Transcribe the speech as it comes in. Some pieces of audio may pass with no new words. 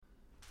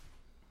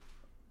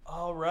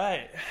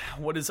right.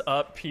 What is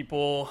up,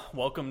 people?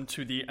 Welcome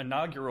to the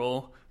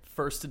inaugural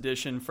first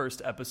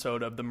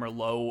episode of the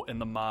Merlot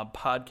and the Mob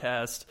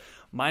podcast.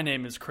 My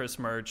name is Chris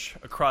Murch.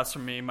 Across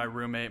from me, my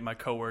roommate, my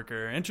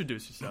coworker.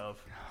 Introduce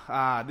yourself.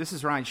 This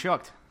is Ryan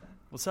Schucht.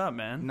 What's up,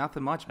 man?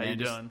 Nothing much, man. How you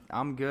doing?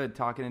 I'm good.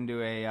 Talking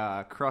into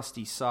a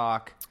crusty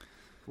sock.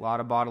 A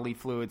lot of bodily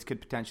fluids could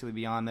potentially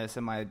be on this,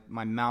 and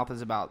my mouth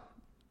is about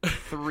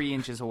 3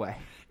 inches away.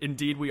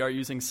 Indeed, we are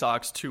using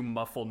socks to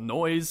muffle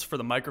noise for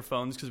the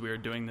microphones because we are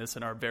doing this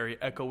in our very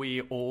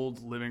echoey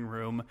old living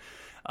room.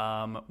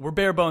 We're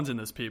bare bones in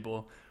this,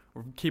 people.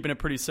 We're keeping it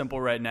pretty simple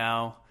right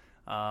now.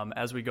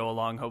 As we go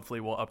along,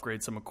 hopefully we'll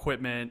upgrade some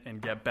equipment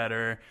and get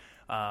better.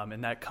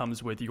 And that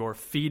comes with your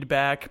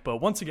feedback. But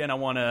once again, I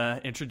want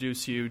to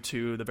introduce you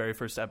to the very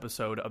first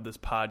episode of this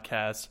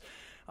podcast.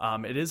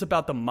 It is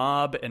about the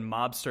mob and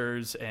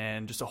mobsters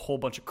and just a whole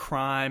bunch of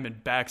crime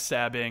and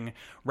backstabbing,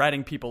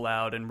 ratting people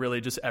out, and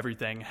really just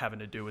everything having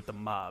to do with the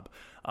mob.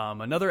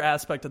 Another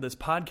aspect of this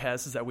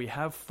podcast is that we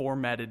have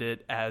formatted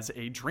it as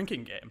a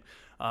drinking game.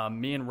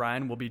 Me and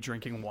Ryan will be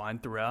drinking wine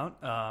throughout.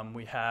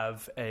 We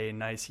have a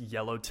nice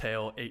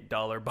Yellowtail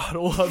 $8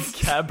 bottle of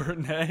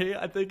Cabernet,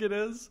 I think it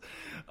is.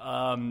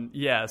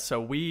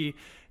 So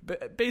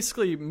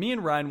basically, me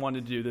and Ryan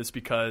wanted to do this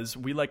because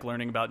we like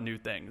learning about new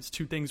things.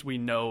 Two things we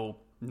know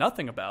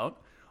nothing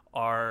about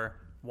are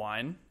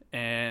wine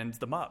and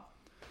the mob.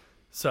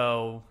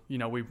 So,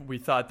 we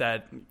thought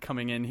that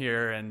coming in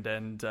here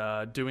and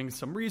doing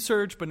some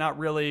research, but not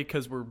really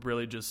because we're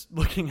really just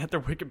looking at their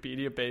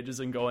Wikipedia pages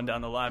and going down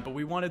the line. But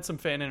we wanted some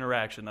fan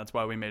interaction. That's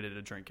why we made it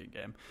a drinking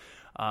game.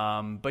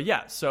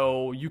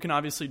 So you can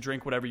obviously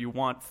drink whatever you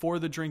want for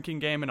the drinking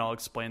game, and I'll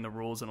explain the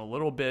rules in a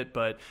little bit.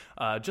 But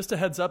just a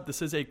heads up,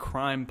 this is a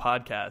crime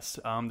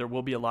podcast. There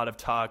will be a lot of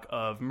talk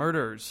of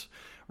murders,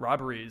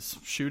 robberies,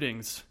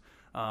 shootings.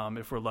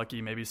 If we're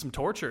lucky, maybe some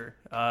torture,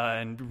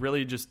 and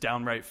really just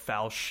downright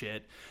foul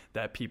shit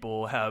that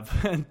people have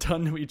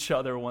done to each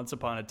other once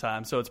upon a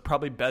time. So it's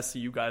probably best that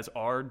you guys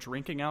are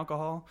drinking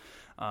alcohol.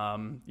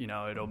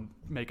 It'll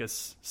make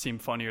us seem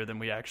funnier than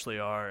we actually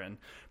are and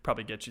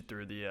probably get you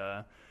through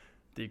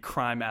the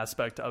crime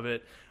aspect of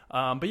it.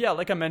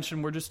 Like I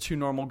mentioned, we're just two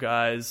normal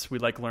guys. We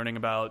like learning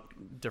about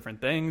different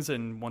things.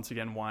 And once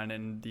again, wine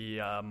and the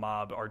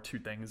mob are two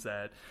things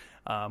that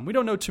we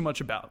don't know too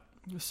much about.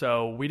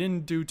 So we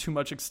didn't do too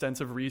much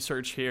extensive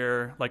research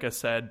here. Like I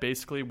said,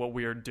 basically what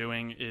we are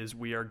doing is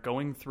we are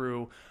going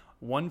through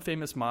one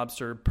famous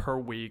mobster per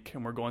week,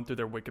 and we're going through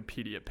their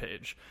Wikipedia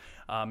page.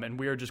 And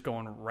we are just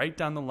going right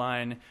down the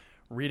line,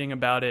 reading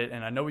about it.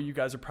 And I know what you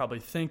guys are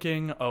probably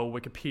thinking. Oh,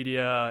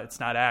 Wikipedia,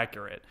 it's not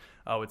accurate.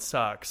 Oh, it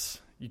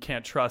sucks. You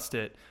can't trust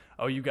it.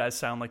 Oh, you guys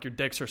sound like your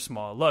dicks are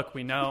small. Look,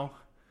 we know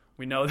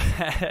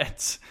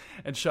that.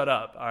 And shut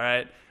up, all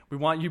right? We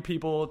want you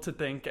people to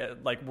think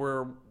like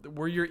we're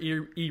your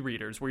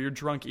e-readers. We're your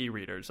drunk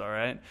e-readers, all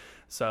right?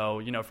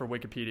 So, for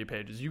Wikipedia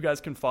pages, you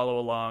guys can follow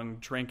along,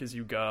 drink as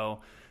you go.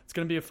 It's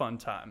going to be a fun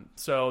time.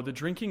 So the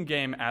drinking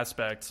game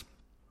aspect,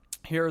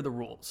 here are the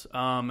rules.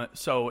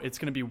 So it's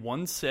going to be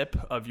one sip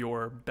of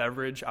your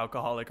beverage,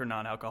 alcoholic or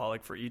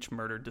non-alcoholic, for each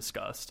murder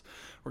discussed.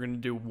 We're going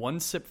to do one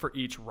sip for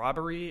each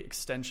robbery,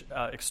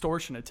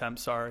 extortion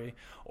attempt,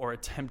 or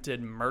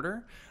attempted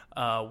murder.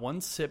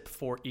 One sip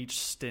for each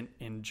stint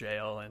in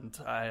jail, and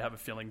I have a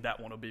feeling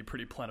that one will be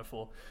pretty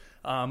plentiful.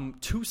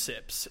 2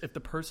 sips if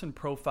the person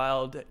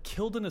profiled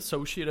killed an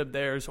associate of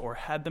theirs or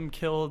had them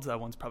killed.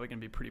 That one's probably going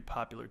to be pretty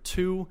popular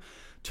too.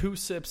 2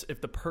 sips if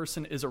the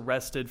person is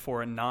arrested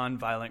for a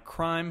non-violent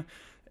crime.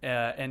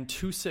 And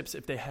 2 sips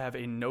if they have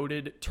a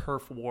noted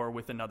turf war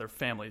with another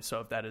family. So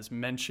if that is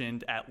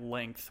mentioned at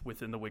length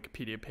within the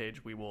Wikipedia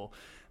page, we will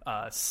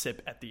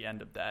sip at the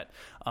end of that.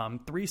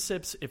 3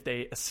 sips if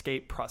they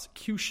escape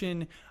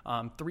prosecution.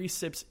 3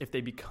 sips if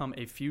they become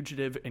a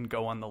fugitive and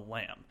go on the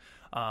lam.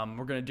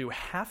 We're going to do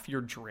half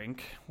your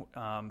drink.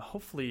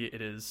 Hopefully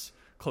it is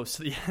close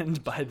to the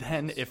end by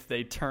then if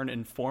they turn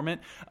informant.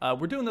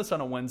 We're doing this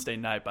on a Wednesday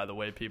night, by the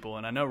way, people.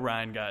 And I know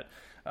Ryan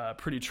got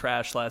pretty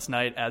trashed last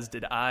night, as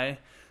did I.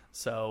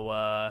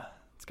 So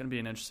it's going to be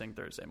an interesting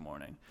Thursday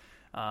morning.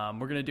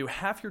 We're going to do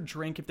half your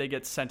drink if they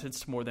get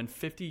sentenced to more than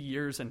 50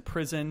 years in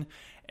prison.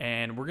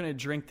 And we're going to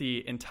drink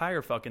the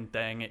entire fucking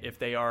thing if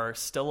they are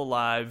still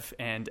alive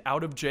and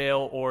out of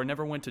jail or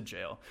never went to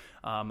jail.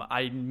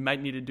 I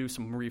might need to do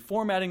some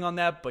reformatting on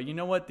that, but you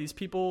know what? These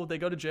people, they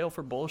go to jail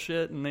for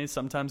bullshit and they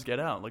sometimes get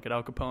out. Look at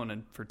Al Capone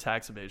and for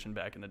tax evasion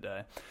back in the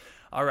day.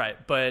 All right,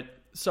 but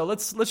so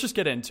let's just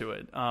get into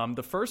it.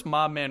 The first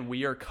mob man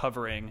we are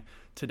covering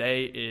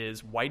today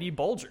is Whitey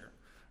Bulger.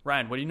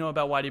 Ryan, what do you know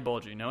about Whitey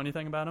Bulger? You know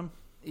anything about him?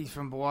 He's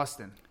from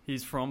Boston.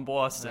 He's from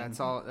Boston.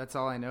 That's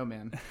all I know,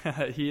 man.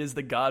 He is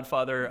the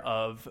godfather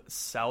of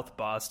South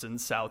Boston,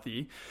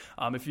 Southie.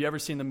 If you've ever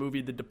seen the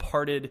movie The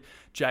Departed,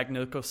 Jack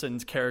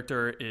Nicholson's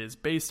character is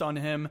based on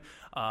him.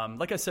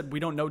 Like I said, we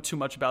don't know too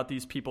much about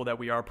these people that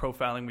we are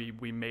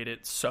profiling. We made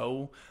it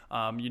so.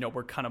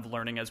 We're kind of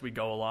learning as we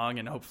go along,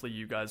 and hopefully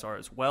you guys are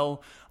as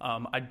well.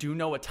 I do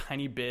know a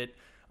tiny bit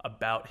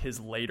about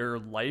his later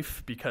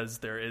life because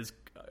there is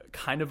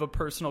kind of a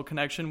personal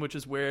connection, which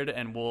is weird,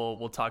 and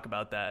we'll talk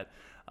about that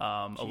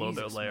a little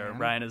bit later. Man.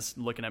 Ryan is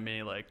looking at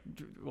me like,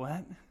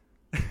 what?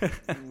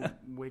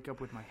 Wake up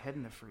with my head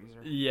in the freezer.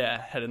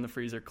 Yeah, head in the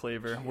freezer,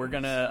 Cleaver. We're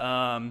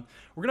gonna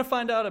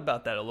find out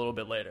about that a little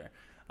bit later.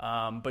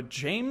 But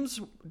James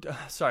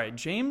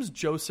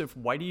Joseph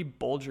Whitey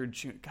Bulger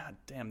Jr. God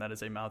damn, that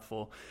is a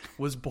mouthful.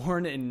 Was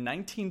born in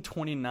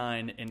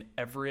 1929 in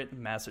Everett,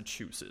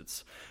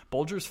 Massachusetts.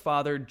 Bulger's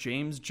father,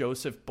 James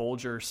Joseph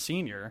Bulger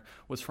Sr.,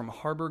 was from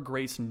Harbor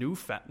Grace,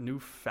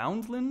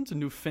 Newfoundland.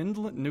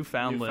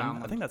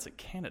 I think that's in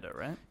Canada,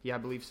 right? Yeah, I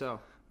believe so.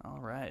 All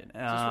right.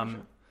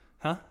 Russia?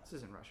 Huh? This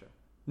isn't Russia.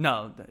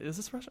 No, is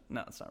this Russia?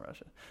 No, it's not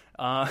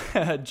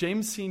Russia.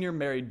 James Sr.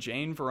 married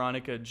Jane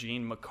Veronica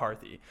Jean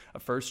McCarthy, a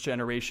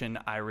first-generation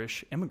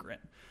Irish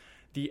immigrant.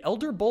 The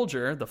elder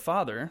Bulger, the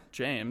father,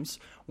 James,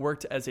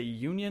 worked as a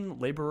union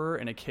laborer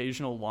and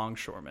occasional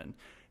longshoreman.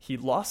 He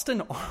lost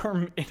an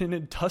arm in an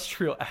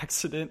industrial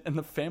accident, and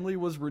the family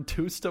was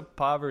reduced to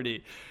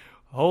poverty.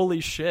 Holy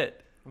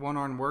shit.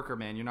 One-armed worker,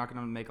 man. You're not going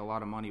to make a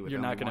lot of money with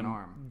only one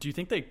arm. Do you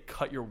think they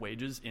cut your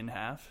wages in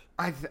half?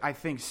 I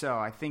think so.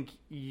 I think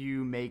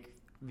you make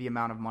the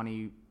amount of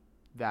money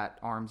that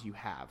arms you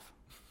have.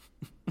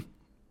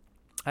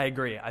 I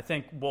agree. I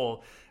think,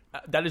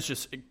 that is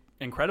just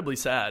incredibly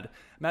sad.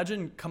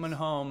 Imagine coming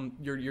home,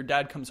 your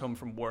dad comes home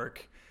from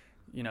work.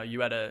 You know,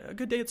 you had a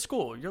good day at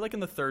school. You're like in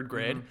the third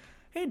grade. Mm-hmm.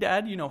 Hey,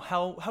 Dad,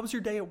 how was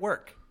your day at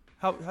work?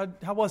 How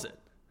was it?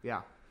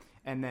 Yeah.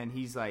 And then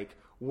he's like,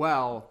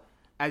 well,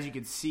 as you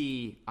can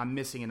see, I'm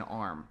missing an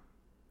arm.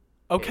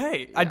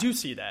 Okay, I do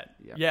see that.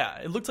 Yeah,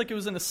 it looked like it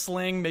was in a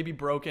sling, maybe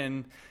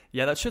broken.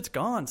 Yeah, that shit's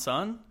gone,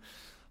 son.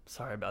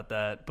 Sorry about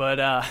that. But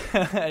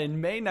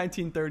in May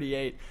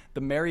 1938,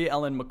 the Mary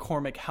Ellen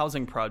McCormick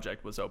Housing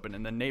Project was opened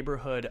in the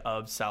neighborhood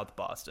of South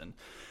Boston.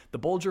 The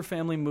Bulger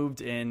family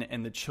moved in,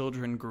 and the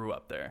children grew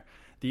up there.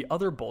 The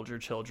other Bulger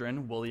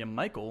children, William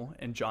Michael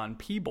and John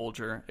P.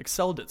 Bulger,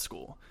 excelled at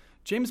school.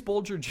 James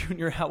Bulger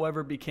Jr.,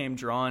 however, became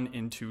drawn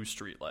into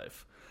street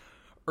life.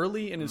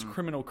 Early in his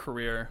criminal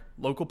career,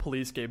 local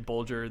police gave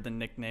Bulger the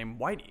nickname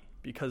Whitey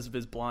because of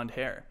his blonde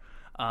hair.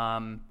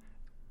 Have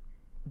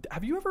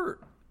you ever...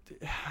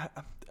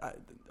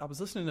 I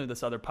was listening to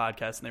this other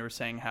podcast, and they were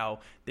saying how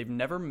they've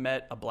never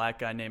met a black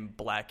guy named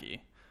Blackie,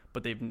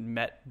 but they've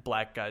met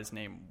black guys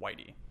named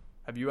Whitey.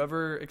 Have you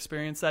ever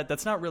experienced that?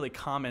 That's not really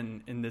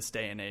common in this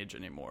day and age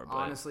anymore. But...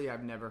 Honestly,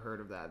 I've never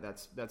heard of that.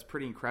 That's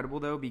pretty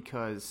incredible, though,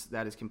 because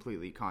that is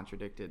completely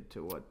contradicted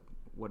to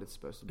what it's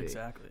supposed to be.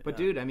 Exactly. But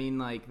dude, I mean,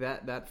 like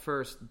that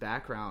first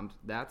background,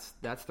 that's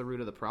the root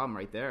of the problem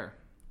right there.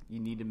 You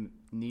need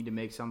to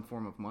make some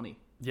form of money.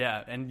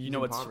 Yeah, and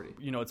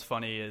what's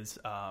funny is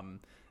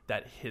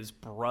that his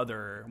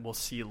brother, we'll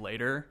see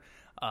later,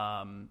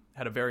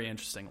 had a very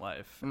interesting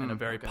life and a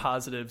very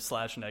positive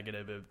 /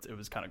 negative. It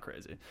was kind of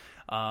crazy.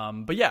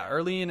 But yeah,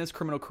 early in his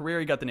criminal career,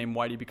 he got the name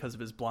Whitey because of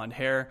his blonde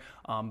hair.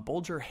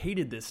 Bulger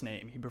hated this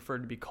name. He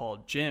preferred to be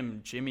called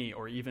Jim, Jimmy,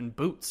 or even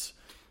Boots.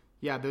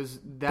 Yeah,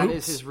 that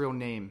is his real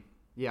name.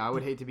 Yeah, I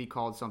would hate to be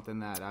called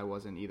something that I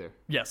wasn't either.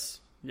 Yes.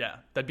 Yeah.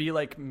 That'd be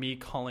like me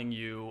calling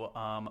you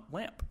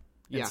Lamp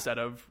instead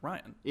of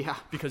Ryan. Yeah.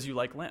 Because you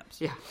like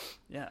lamps. Yeah.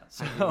 Yeah.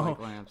 So I do like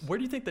lamps. Where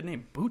do you think the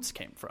name Boots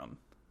came from?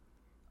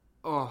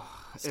 Oh,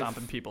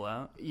 stomping people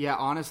out? Yeah,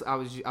 honestly,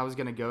 I was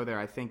going to go there.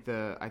 I think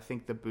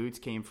the boots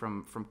came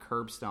from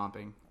curb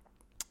stomping.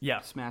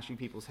 Yeah. Smashing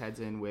people's heads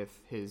in with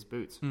his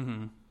boots.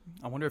 Mm-hmm.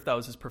 I wonder if that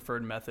was his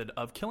preferred method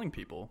of killing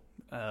people,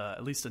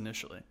 at least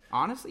initially.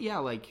 Honestly, yeah,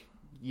 like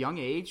young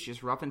age,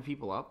 just roughing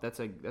people up. That's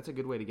a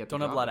good way to get.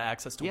 Don't have a lot of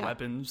access to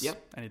weapons,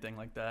 anything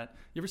like that.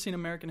 You ever seen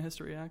American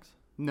History X?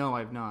 No,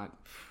 I've not.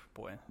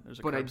 Boy, there's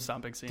a curb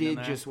stomping scene in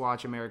there. I did just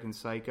watch American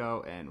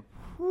Psycho, and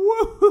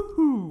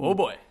woohoo! Oh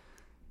boy,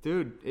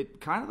 dude, it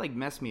kind of like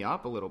messed me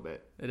up a little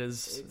bit. It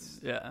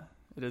is,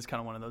 it is kind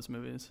of one of those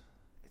movies.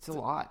 It's a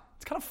lot.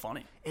 It's kind of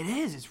funny. It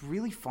is. It's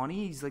really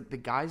funny. He's like the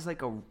guy's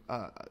like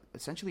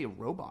essentially a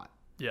robot.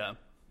 Yeah.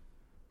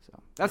 So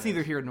that's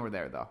neither here nor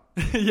there, though.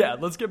 Yeah,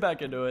 let's get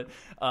back into it.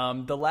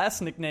 The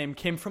last nickname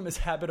came from his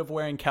habit of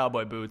wearing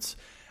cowboy boots.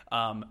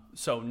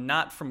 So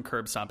not from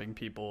curb stomping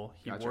people.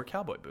 He wore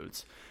cowboy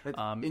boots.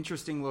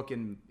 Interesting look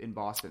in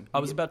Boston. I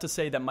was about to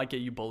say that might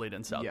get you bullied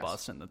in South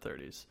Boston in the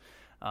 30s.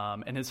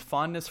 And his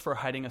fondness for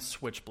hiding a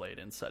switchblade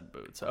in said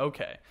boots.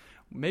 Okay.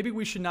 Maybe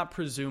we should not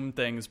presume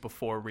things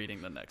before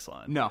reading the next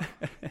line. No.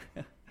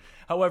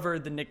 However,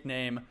 the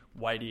nickname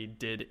Whitey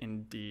did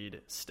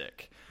indeed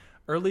stick.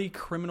 Early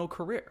criminal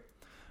career.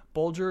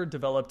 Bulger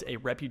developed a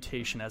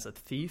reputation as a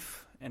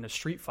thief and a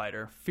street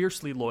fighter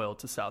fiercely loyal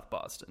to South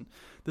Boston.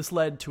 This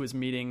led to his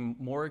meeting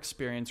more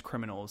experienced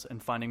criminals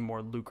and finding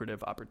more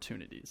lucrative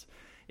opportunities.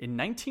 In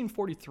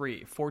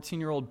 1943,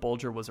 14-year-old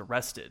Bulger was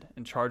arrested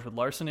and charged with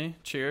larceny.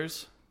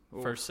 Cheers.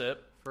 Ooh. First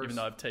sip. Even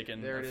though I've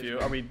taken a few.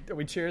 Are we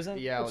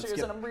cheersing? Yeah, let's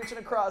cheersing. I'm reaching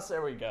across.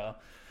 There we go.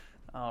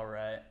 All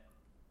right.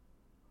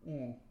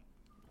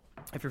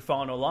 If you're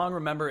following along,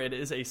 remember it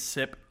is a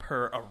sip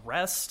per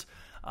arrest.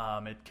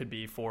 It could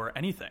be for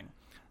anything.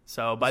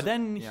 So by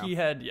then he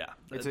had,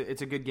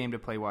 It's a good game to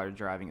play while you're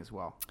driving as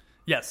well.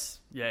 Yes.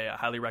 Yeah,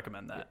 highly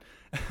recommend that.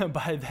 Yeah.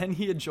 By then,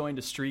 he had joined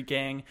a street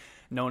gang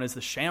known as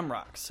the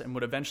Shamrocks and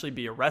would eventually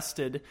be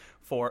arrested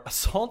for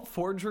assault,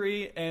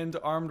 forgery, and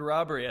armed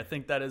robbery. I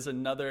think that is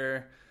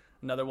another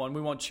one.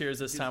 We won't cheers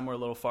this time. We're a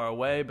little far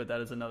away, but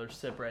that is another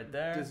sip right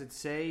there. Does it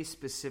say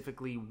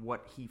specifically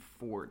what he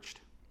forged?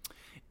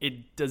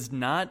 It does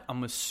not.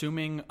 I'm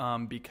assuming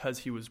because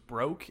he was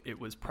broke, it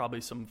was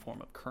probably some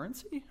form of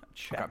currency. A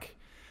check.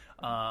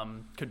 Okay.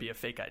 Could be a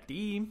fake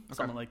ID,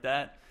 something like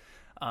that.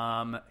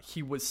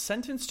 He was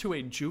sentenced to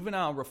a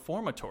juvenile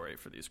reformatory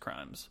for these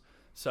crimes.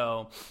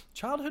 So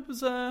childhood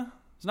was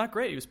not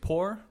great. He was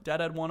poor. Dad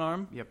had one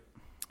arm. Yep.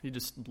 He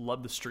just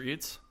loved the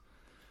streets.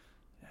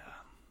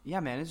 Yeah,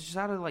 man, it's just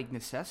out of like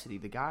necessity.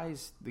 The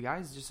guy's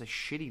just a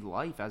shitty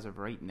life as of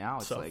right now.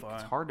 It's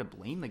it's hard to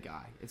blame the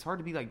guy. It's hard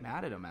to be like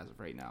mad at him as of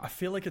right now. I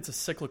feel like it's a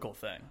cyclical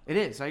thing. It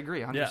is. I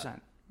agree, 100%. Yeah,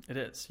 it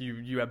is.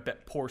 You have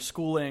poor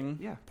schooling,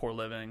 yeah, poor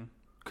living.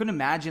 Couldn't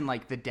imagine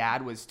like the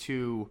dad was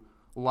too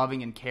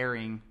loving and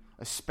caring,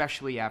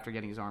 especially after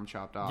getting his arm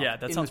chopped off. Yeah,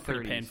 that sounds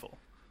pretty painful.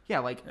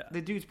 Yeah,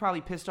 the dude's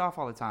probably pissed off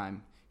all the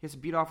time. He has to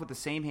beat off with the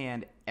same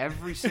hand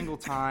every single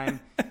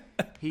time.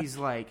 He's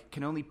like,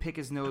 can only pick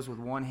his nose with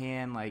one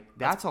hand. Like,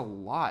 that's a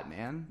lot,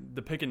 man.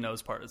 The pick and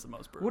nose part is the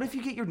most brutal. What if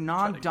you get your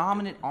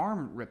non-dominant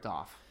arm ripped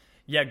off?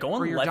 Yeah,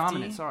 going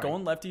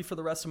lefty for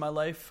the rest of my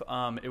life,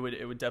 it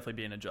would definitely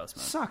be an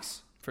adjustment.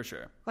 Sucks. For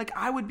sure. Like,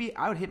 I would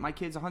hit my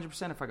kids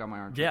 100% if I got my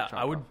arm chopped off.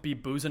 I would be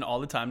boozing all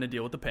the time to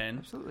deal with the pain.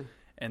 Absolutely.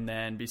 And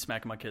then be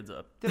smacking my kids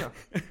up. Ditto.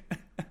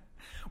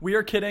 We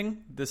are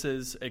kidding. This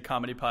is a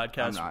comedy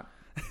podcast. I'm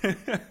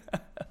not.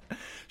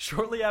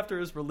 Shortly after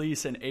his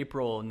release in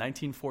April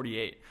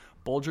 1948,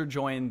 Bulger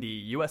joined the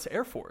U.S.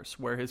 Air Force,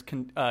 where his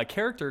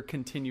character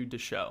continued to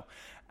show.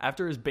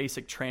 After his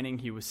basic training,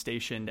 he was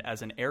stationed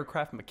as an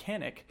aircraft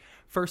mechanic,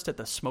 first at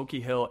the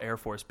Smoky Hill Air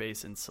Force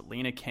Base in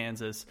Salina,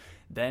 Kansas,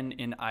 then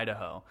in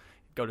Idaho.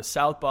 Go to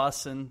South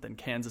Boston, then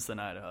Kansas, then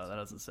Idaho. That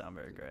doesn't sound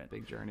very great.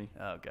 Big journey.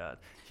 Oh, God.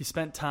 He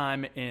spent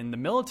time in the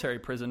military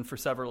prison for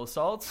several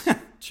assaults.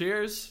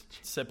 Cheers.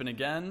 Sipping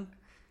again.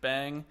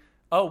 Bang.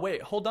 Oh,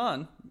 wait, hold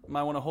on.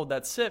 Might want to hold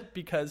that sip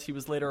because he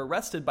was later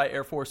arrested by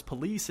Air Force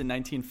police in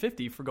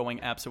 1950 for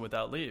going absent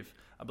without leave.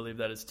 I believe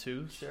that is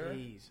two, Sarah.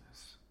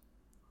 Jesus.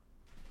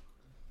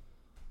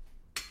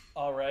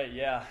 All right,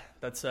 yeah.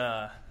 That's,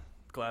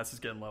 glass is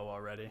getting low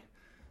already.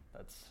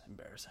 That's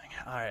embarrassing.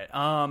 All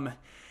right.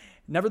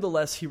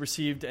 Nevertheless, he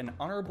received an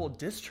honorable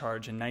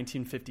discharge in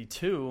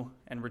 1952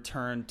 and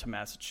returned to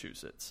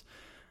Massachusetts.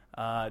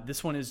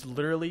 This one is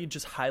literally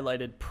just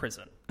highlighted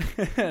prison.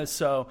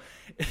 So,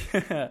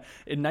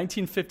 in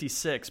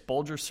 1956,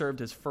 Bulger served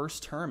his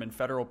first term in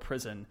federal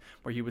prison,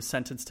 where he was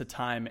sentenced to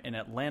time in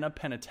Atlanta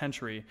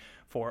Penitentiary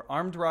for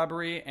armed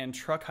robbery and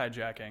truck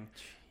hijacking.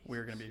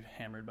 We're going to be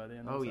hammered by the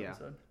end of this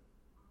episode.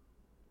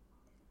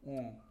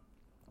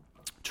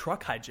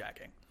 Truck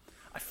hijacking.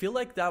 I feel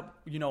like that,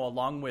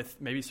 along with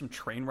maybe some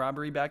train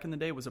robbery back in the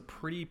day, was a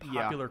pretty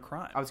popular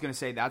crime. I was going to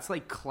say, that's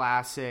like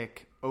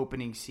classic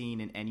opening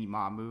scene in any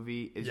mob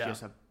movie is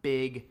just a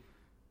big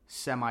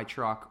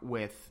semi-truck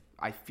with,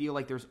 I feel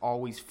like there's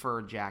always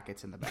fur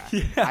jackets in the back.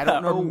 I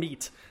don't know. Or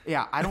meat.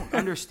 Yeah, I don't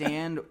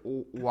understand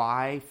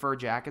why fur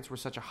jackets were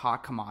such a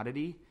hot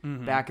commodity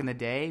back in the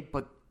day,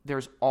 but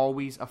there's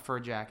always a fur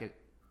jacket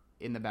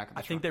in the back of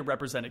the truck. I think they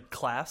represented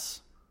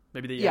class.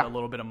 Maybe they had a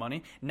little bit of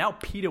money. Now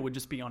PETA would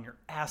just be on your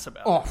ass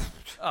about it.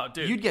 Oh,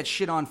 dude. You'd get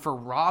shit on for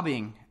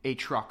robbing a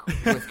truck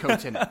with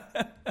coats in it.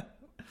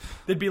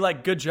 They'd be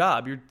like, good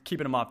job. You're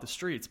keeping them off the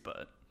streets,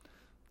 but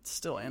it's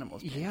still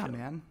animals. Yeah,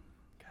 man.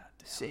 God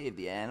damn. Save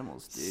the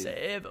animals, dude.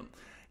 Save them.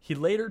 He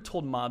later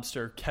told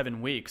mobster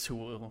Kevin Weeks,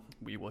 who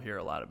we will hear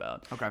a lot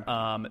about,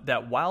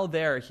 that while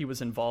there, he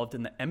was involved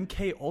in the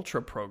MK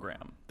Ultra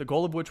program, the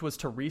goal of which was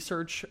to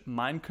research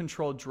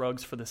mind-controlled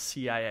drugs for the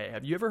CIA.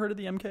 Have you ever heard of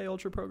the MK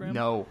Ultra program?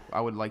 No, I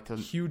would like to.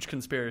 Huge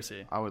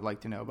conspiracy. I would like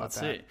to know about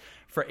that. Let's see.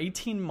 For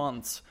 18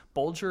 months,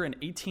 Bulger and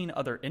 18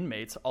 other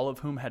inmates, all of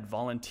whom had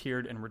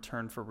volunteered in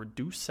return for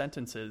reduced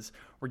sentences,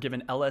 were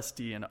given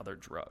LSD and other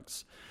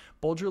drugs.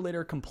 Bulger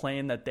later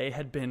complained that they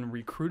had been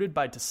recruited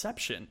by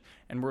deception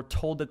and were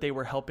told that they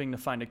were helping to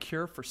find a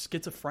cure for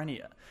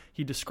schizophrenia.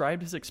 He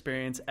described his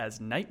experience as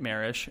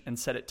nightmarish and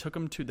said it took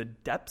him to the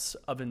depths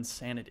of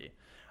insanity.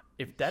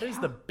 If that is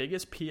the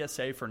biggest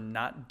PSA for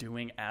not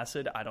doing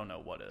acid, I don't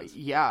know what is.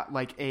 Yeah,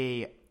 like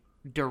a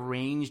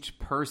deranged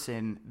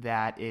person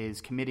that is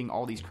committing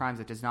all these crimes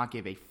that does not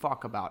give a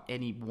fuck about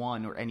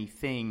anyone or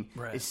anything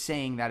is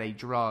saying that a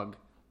drug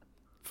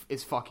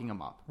is fucking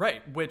them up.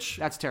 Right, which...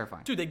 That's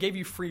terrifying. Dude, they gave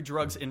you free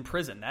drugs in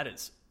prison. That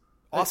is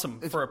awesome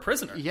for a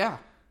prisoner. Yeah.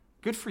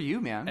 Good for you,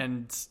 man.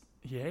 And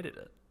he hated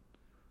it.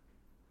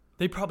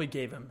 They probably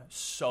gave him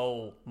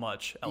so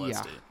much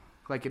LSD.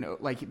 Yeah.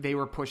 Like they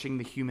were pushing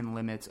the human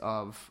limits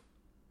of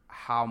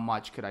how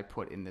much could I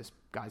put in this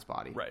guy's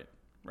body. Right.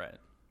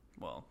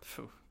 Well,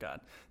 God,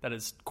 that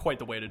is quite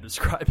the way to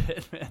describe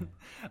it,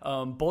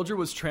 man. Bulger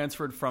was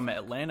transferred from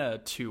Atlanta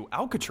to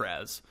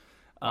Alcatraz,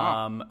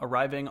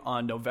 arriving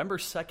on November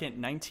 2nd,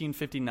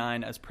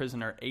 1959 as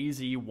prisoner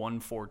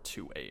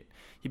AZ-1428.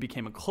 He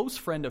became a close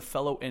friend of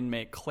fellow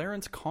inmate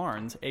Clarence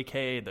Carnes,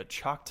 a.k.a. the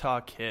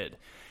Choctaw Kid.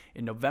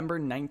 In November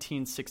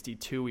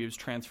 1962, he was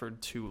transferred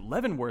to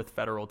Leavenworth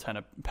Federal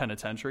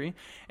Penitentiary,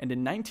 and in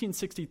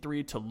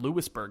 1963 to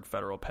Lewisburg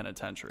Federal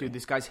Penitentiary. Dude,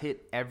 this guy's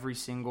hit every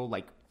single,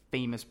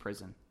 famous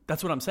prison.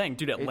 That's what I'm saying.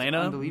 Dude,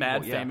 Atlanta,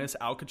 mad famous,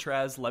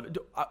 Alcatraz,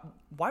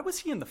 why was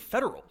he in the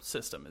federal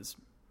system?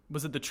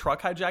 Was it the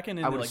truck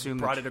hijacking and they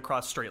brought it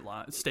across state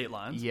lines?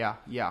 Yeah,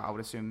 I would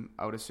assume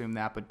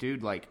that. But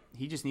dude,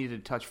 he just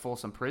needed to touch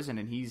Folsom Prison,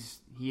 and he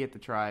had to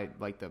try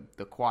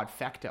the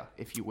quadfecta,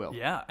 if you will.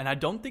 Yeah, and I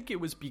don't think it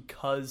was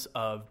because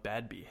of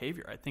bad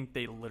behavior. I think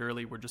they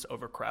literally were just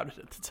overcrowded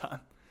at the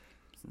time.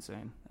 It's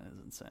insane. That is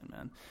insane,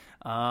 man.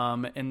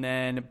 And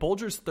then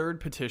Bulger's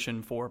third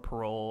petition for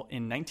parole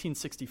in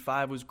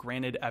 1965 was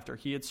granted after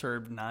he had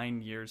served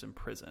 9 years in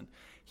prison.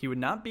 He would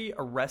not be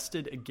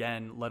arrested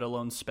again, let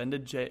alone spend a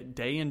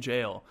day in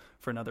jail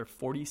for another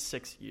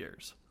 46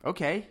 years.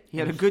 Okay. He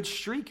had a good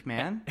streak,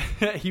 man.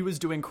 He was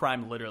doing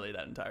crime literally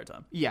that entire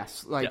time.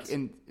 Yes,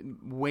 in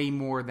way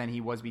more than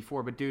he was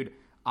before. But dude,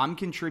 I'm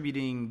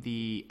contributing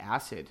the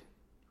acid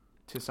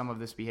to some of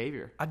this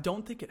behavior. I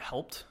don't think it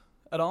helped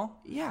at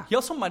all. Yeah. He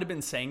also might have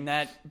been saying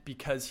that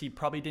because he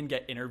probably didn't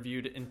get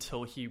interviewed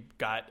until he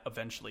got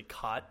eventually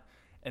caught.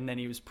 And then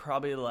he was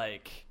probably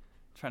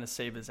trying to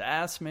save his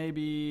ass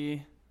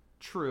maybe.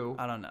 True.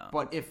 I don't know.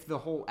 But if the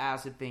whole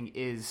acid thing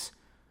is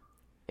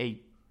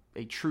a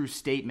true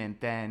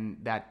statement, then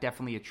that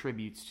definitely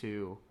attributes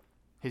to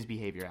his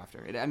behavior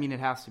after. It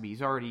has to be.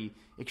 He's already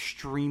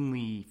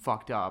extremely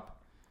fucked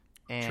up.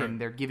 And True.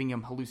 They're giving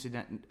him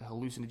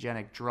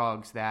hallucinogenic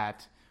drugs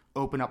that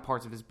open up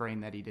parts of his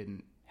brain that he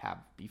didn't have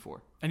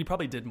before. And he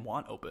probably didn't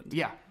want opened.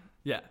 Yeah.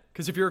 Yeah.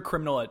 Because if you're a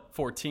criminal at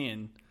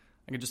 14,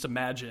 I can just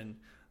imagine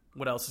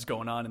what else is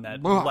going on in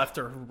that left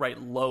or right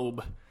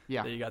lobe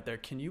that you got there.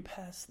 Can you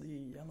pass the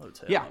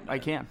yellowtail? Yeah, I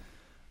can.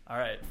 All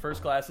right.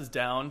 First glass is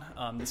down.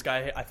 This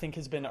guy, I think,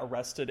 has been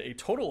arrested a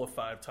total of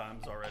 5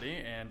 times already,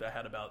 and I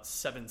had about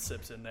 7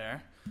 sips in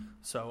there.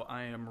 So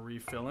I am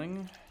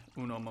refilling.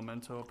 Uno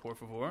momento, por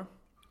favor.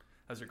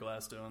 How's your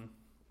glass doing?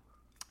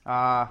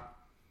 I'm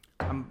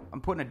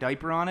putting a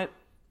diaper on it.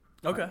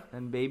 Okay.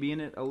 And babying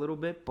it a little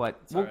bit, but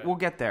we'll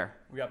get there.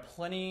 We got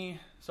plenty.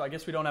 So I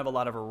guess we don't have a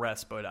lot of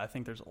arrests, but I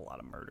think there's a lot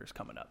of murders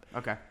coming up.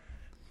 Okay.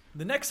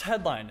 The next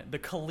headline, the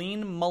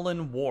Killeen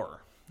Mullen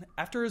War.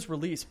 After his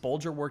release,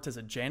 Bulger worked as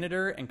a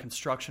janitor and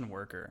construction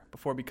worker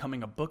before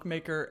becoming a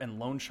bookmaker and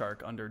loan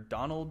shark under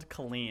Donald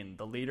Killeen,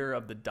 the leader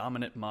of the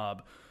dominant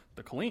mob,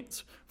 the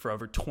Killeens, for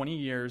over 20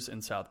 years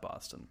in South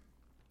Boston.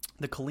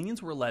 The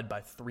Killeens were led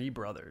by 3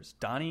 brothers,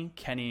 Donnie,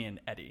 Kenny, and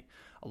Eddie,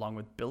 along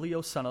with Billy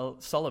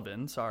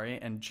O'Sullivan,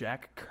 and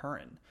Jack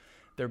Curran.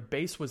 Their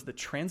base was the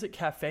Transit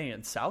Cafe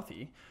in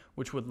Southie,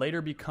 which would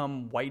later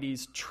become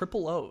Whitey's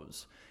Triple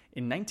O's.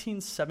 In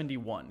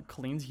 1971,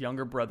 Killeen's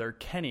younger brother,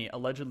 Kenny,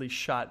 allegedly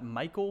shot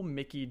Michael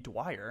Mickey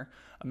Dwyer,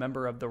 a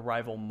member of the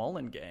rival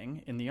Mullen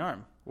gang, in the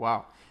arm.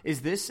 Wow.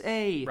 Is this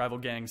a... Rival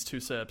gangs, 2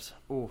 sips.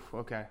 Oof,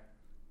 okay.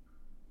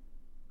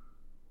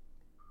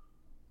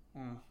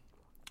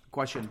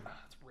 Question.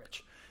 That's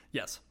rich.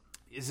 Yes.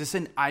 Is this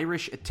an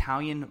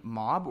Irish-Italian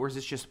mob, or is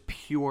this just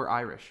pure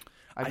Irish?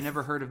 I've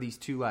never heard of these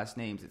 2 last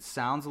names. It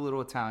sounds a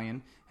little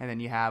Italian, and then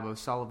you have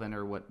O'Sullivan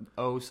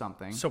or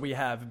something. So we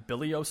have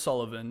Billy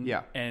O'Sullivan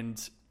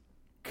and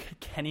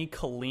Kenny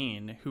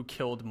Killeen, who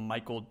killed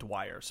Michael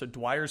Dwyer. So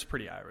Dwyer's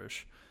pretty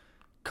Irish.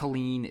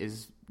 Killeen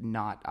is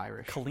not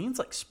Irish.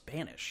 Killeen's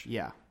Spanish.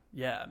 Yeah.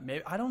 Yeah,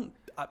 maybe I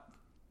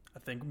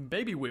think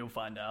maybe we'll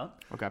find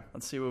out. Okay.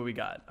 Let's see what we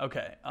got.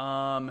 Okay.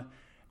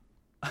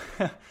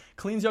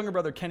 Killeen's younger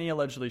brother Kenny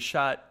allegedly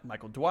shot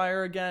Michael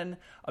Dwyer again,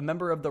 a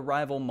member of the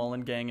rival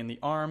Mullen gang, in the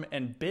arm,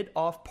 and bit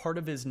off part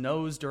of his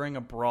nose during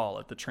a brawl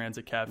at the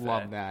Transit Cafe.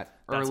 Love that.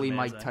 That's Early amazing.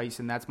 Mike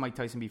Tyson. That's Mike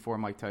Tyson before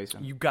Mike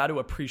Tyson. You got to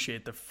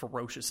appreciate the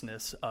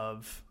ferociousness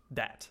of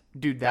that.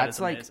 Dude, that's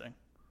amazing.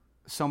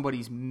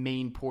 Somebody's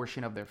main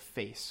portion of their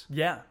face.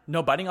 Yeah.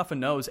 No, biting off a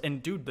nose.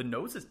 And, dude, the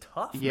nose is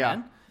tough,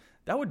 man.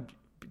 That would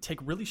take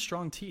really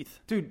strong teeth.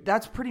 Dude,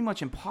 that's pretty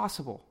much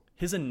impossible.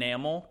 His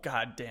enamel,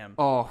 goddamn.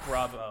 Oh.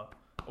 Bravo.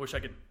 I wish I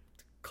could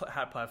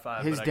high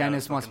five. His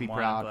dentist must be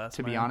proud,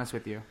 to be honest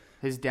with you.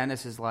 His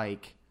dentist is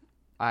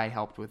I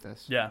helped with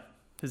this. Yeah.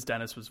 His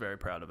dentist was very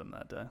proud of him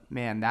that day.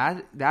 Man,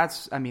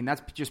 that's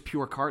just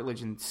pure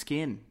cartilage and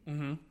skin.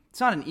 Mm-hmm. It's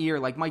not an ear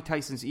like Mike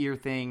Tyson's ear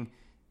thing.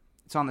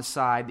 It's on the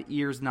side. The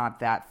ear's not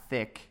that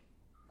thick.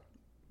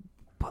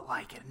 But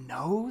a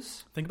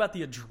nose? Think about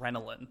the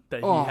adrenaline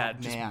that he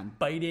had just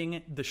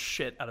biting the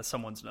shit out of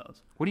someone's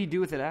nose. What do you do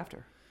with it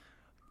after?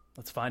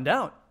 Let's find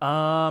out.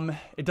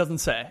 It doesn't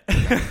say.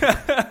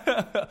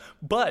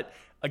 But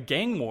a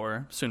gang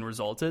war soon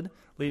resulted,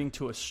 leading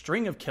to a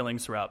string of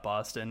killings throughout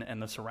Boston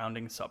and the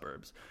surrounding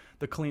suburbs.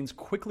 The Killeens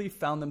quickly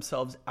found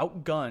themselves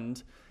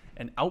outgunned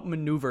and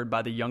outmaneuvered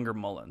by the younger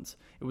Mullins.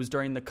 It was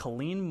during the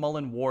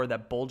Killeen-Mullen War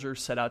that Bulger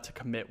set out to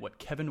commit what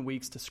Kevin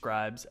Weeks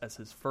describes as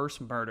his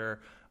first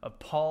murder of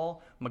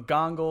Paul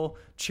McGonagall.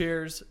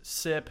 Cheers,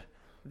 sip.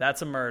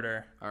 That's a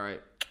murder. All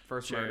right.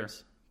 First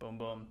Cheers. Murder.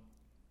 Boom,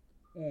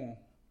 boom.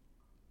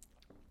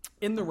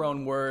 In the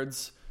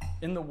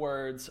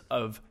words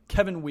of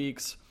Kevin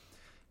Weeks,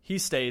 he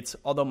states,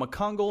 although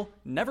McConaughey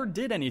never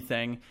did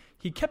anything,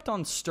 he kept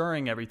on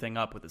stirring everything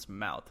up with his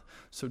mouth.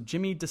 So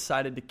Jimmy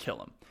decided to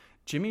kill him.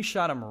 Jimmy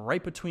shot him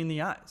right between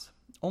the eyes.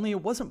 Only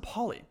it wasn't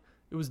Paulie.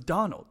 It was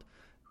Donald.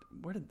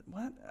 What?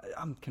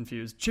 I'm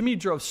confused. Jimmy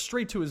drove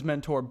straight to his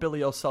mentor,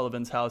 Billy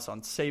O'Sullivan's house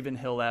on Savin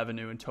Hill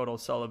Avenue in Total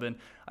Sullivan.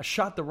 I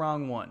shot the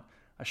wrong one.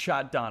 I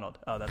shot Donald.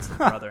 Oh, that's the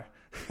brother.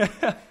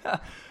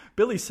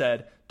 Billy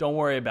said, don't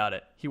worry about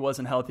it. He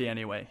wasn't healthy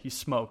anyway. He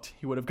smoked.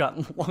 He would have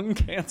gotten lung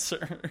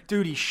cancer.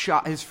 Dude,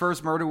 his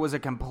first murder was a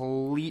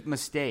complete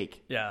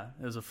mistake. Yeah,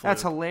 it was a fluke.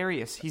 That's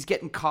hilarious. He's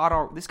getting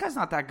caught. This guy's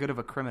not that good of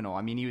a criminal.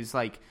 I mean, he was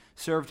like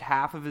served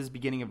half of his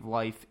beginning of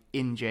life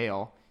in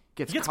jail.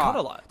 He gets caught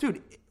a lot.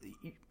 Dude,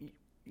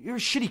 you're a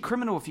shitty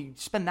criminal if you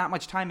spend that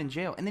much time in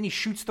jail. And then he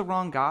shoots the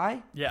wrong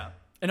guy. Yeah.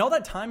 And all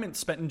that time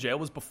spent in jail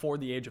was before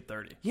the age of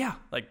 30. Yeah.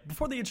 Like,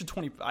 before the age of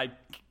 20, I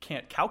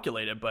can't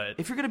calculate it, but...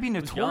 If you're going to be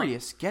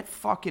notorious, get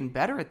fucking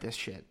better at this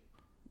shit.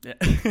 Yeah.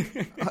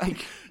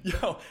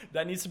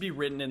 That needs to be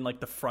written in,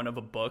 like, the front of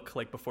a book.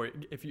 Like, before...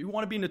 If you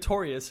want to be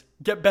notorious,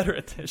 get better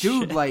at this shit.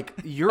 Dude, like,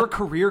 you're a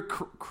career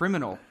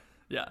criminal.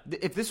 Yeah.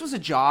 If this was a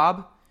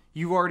job,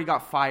 you already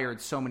got fired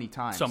so many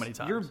times. So many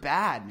times. You're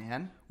bad,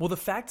 man. Well, the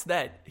fact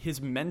that his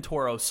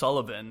mentor,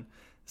 O'Sullivan...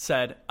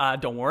 said,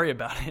 don't worry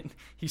about it.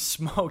 He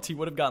smoked. He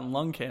would have gotten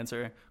lung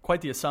cancer.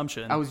 Quite the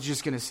assumption. I was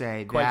just going to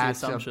say. Quite the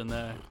assumption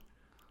there.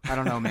 I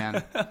don't know,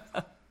 man.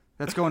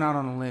 That's going out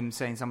on a limb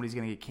saying somebody's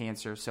going to get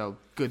cancer, so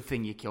good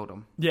thing you killed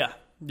him. Yeah.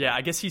 Yeah,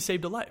 I guess he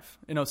saved a life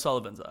in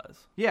O'Sullivan's eyes.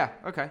 Yeah,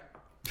 okay.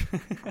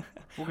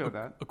 We'll go with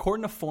that.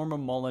 According to former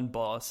Mullen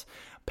boss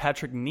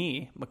Patrick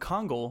Nee,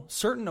 McConaughey,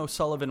 certain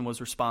O'Sullivan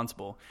was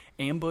responsible,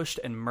 ambushed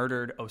and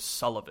murdered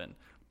O'Sullivan.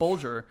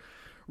 Bulger,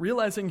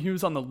 realizing he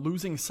was on the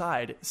losing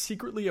side,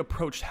 secretly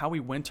approached Howie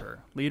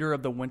Winter, leader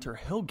of the Winter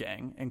Hill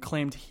Gang, and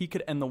claimed he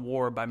could end the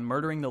war by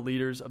murdering the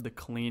leaders of the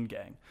Killeen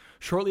Gang.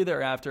 Shortly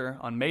thereafter,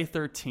 on May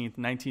 13th,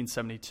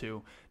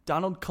 1972,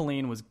 Donald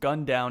Killeen was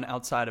gunned down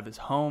outside of his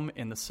home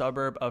in the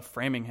suburb of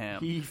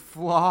Framingham. He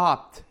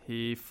flopped.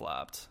 He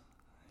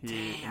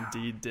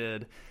indeed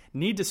did.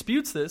 Nee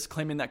disputes this,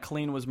 claiming that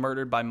Killeen was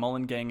murdered by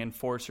Mullen Gang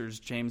enforcers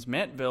James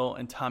Mantville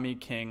and Tommy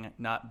King,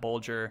 not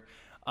Bulger.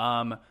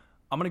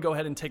 I'm going to go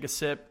ahead and take a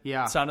sip.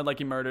 Yeah. Sounded like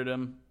he murdered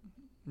him,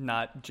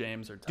 not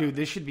James or Tommy. Dude,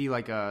 this should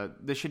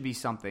be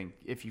something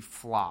if you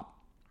flop.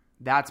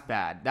 That's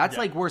bad. That's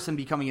like worse than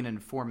becoming an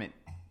informant.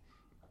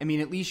 I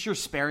mean, at least you're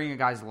sparing a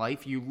guy's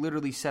life. You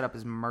literally set up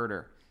his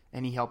murder,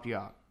 and he helped you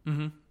out.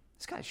 Mm-hmm.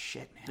 This guy's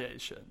shit, man. Yeah,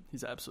 he's shit.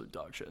 He's absolute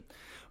dog shit.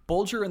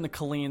 Bulger and the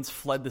Killeens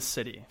fled the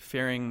city,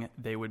 fearing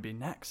they would be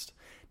next.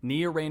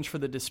 Nee arranged for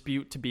the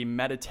dispute to be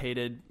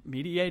mediated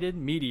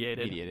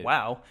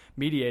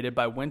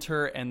by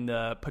Winter and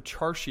the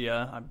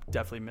Pacharcia, I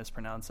definitely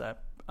mispronounced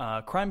that,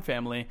 crime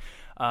family,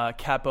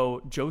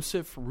 capo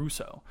Joseph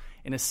Russo.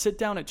 In a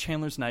sit-down at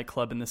Chandler's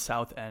nightclub in the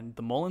South End,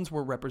 the Mullins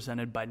were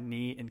represented by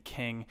Nee and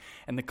King,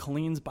 and the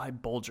Killeens by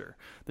Bulger.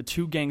 The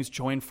two gangs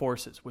joined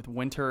forces, with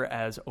Winter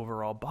as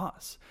overall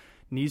boss.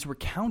 Nee's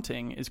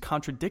recounting is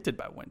contradicted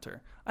by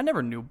Winter. I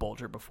never knew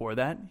Bulger before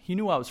that. He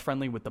knew I was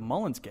friendly with the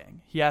Mullins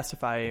gang. He asked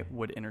if I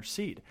would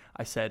intercede.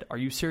 I said, are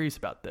you serious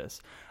about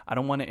this? I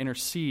don't want to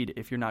intercede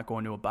if you're not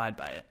going to abide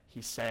by it.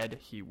 He said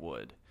he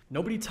would.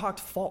 Nobody talked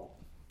fault.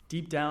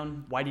 Deep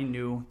down, Whitey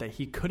knew that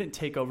he couldn't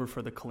take over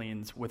for the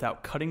Killeens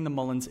without cutting the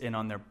Mullins in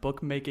on their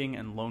bookmaking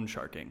and loan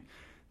sharking.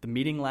 The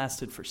meeting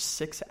lasted for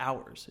 6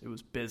 hours. It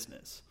was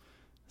business.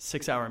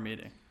 6-hour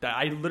meeting.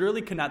 I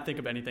literally could not think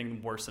of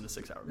anything worse than a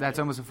 6-hour meeting. That's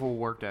almost a full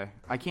workday.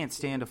 I can't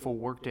stand a full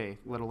workday,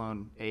 let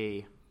alone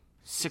a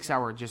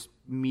 6-hour just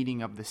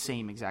meeting of the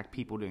same exact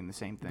people doing the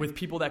same thing. With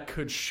people that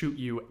could shoot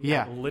you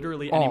at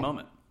literally any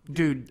moment.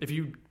 Dude. If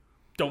you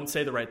don't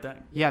say the right thing.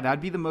 Yeah,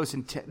 that'd be the most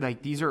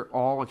like, these are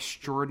all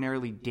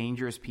extraordinarily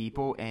dangerous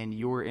people, and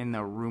you're in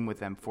the room with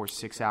them for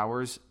 6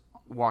 hours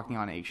walking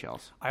on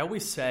eggshells. I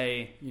always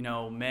say,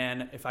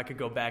 man, if I could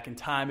go back in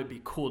time, it'd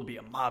be cool to be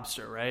a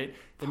mobster, right?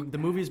 The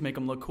movies make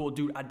them look cool.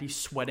 Dude, I'd be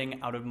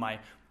sweating out of my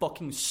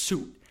fucking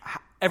suit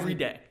every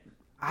day.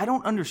 I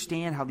don't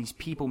understand how these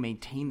people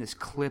maintain this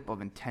clip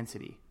of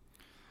intensity.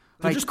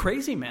 They're just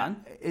crazy,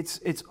 man.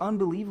 It's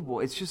unbelievable.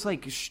 It's just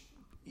like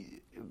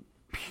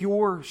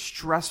pure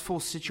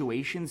stressful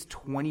situations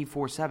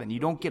 24/7. You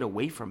don't get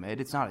away from it.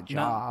 It's not a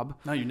job.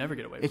 No, you never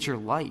get away from it. It's your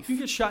life. You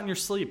can get shot in your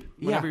sleep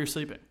whenever you're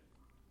sleeping.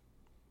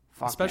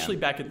 Especially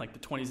man. Back in like the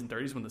 20s and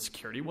 30s when the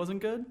security wasn't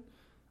good.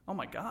 Oh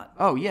my God.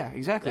 Oh yeah,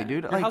 exactly,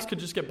 dude. Your house could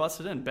just get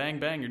busted in. Bang,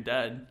 bang, you're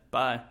dead.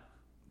 Bye.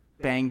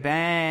 Bang,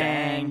 bang.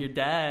 Bang, you're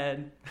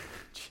dead.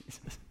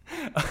 Jesus.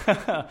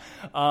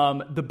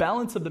 The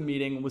balance of the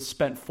meeting was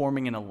spent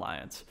forming an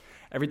alliance.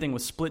 Everything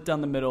was split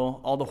down the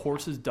middle. All the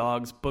horses,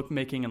 dogs,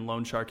 bookmaking, and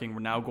loan sharking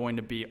were now going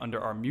to be under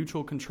our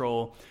mutual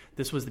control.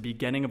 This was the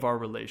beginning of our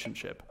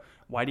relationship.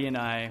 Whitey and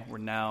I were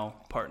now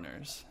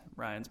partners.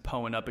 Ryan's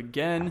poeing up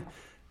again.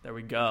 There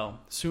we go.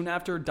 Soon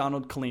after,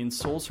 Donald Killeen's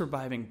sole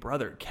surviving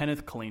brother,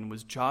 Kenneth Killeen,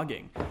 was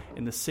jogging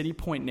in the City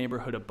Point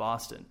neighborhood of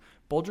Boston.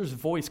 Bulger's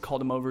voice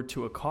called him over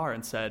to a car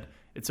and said,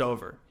 "It's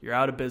over. You're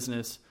out of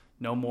business.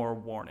 No more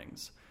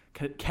warnings."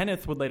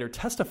 Kenneth would later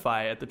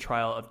testify at the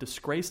trial of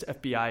disgraced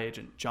FBI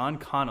agent John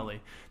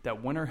Connolly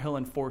that Winter Hill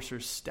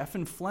enforcers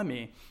Stephen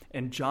Flemmi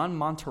and John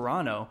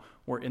Monterano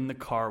were in the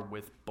car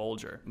with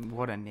Bulger.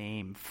 What a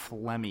name,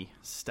 Flemmi.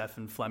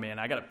 Stephen Flemmi, and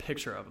I got a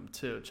picture of him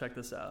too. Check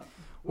this out.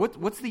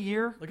 What's the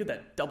year? Look at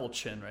that double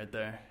chin right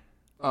there.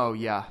 Oh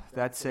yeah,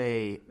 that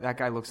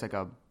guy looks like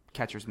a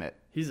catcher's mitt.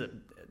 He's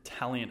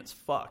Italian as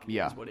fuck.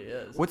 Yeah, is what he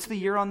is. What's the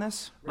year on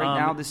this right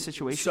now? This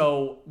situation.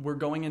 So we're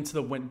going into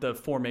the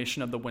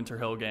formation of the Winter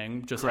Hill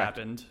Gang. Just Correct.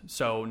 happened.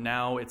 So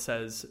now it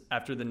says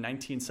after the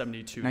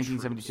 1972.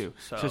 1972.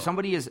 Truce. So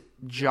somebody is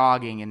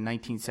jogging in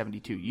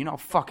 1972. You know how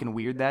fucking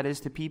weird that is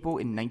to people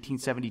in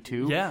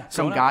 1972. Yeah.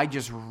 Some guy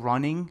just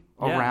running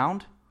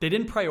around. They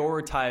didn't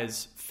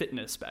prioritize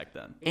fitness back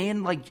then.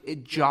 And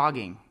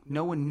jogging.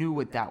 No one knew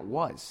what that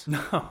was.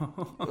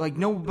 No. Like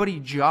nobody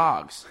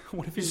jogs.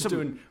 What if he's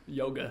doing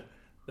yoga?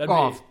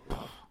 That'd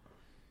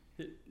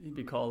be. He'd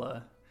be called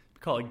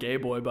a gay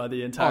boy by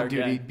the entire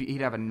gang.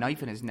 He'd have a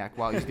knife in his neck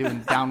while he's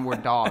doing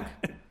downward dog.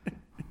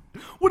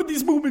 What are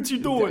these movements you're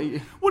doing?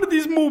 What are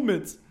these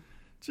movements?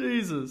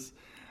 Jesus.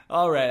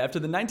 All right. After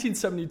the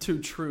 1972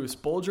 truce,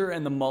 Bulger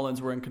and the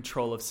Mullins were in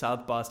control of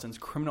South Boston's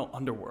criminal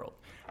underworld.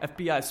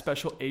 FBI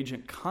Special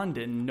Agent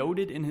Condon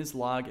noted in his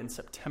log in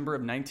September of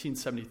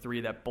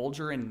 1973 that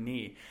Bulger and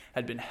Nee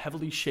had been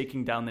heavily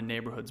shaking down the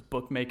neighborhood's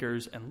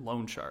bookmakers and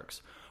loan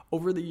sharks.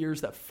 Over the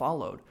years that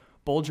followed,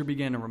 Bulger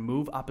began to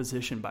remove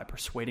opposition by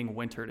persuading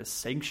Winter to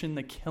sanction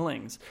the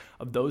killings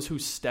of those who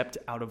stepped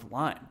out of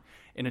line.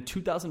 In a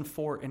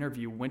 2004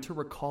 interview, Winter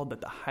recalled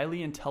that the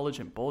highly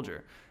intelligent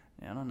Bulger,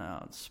 I don't know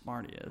how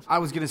smart he is. I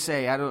was going to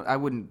say, I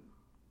wouldn't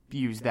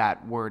use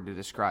that word to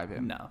describe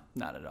him. No,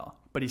 not at all.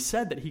 But he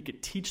said that he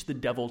could teach the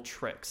devil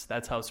tricks.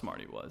 That's how smart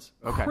he was.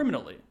 Okay.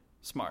 Criminally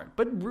smart.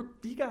 But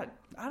he got,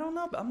 I don't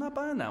know, I'm not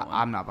buying that one.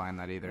 I'm not buying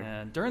that either.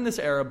 And during this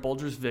era,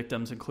 Bulger's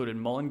victims included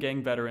Mullen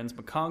Gang veterans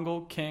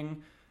McCongle,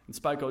 King, and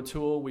Spike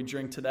O'Toole. We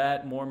drink to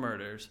that. More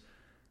murders.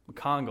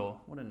 McCongle,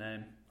 what a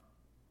name.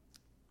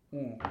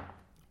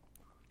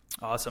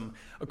 Awesome.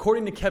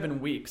 According to Kevin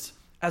Weeks,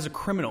 as a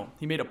criminal,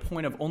 he made a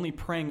point of only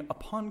preying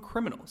upon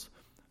criminals.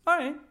 All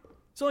right.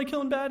 He's only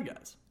killing bad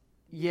guys.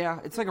 Yeah,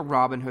 it's like a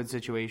Robin Hood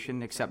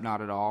situation, except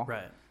not at all.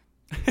 Right.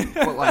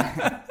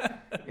 But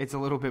it's a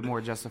little bit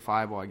more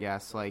justifiable, I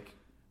guess. Like,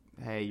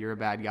 hey, you're a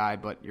bad guy,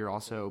 but you're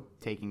also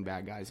taking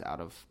bad guys out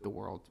of the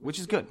world, which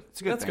is good.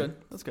 It's a good thing.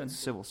 That's good.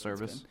 Civil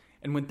service.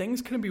 And when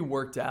things couldn't be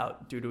worked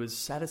out due to his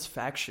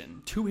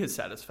satisfaction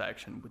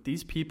with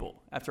these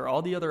people, after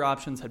all the other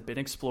options had been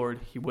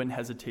explored, he wouldn't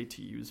hesitate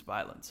to use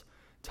violence.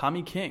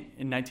 Tommy King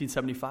in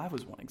 1975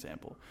 was one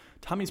example.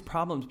 Tommy's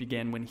problems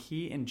began when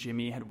he and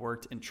Jimmy had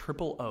worked in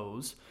Triple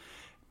O's,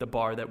 the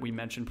bar that we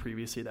mentioned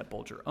previously that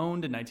Bulger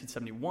owned in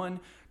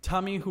 1971.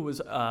 Tommy, who was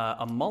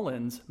a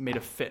Mullins, made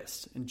a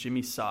fist, and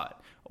Jimmy saw it.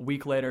 A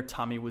week later,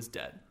 Tommy was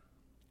dead.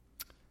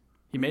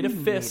 He made a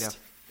fist.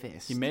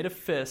 He made a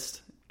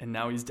fist, and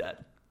now he's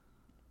dead.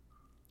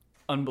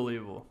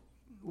 Unbelievable.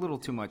 Little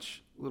too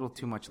much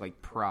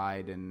like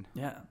pride and...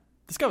 Yeah.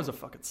 This guy was a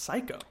fucking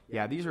psycho.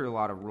 Yeah, these are a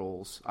lot of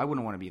roles. I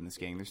wouldn't want to be in this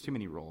game. There's too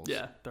many roles.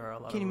 Yeah, there are a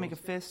lot Can't of you roles. make a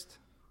fist?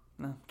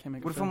 No, can't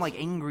make a What fist. if I'm like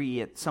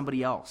angry at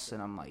somebody else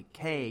and I'm like,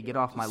 hey, get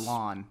off my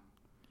lawn?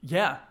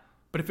 Yeah,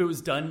 but if it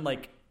was done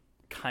like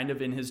kind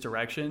of in his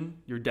direction,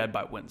 you're dead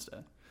by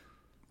Wednesday.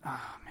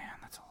 Oh, man,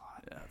 that's a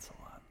lot. Yeah, that's a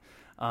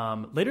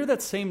lot. Later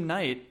that same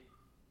night,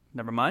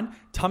 never mind,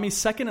 Tommy's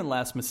second and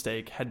last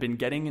mistake had been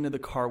getting into the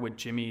car with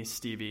Jimmy,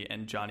 Stevie,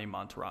 and Johnny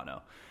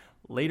Monterano.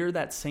 Later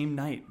that same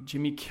night,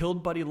 Jimmy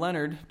killed Buddy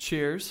Leonard,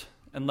 cheers,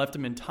 and left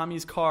him in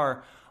Tommy's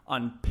car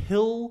on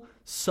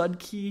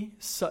Sudsky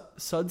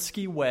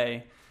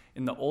Way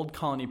in the Old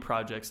Colony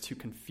projects to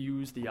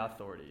confuse the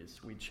authorities.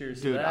 We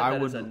cheers to that.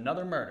 That is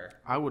another murder.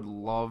 I would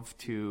love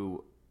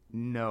to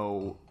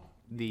know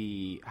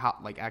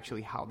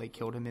how they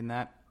killed him in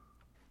that.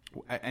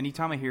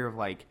 Anytime I hear of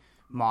like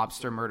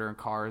mobster murder in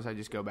cars, I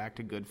just go back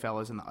to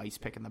Goodfellas and the ice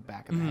pick in the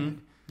back of the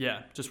head.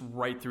 Yeah, just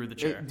right through the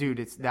chair.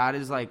 That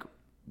is like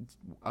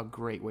a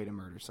great way to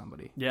murder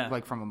somebody. Yeah.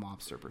 Like from a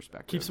mobster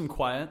perspective. Keeps them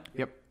quiet.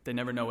 Yep. They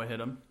never know what hit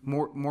them.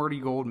 Mort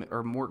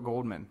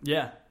Goldman.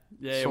 Yeah.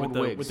 Yeah, Sold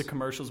wigs. With the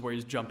commercials where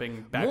he's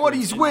jumping backwards.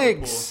 Morty's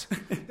wigs!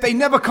 They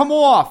never come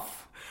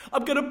off!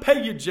 I'm going to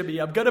pay you, Jimmy.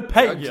 I'm going to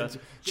pay you.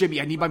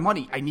 Jimmy, I need my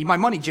money. I need my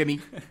money, Jimmy.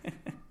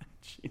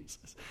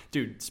 Jesus.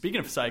 Dude, speaking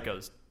of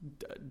psychos,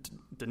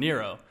 De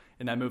Niro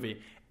in that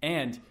movie.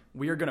 And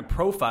we are going to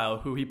profile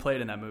who he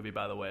played in that movie,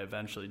 by the way,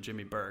 eventually,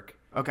 Jimmy Burke.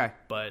 Okay.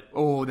 But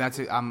that's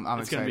it. I'm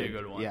it's excited. It's going to be a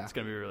good one. Yeah. It's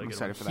going to be a really I'm good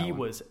one. excited for that He one.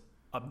 was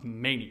a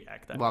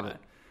maniac, that Love guy. it.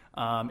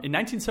 In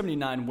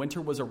 1979,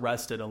 Winter was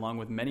arrested along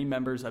with many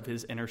members of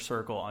his inner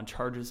circle on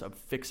charges of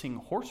fixing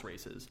horse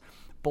races.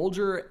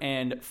 Bulger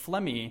and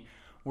Flemmi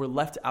were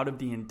left out of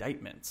the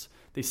indictments.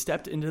 They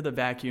stepped into the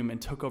vacuum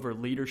and took over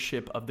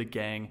leadership of the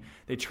gang.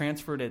 They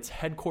transferred its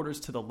headquarters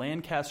to the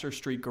Lancaster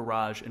Street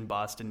garage in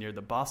Boston near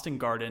the Boston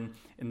Garden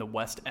in the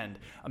West End.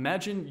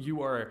 Imagine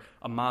you are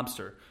a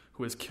mobster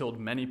who has killed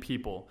many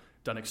people,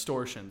 done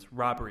extortions,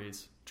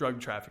 robberies, drug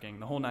trafficking,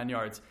 the whole 9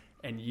 yards,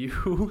 and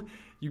you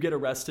get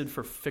arrested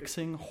for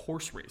fixing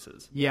horse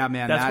races. Yeah,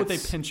 man. That's what they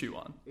pinch you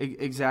on.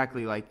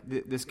 Exactly. Like,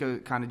 this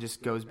kind of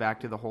just goes back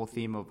to the whole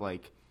theme of,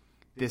 like,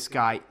 this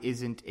guy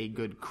isn't a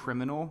good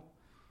criminal.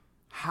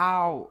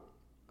 How,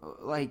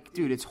 like,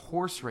 dude, it's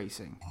horse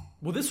racing.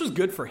 Well, this was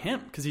good for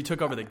him because he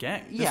took over the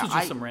gang. This was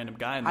just some random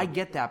guy. I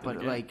get that,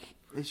 but, like,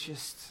 it's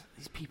just,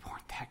 these people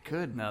aren't that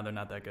good. No, they're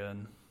not that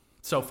good.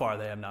 So far,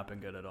 they have not been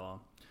good at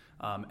all.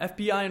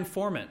 FBI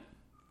informant.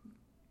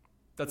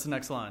 That's the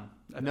next line.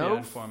 FBI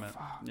informant.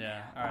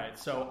 Yeah. All right.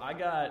 So I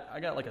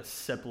got like a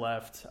sip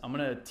left. I'm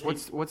gonna take.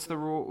 What's the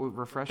rule?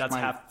 Refresh. That's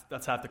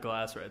half the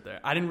glass right there.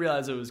 I didn't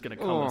realize it was gonna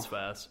come this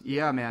fast.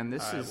 Yeah, man.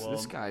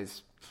 This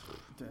guy's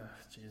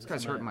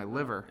hurting my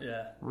liver.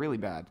 Yeah. Really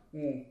bad.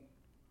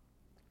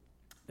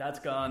 That's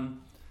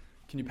gone.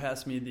 Can you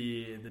pass me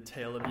the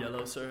tail of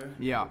yellow, sir?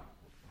 Yeah.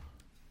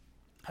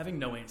 Having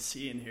no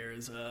AC in here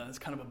is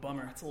kind of a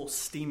bummer. It's a little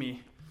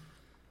steamy.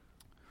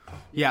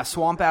 Yeah,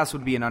 swamp ass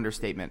would be an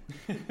understatement.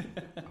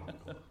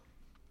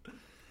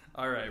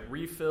 All right,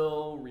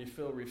 refill.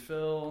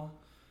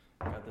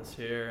 Got this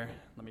here.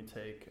 Let me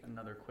take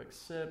another quick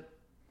sip.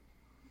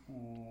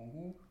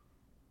 Mm-hmm.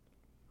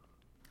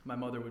 My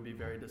mother would be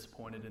very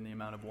disappointed in the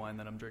amount of wine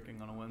that I'm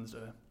drinking on a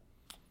Wednesday.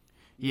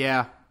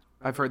 Yeah,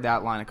 I've heard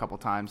that line a couple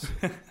times.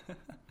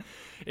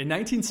 In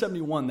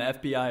 1971, the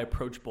FBI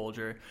approached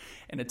Bulger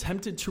and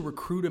attempted to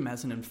recruit him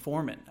as an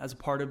informant as a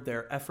part of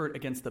their effort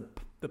against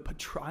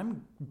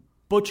I'm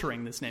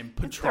butchering this name,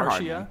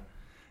 Petrarchia.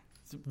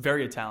 It's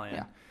very Italian.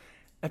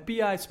 Yeah.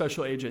 FBI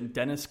Special Agent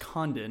Dennis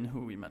Condon,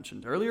 who we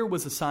mentioned earlier,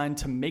 was assigned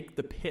to make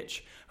the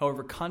pitch.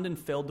 However, Condon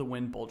failed to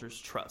win Bulger's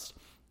trust.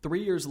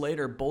 3 years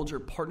later, Bulger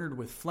partnered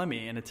with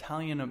Flemmi, an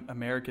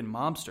Italian-American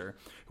mobster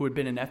who had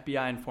been an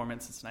FBI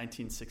informant since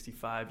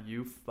 1965.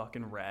 You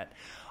fucking rat.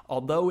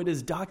 Although it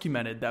is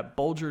documented that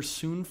Bulger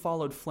soon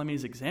followed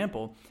Flemmi's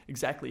example,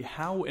 exactly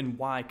how and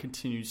why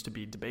continues to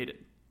be debated.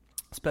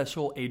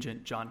 Special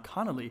Agent John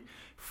Connolly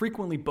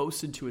frequently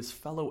boasted to his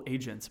fellow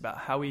agents about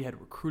how he had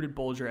recruited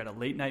Bulger at a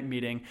late-night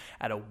meeting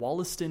at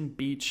Wollaston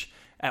Beach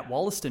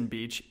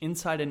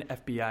inside an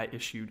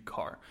FBI-issued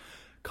car.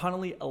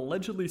 Connolly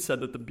allegedly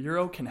said that the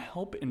Bureau can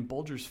help in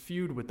Bulger's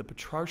feud with the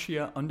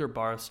Petrarchia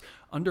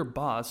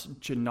underboss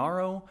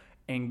Gennaro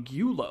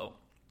Angulo.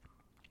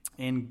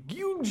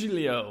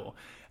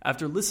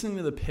 After listening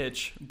to the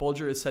pitch,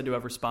 Bulger is said to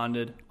have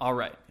responded, "All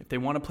right, if they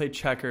want to play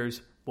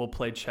checkers, we'll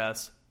play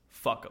chess.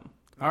 Fuck them."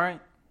 All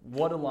right.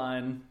 What a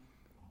line.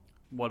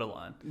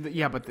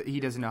 Yeah, but he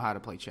doesn't know how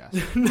to play chess.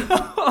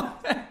 No.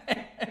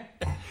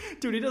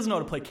 Dude, he doesn't know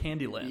how to play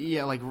Candyland.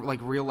 Yeah, like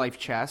real life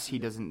chess. He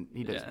can't. Do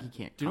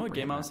you know what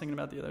game I was thinking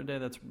about the other day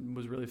that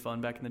was really fun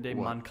back in the day?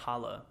 What?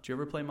 Mancala. Did you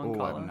ever play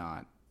Mancala? Oh, I've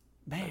not.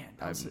 Man,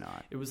 I've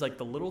not. It was like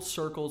the little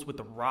circles with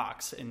the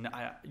rocks, and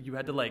you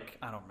had to I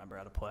don't remember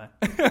how to play.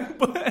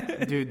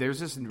 But dude, there's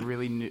this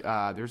really new,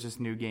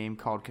 new game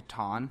called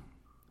Catan.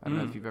 I don't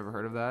know if you've ever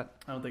heard of that.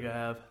 I don't think I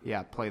have.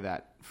 Yeah, play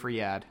that.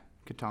 Free ad.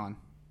 Catan.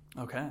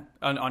 Okay.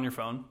 On your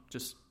phone?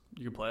 Just,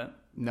 you can play it?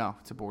 No,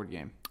 it's a board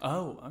game.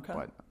 Oh, okay.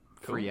 But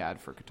free ad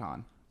for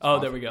Catan.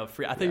 There we go.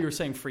 Free. I thought you were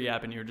saying free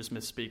app and you were just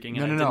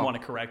misspeaking, and I didn't want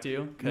to correct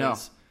you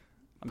because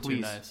I'm too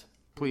nice.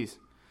 Please.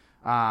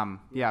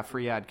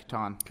 Free ad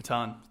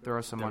Catan. Throw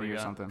us some money or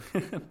something.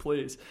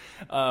 Please.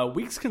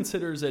 Weeks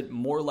considers it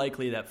more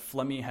likely that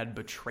Flemmi had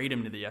betrayed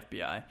him to the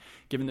FBI,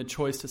 given the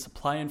choice to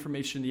supply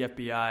information to the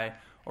FBI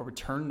or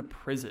return to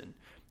prison.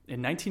 In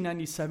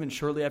 1997,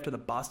 shortly after the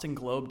Boston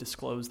Globe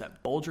disclosed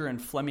that Bulger and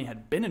Flemmi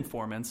had been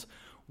informants,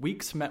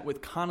 Weeks met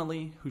with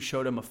Connolly, who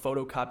showed him a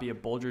photocopy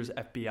of Bulger's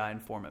FBI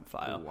informant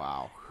file.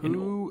 Wow.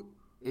 Who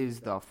is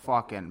the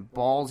fucking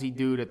ballsy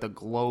dude at the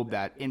Globe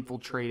that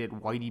infiltrated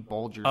Whitey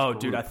Bulger's group?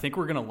 Dude, I think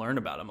we're going to learn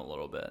about him a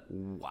little bit.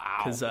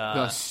 Wow.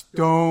 The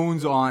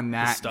stones on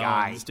that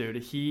guy. Dude.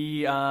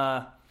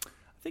 I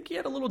think he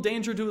had a little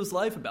danger to his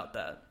life about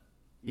that.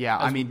 Yeah,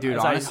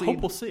 honestly, I hope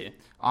we'll see.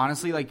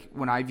 Honestly, like,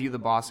 when I view the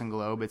Boston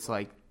Globe, it's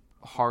like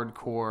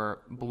hardcore,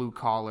 blue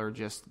collar,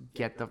 just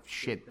get the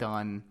shit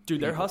done.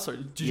 Dude, they're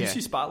hustlers. Did you see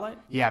Spotlight?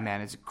 Yeah,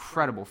 man, it's an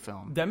incredible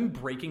film. Them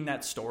breaking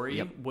that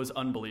story was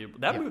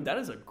unbelievable. That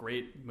is a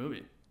great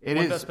movie. It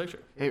is. Best Picture.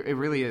 It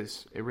really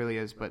is. It really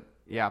is. But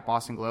yeah,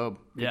 Boston Globe.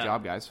 Good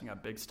job, guys. You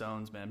got big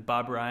stones, man.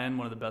 Bob Ryan,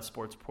 one of the best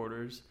sports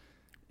reporters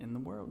in the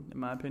world, in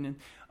my opinion.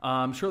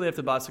 Shortly after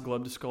the Boston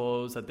Globe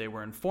disclosed that they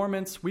were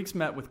informants, Weeks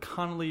met with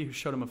Connolly, who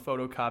showed him a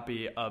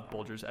photocopy of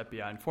Bulger's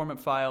FBI informant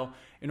file.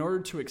 In order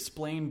to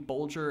explain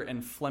Bulger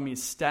and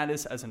Flemmi's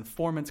status as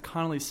informants,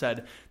 Connolly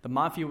said the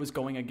Mafia was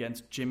going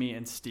against Jimmy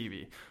and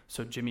Stevie,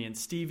 so Jimmy and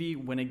Stevie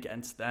went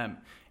against them.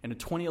 In a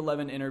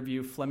 2011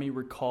 interview, Flemmi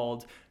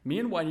recalled, "Me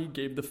and Whitey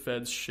gave the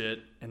feds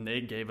shit, and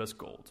they gave us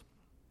gold."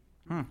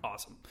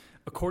 Awesome.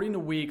 According to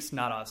Weeks,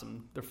 not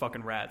awesome. They're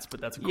fucking rats, but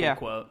that's a cool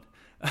quote.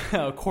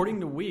 According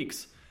to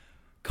Weeks,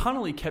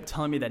 Connolly kept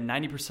telling me that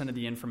 90% of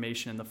the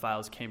information in the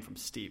files came from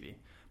Stevie.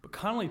 But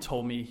Connolly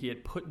told me he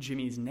had put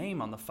Jimmy's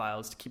name on the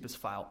files to keep his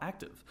file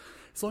active.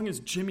 As long as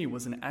Jimmy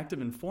was an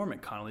active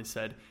informant, Connolly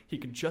said, he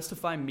could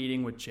justify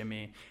meeting with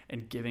Jimmy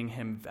and giving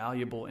him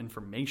valuable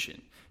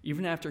information.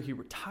 Even after he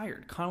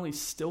retired, Connolly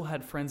still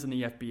had friends in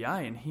the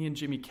FBI, and he and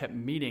Jimmy kept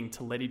meeting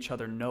to let each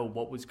other know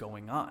what was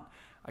going on.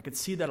 I could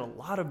see that a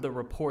lot of the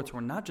reports were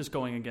not just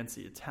going against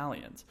the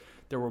Italians.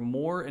 There were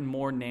more and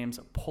more names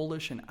of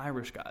Polish and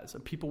Irish guys,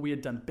 of people we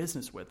had done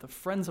business with, of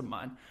friends of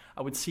mine.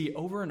 I would see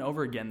over and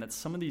over again that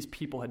some of these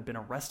people had been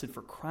arrested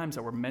for crimes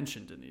that were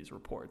mentioned in these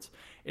reports.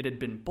 It had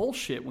been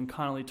bullshit when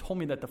Connolly told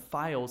me that the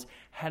files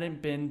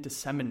hadn't been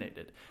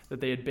disseminated, that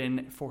they had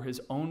been for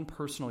his own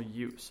personal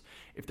use.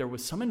 If there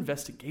was some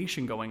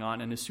investigation going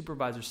on and his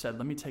supervisor said,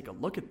 "Let me take a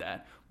look at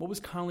that," what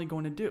was Connolly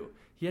going to do?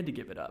 He had to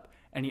give it up.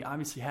 And he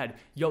obviously had.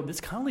 Yo, this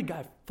Connolly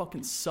guy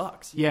fucking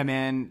sucks. Yeah,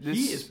 man.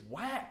 He is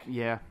whack.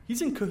 Yeah.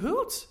 He's in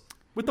cahoots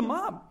with the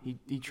mob.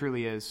 He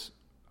truly is.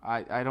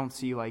 I don't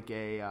see like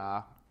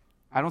I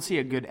don't see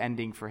a good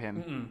ending for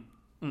him.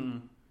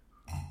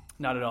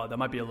 Not at all. That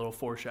might be a little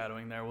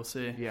foreshadowing there. We'll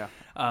see. Yeah.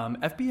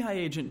 FBI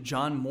agent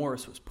John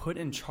Morris was put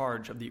in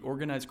charge of the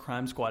organized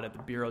crime squad at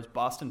the Bureau's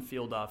Boston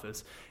field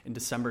office in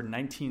December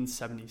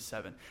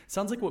 1977.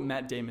 Sounds like what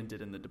Matt Damon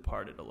did in The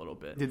Departed a little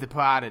bit. The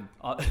Departed.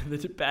 The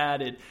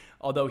Departed.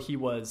 Although he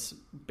was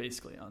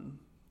basically on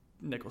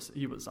Nicholson.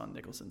 He was on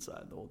Nicholson's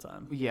side the whole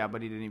time. Yeah,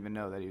 but he didn't even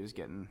know that he was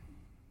getting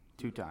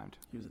two-timed.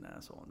 He was an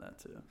asshole in that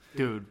too.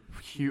 Dude,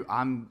 you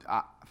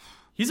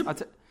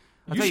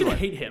should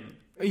hate him.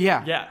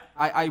 Yeah.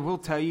 I will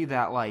tell you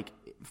that, like,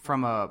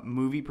 from a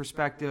movie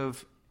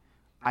perspective,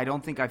 I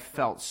don't think I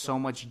felt so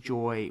much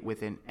joy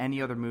within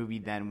any other movie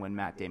than when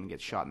Matt Damon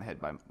gets shot in the head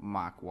by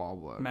Mark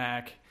Wahlberg.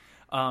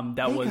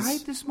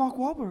 Guys, this is Mark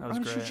Wahlberg. I'm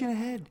going to shoot you in the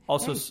head.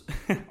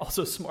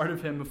 Also smart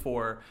of him to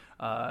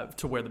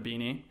wear the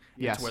beanie.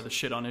 Yes. To wear the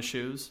shit on his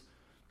shoes.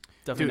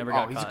 Definitely never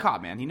got caught. He's a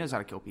cop, man. He knows how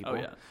to kill people. Oh,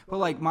 yeah. But,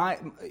 like,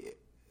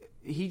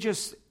 he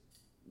just,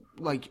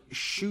 like,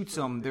 shoots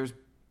him. There's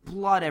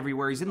blood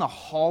everywhere. He's in the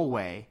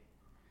hallway.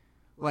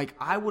 Like,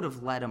 I would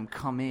have let him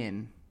come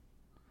in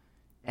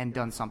and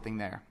done something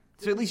there.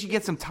 So at least you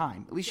get some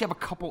time. At least you have a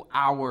couple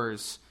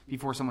hours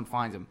before someone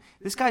finds him.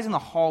 This guy's in the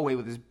hallway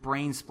with his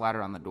brain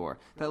splattered on the door.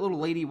 That little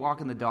lady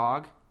walking the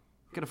dog,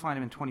 could have found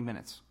him in 20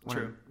 minutes.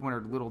 When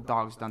her little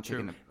dog's done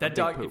taking a That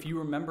dog, poop. if you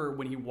remember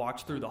when he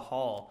walked through the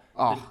hall,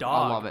 I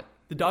dog, love it.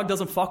 The dog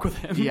doesn't fuck with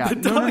him. Yeah. The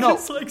dog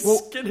is like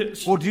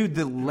skittish. Well, dude,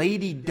 the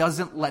lady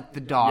doesn't let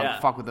the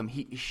dog fuck with him.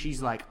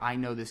 She's like, I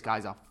know this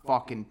guy's a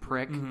fucking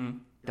prick.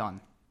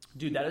 Done.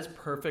 Dude, that is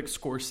perfect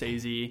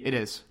Scorsese. It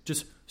is.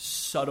 Just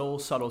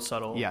subtle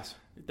yes.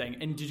 thing.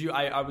 And did you,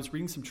 I was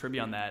reading some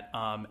trivia on that.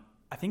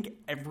 I think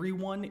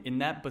everyone in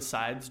that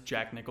besides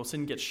Jack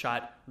Nicholson gets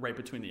shot right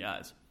between the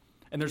eyes.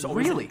 And there's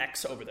always an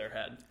X over their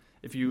head.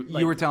 If you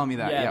were telling me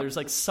that. Yeah, yep. There's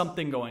like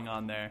something going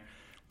on there.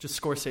 Just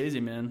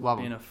Scorsese, man. Love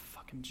being him. a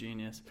fucking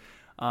genius.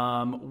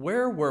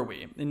 Where were we?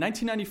 In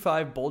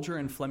 1995, Bulger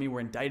and Flemmi were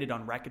indicted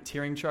on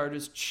racketeering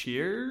charges.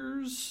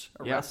 Cheers.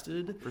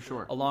 Arrested. Yeah, for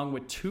sure. Along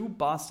with two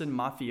Boston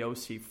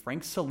mafiosi,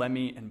 Frank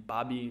Salemi and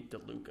Bobby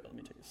DeLuca. Let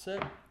me take a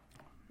sip.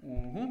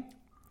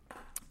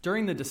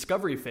 During the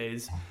discovery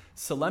phase,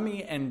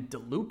 Salemi and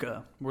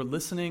DeLuca were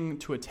listening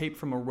to a tape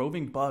from a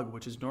roving bug,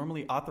 which is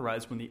normally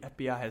authorized when the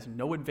FBI has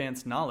no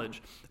advanced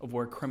knowledge of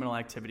where criminal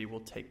activity will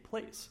take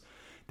place.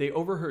 They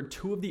overheard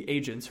two of the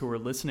agents who were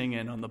listening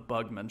in on the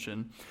bug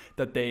mention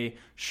that they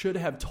should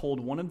have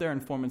told one of their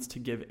informants to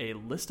give a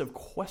list of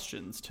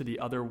questions to the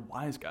other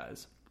wise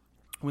guys.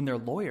 When their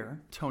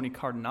lawyer, Tony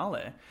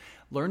Cardinale,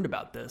 learned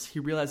about this, he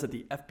realized that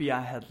the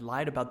FBI had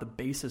lied about the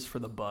basis for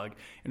the bug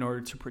in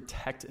order to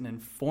protect an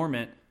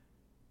informant.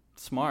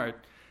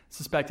 Smart.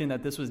 Suspecting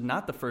that this was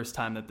not the first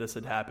time that this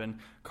had happened,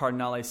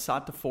 Cardinale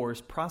sought to force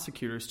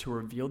prosecutors to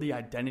reveal the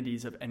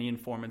identities of any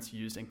informants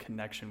used in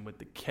connection with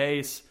the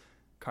case.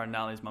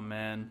 Cardinale's my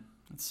man.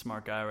 That's a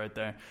smart guy right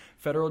there.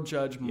 Federal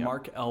Judge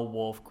Mark L.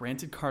 Wolf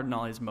granted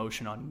Cardinale's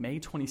motion on May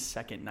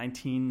 22nd,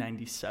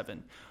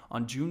 1997.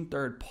 On June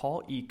 3rd,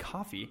 Paul E.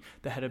 Coffey,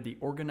 the head of the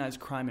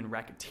Organized Crime and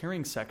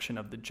Racketeering section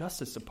of the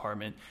Justice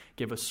Department,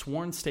 gave a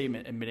sworn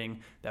statement admitting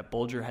that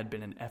Bulger had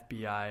been an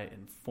FBI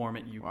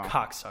informant,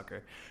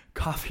 cocksucker.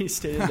 Coffey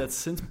stated that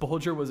since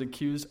Bulger was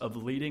accused of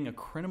leading a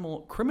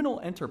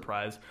criminal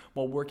enterprise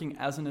while working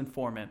as an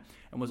informant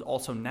and was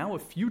also now a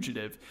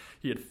fugitive,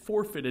 he had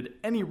forfeited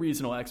any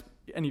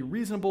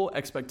reasonable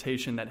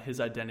expectation that his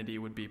identity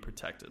would be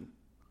protected.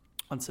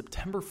 On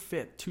September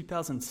 5th,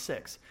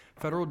 2006,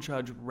 federal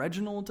judge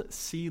Reginald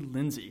C.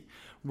 Lindsay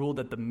ruled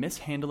that the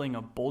mishandling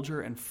of Bulger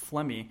and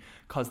Flemmi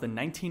caused the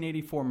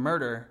 1984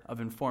 murder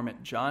of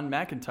informant John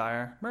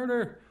McIntyre,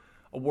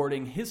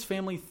 awarding his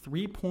family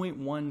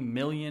 $3.1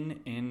 million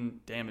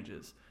in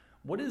damages.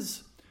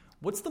 What's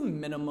the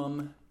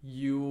minimum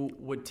you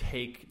would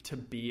take to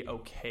be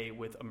okay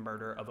with a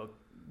murder of a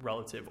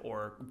relative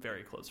or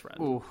very close friend?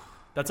 Ooh.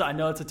 I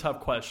know it's a tough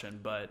question,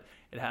 but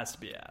it has to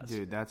be asked.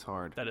 Dude, that's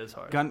hard. That is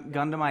hard.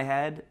 Gun to my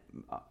head,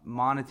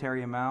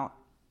 monetary amount,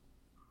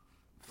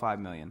 $5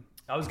 million.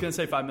 I was gonna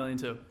say $5 million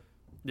too.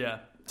 Yeah,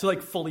 to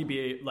like fully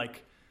be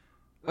like.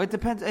 It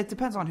depends. It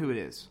depends on who it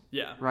is.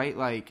 Yeah. Right.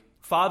 Like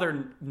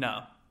father.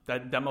 No,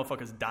 that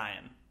motherfucker's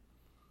dying.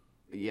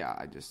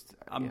 Yeah,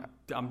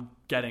 I'm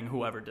getting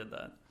whoever did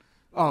that.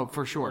 Oh,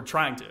 for sure. Or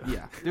trying to.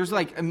 Yeah. There's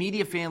like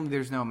immediate family.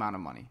 There's no amount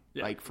of money.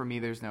 Yeah. Like for me,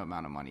 there's no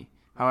amount of money.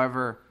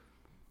 However,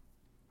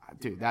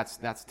 dude, that's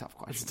a tough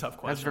question. It's a tough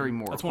question. That's very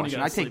moral That's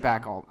question. I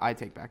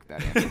take back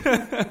that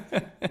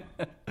answer.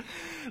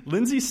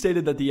 Lindsay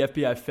stated that the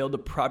FBI failed to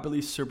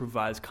properly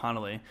supervise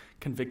Connolly,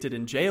 convicted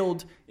and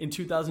jailed in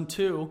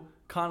 2002.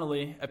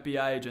 Connolly,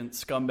 FBI agent,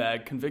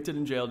 scumbag, convicted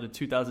and jailed in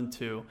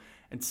 2002,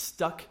 and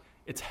stuck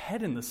its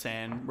head in the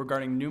sand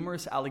regarding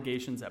numerous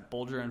allegations that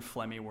Bulger and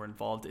Flemmi were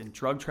involved in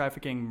drug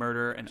trafficking,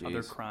 murder, and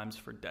other crimes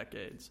for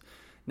decades.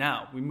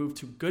 Now, we move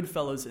to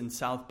Goodfellas in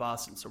South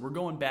Boston, so we're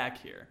going back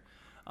here.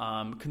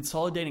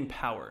 Consolidating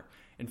power.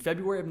 In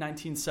February of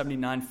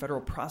 1979,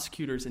 federal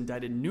prosecutors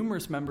indicted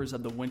numerous members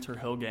of the Winter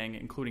Hill Gang,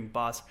 including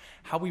boss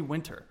Howie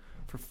Winter,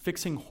 for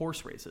fixing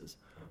horse races.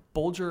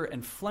 Bulger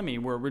and Flemmi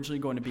were originally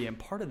going to be a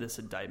part of this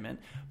indictment,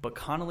 but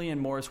Connolly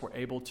and Morris were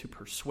able to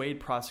persuade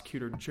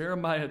prosecutor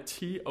Jeremiah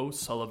T.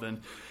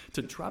 O'Sullivan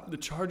to drop the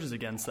charges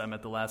against them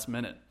at the last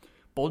minute.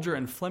 Bulger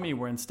and Flemmi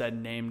were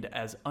instead named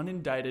as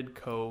unindicted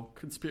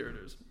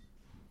co-conspirators.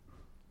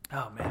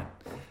 Oh, man.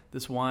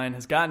 This wine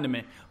has gotten to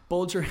me.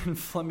 Bulger and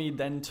Flemmi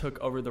then took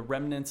over the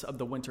remnants of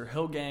the Winter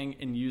Hill Gang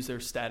and used their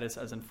status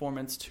as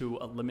informants to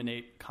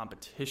eliminate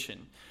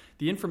competition.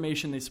 The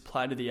information they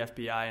supplied to the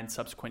FBI in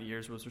subsequent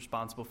years was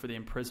responsible for the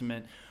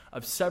imprisonment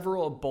of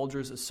several of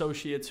Bulger's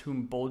associates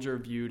whom Bulger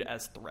viewed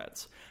as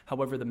threats.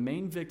 However, the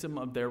main victim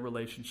of their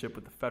relationship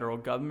with the federal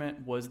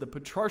government was the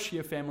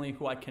Petrarchia family,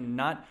 who I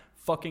cannot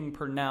fucking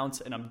pronounce,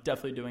 and I'm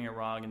definitely doing it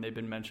wrong, and they've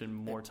been mentioned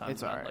more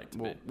times than I'd like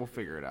to. We'll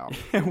figure it out.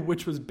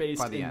 Which was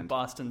based in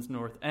Boston's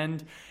North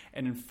End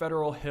and in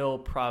Federal Hill,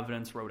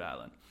 Providence, Rhode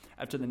Island.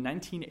 After the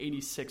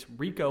 1986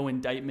 RICO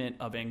indictment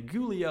of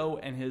Angulio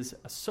and his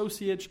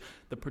associates,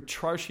 the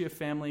Petrarchia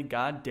family,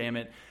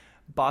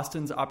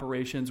 Boston's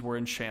operations were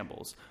in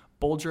shambles.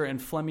 Bulger and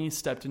Flemmi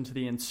stepped into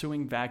the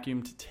ensuing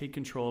vacuum to take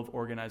control of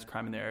organized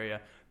crime in the area.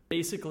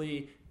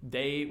 Basically,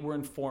 they were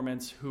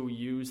informants who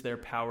used their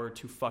power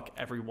to fuck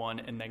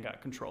everyone and then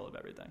got control of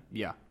everything.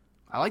 Yeah.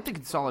 I like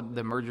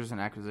the mergers and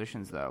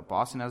acquisitions, though.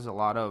 Boston has a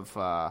lot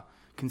of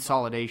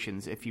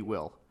consolidations, if you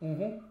will.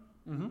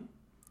 Mm-hmm. Mm-hmm.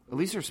 At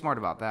least they're smart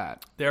about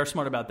that. They are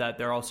smart about that.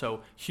 They're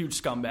also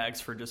huge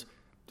scumbags for just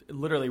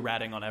literally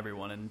ratting on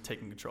everyone and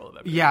taking control of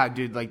everything. Yeah,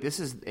 dude. Like this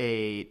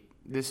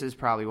is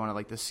probably one of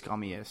like the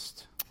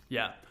scummiest.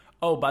 Yeah.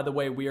 Oh, by the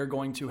way, we are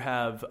going to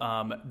have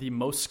the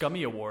most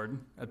scummy award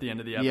at the end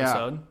of the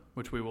episode,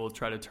 which we will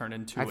try to turn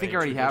into. I think I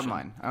already have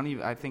mine.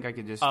 I think I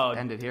could just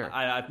end it here.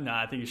 I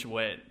think you should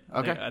wait.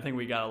 Okay. I think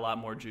we got a lot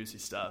more juicy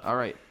stuff. All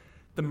right.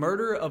 The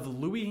murder of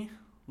Louis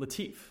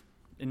Latif.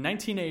 In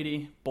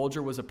 1980,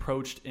 Bulger was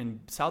approached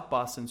in South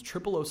Boston's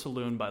Triple O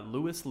Saloon by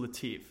Louis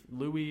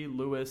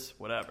Latif,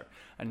 whatever,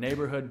 a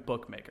neighborhood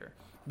bookmaker.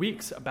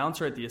 Weeks, a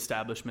bouncer at the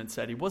establishment,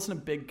 said he wasn't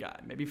a big guy,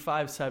 maybe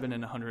 5'7"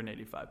 and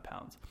 185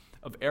 pounds.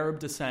 Of Arab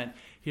descent,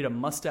 he had a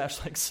mustache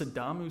like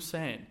Saddam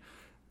Hussein.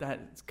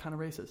 That's kind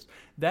of racist.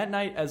 That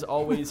night, as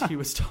always, he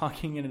was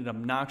talking in an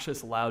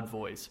obnoxious, loud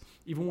voice.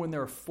 Even when there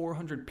were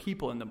 400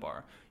 people in the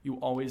bar, you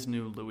always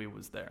knew Louis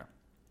was there.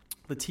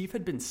 Latif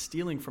had been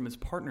stealing from his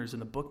partners in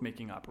the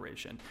bookmaking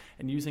operation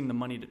and using the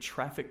money to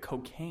traffic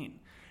cocaine,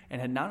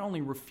 and had not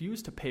only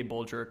refused to pay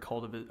Bulger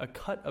a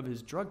cut of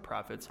his drug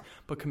profits,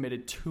 but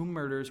committed 2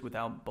 murders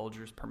without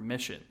Bulger's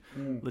permission.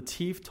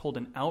 Latif told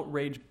an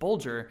outraged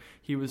Bulger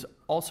he was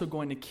also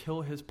going to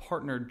kill his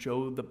partner,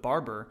 Joe the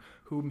Barber,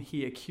 whom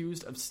he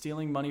accused of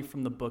stealing money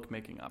from the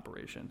bookmaking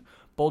operation.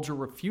 Bulger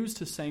refused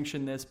to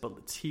sanction this, but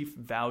Latif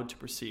vowed to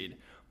proceed.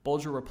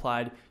 Bulger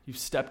replied, "You've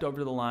stepped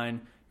over the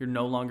line. You're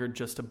no longer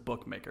just a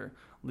bookmaker."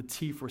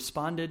 Latif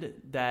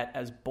responded that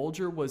as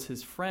Bulger was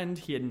his friend,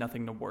 he had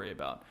nothing to worry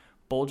about.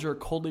 Bulger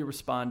coldly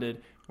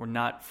responded, "We're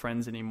not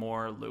friends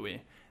anymore,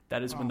 Louis.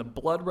 That is when the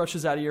blood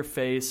rushes out of your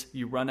face,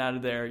 you run out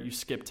of there, you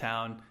skip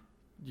town,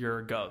 you're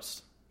a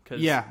ghost."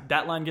 Because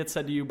that line gets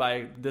said to you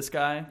by this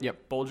guy,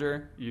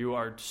 Bulger, you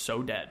are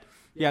so dead.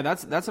 Yeah,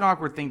 that's an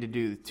awkward thing to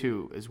do,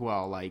 too, as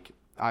well. Like,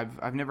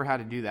 I've never had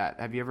to do that.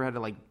 Have you ever had to,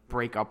 like,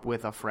 break up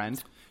with a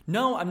friend?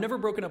 No, I've never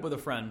broken up with a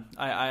friend.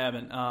 I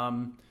haven't.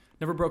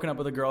 Never broken up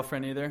with a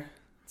girlfriend either.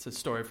 It's a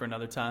story for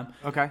another time.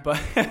 Okay.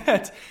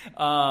 But,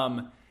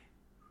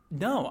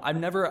 no, I've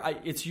never.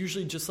 It's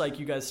usually just like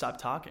you guys stop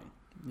talking.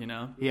 you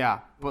know? Yeah,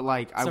 but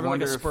like, It's never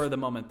like a spur of the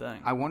moment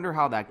thing. I wonder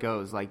how that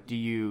goes. Like, do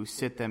you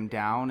sit them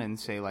down and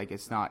say like,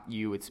 it's not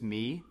you, it's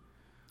me,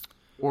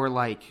 or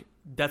like?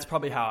 That's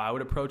probably how I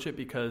would approach it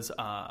because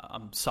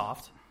I'm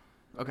soft.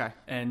 Okay.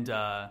 And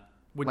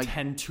would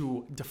tend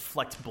to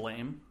deflect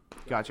blame.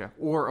 Gotcha.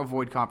 Or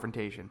avoid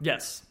confrontation.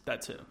 Yes,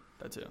 that too.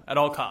 At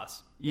all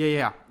costs.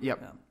 Yeah.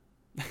 Yep.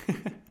 Yeah.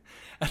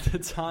 At the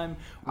time,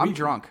 I'm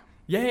drunk.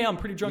 Yeah, I'm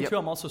pretty drunk too.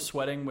 I'm also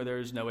sweating where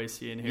there's no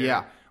AC in here.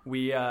 Yeah.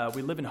 We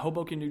live in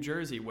Hoboken, New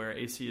Jersey, where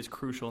AC is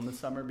crucial in the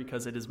summer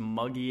because it is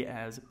muggy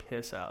as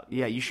piss out.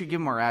 Yeah, you should give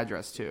them our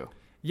address too.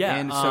 Yeah.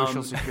 And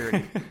social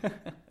security.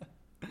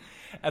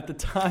 At the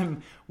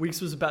time, Weeks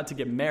was about to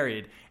get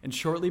married, and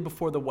shortly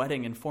before the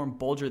wedding informed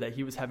Bulger that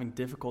he was having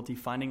difficulty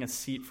finding a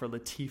seat for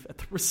Lateef at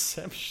the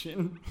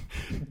reception.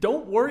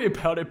 Don't worry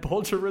about it,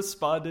 Bulger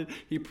responded.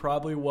 He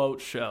probably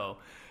won't show.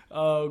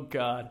 Oh,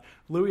 God.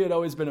 Louis had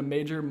always been a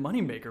major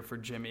moneymaker for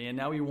Jimmy, and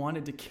now he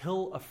wanted to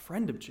kill a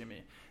friend of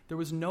Jimmy. There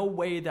was no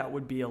way that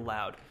would be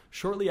allowed.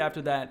 Shortly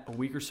after that, a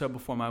week or so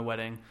before my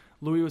wedding,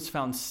 Louis was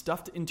found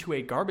stuffed into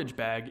a garbage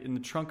bag in the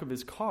trunk of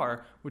his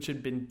car, which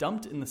had been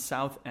dumped in the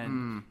south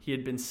end. He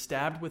had been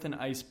stabbed with an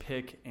ice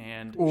pick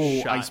and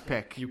shot. Ice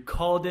pick. You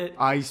called it.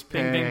 Ice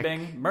pick. Bing,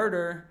 bing, bing.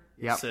 Murder.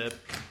 Yep. Sip.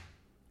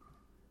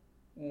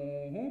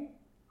 You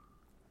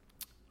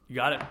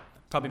got it.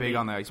 Probably Big made,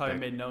 on the ice probably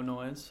pick. made no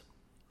noise.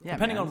 Yeah,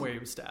 Depending man. on where he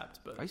was stabbed.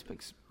 But Ice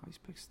picks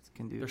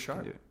can do. they're sharp.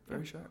 Can do it.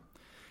 Very sharp.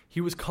 He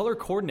was color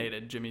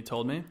coordinated, Jimmy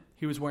told me.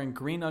 He was wearing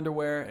green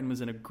underwear and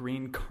was in a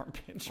green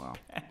garbage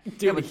bag.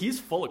 Dude, Yeah, but he's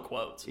full of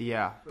quotes.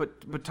 Yeah,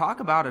 but talk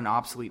about an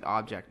obsolete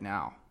object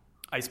now.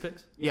 Ice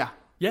picks? Yeah.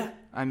 Yeah.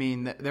 I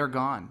mean, they're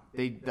gone.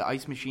 The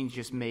ice machines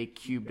just make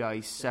cubed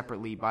ice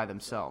separately by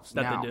themselves.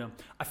 That now. they do.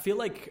 I feel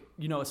like,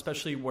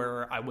 especially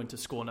where I went to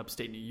school in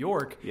upstate New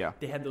York, Yeah.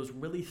 they had those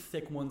really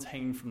thick ones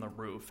hanging from the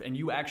roof. And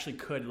you actually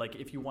could, like,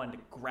 if you wanted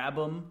to grab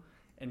them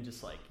and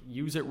just, like,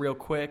 use it real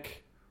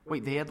quick.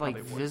 Wait, they had like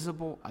Probably would.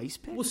 visible ice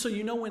picks? Well, so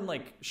when,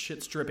 like,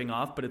 shit's dripping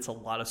off, but it's a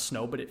lot of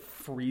snow, but it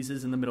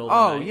freezes in the middle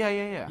of the night.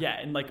 Yeah. Yeah,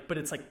 and, like, but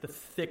it's, like, the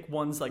thick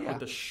ones, like, Yeah. with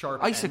the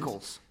sharp Icicles.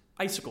 ends.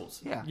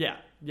 Icicles. Yeah.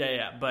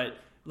 Yeah. But,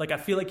 like, I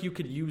feel like you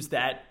could use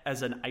that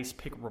as an ice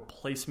pick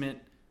replacement,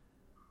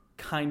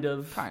 kind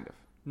of.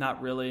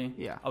 Not really.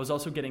 Yeah. I was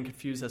also getting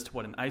confused as to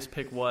what an ice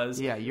pick was.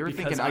 Yeah, you were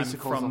because thinking I'm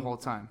icicles the whole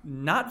time.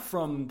 Not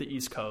from the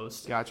East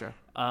Coast. Gotcha.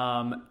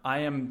 I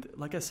am,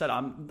 like I said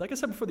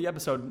before the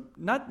episode,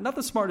 not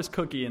the smartest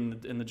cookie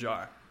in the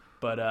jar,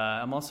 but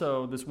I'm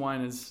also this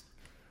wine's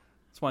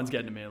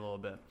getting to me a little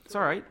bit. It's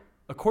all right.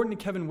 According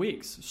to Kevin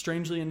Weeks,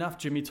 strangely enough,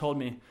 Jimmy told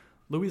me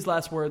Louis'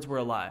 last words were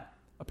a lie.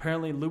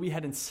 Apparently, Louis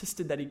had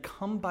insisted that he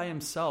come by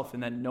himself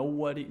and that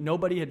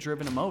nobody had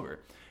driven him over.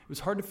 It was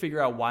hard to figure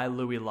out why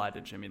Louis lied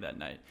to Jimmy that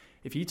night.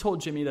 If he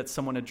told Jimmy that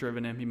someone had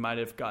driven him, he might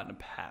have gotten a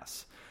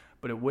pass.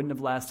 But it wouldn't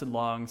have lasted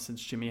long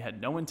since Jimmy had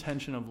no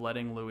intention of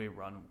letting Louis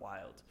run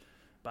wild.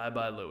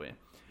 Bye-bye, Louis.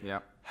 Yeah.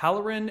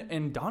 Halloran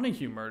and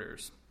Donahue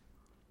murders.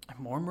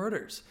 More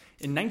murders.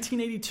 In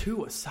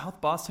 1982, a South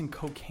Boston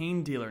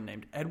cocaine dealer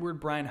named Edward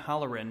Brian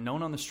Halloran,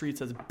 known on the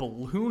streets as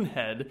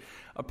Balloonhead,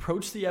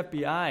 approached the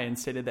FBI and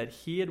stated that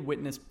he had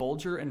witnessed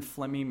Bulger and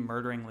Flemmi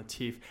murdering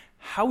Lateef.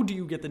 How do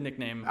you get the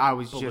nickname I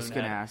was Balloonhead? just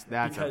going to ask.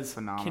 That's because a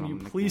phenomenal can you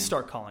nickname. please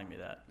start calling me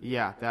that?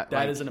 Yeah.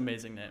 That is an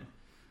amazing name.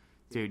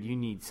 Dude, you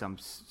need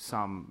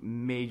some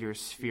major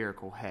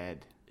spherical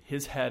head.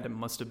 His head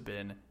must have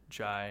been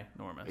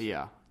ginormous.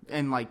 Yeah.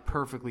 And like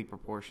perfectly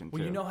proportioned, Well,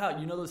 too. you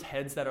know those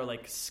heads that are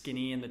like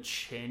skinny in the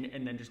chin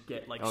and then just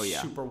get like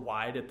super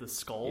wide at the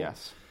skull?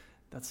 Yes.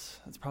 That's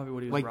probably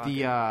what he was Like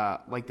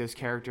rocking. like those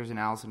characters in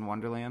Alice in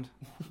Wonderland.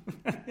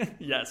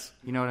 Yes.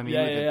 You know what I mean?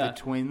 Yeah, The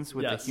twins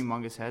with Yes. the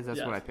humongous heads. That's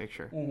Yes. what I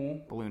picture.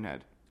 Balloon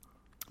head.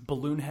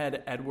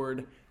 Balloonhead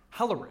Edward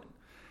Halloran.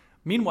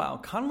 Meanwhile,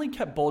 Connolly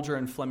kept Bulger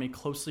and Flemmi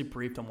closely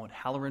briefed on what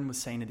Halloran was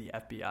saying to the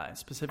FBI,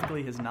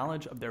 specifically his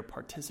knowledge of their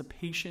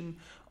participation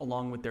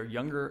along with their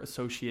younger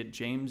associate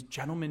James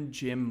Gentleman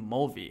Jim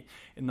Mulvey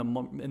in the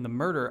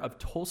murder of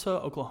Tulsa,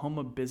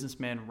 Oklahoma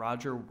businessman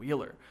Roger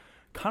Wheeler.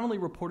 Connolly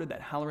reported that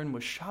Halloran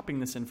was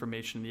shopping this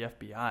information to the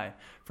FBI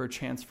for a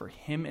chance for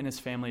him and his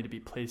family to be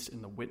placed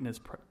in the Witness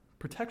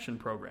Protection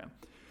Program.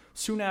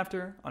 Soon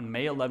after, on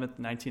May 11th,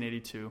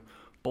 1982,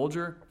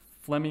 Bulger,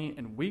 Flemmi,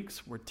 and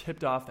Weeks were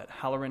tipped off that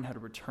Halloran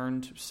had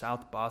returned to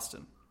South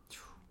Boston.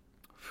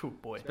 Whew,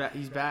 boy.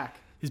 He's back.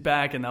 He's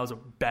back, and that was a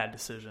bad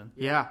decision.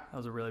 Yeah. That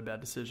was a really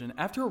bad decision.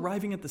 After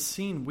arriving at the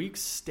scene,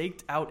 Weeks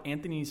staked out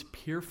Anthony's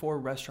Pier 4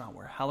 restaurant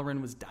where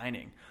Halloran was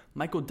dining.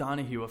 Michael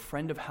Donahue, a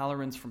friend of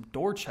Halloran's from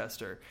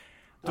Dorchester,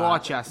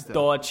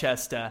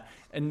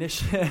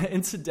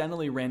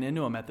 incidentally ran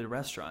into him at the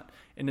restaurant.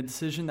 In a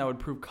decision that would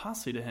prove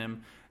costly to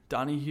him,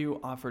 Donahue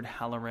offered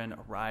Halloran a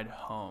ride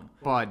home.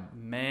 Bud,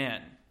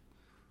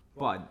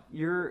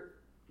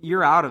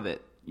 you're out of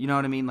it. You know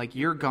what I mean? Like,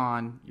 you're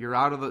gone. You're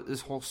out of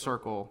this whole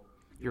circle.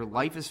 Your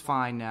life is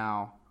fine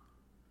now.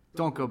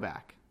 Don't go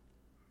back.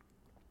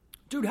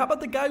 Dude, how about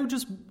the guy who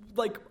just,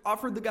 like,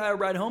 offered the guy a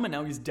ride home and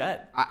now he's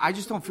dead? I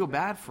just don't feel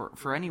bad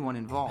for anyone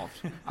involved.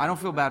 I don't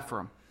feel bad for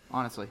him.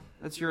 honestly.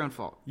 That's your own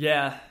fault.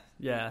 Yeah.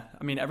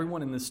 I mean,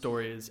 everyone in this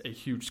story is a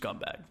huge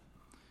scumbag.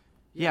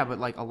 Yeah, but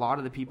like a lot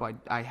of the people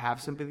I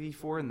have sympathy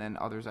for, and then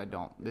others I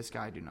don't. This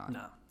guy I do not. No,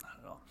 not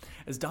at all.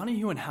 As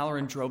Donahue and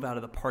Halloran drove out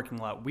of the parking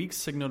lot, Weeks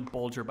signaled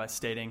Bulger by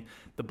stating,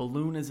 "The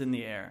balloon is in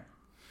the air."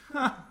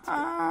 That's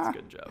a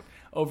good joke.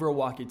 Over a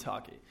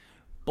walkie-talkie.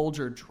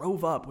 Bulger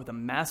drove up with a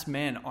masked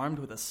man armed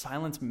with a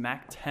silenced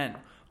MAC-10.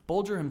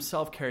 Bulger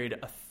himself carried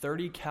a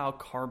 .30 cal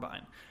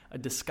carbine. A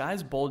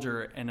disguised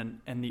Bulger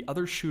and the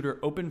other shooter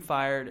opened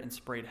fired and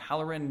sprayed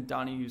Halloran and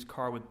Donahue's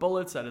car with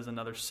bullets. That is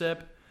another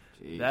sip.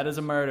 Jeez. That is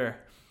a murder.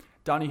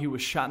 Donahue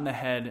was shot in the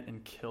head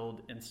and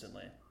killed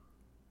instantly.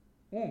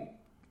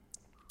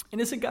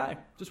 Innocent guy.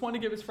 Just wanted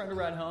to give his friend a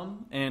ride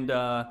home and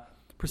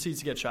proceeds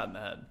to get shot in the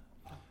head.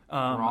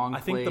 Wrong I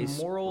think place,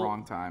 the moral,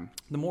 wrong time.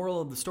 The moral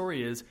of the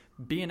story is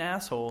be an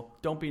asshole,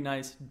 don't be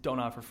nice, don't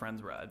offer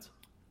friends rides.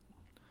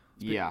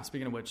 Yeah.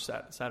 Speaking of which,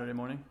 Saturday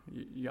morning,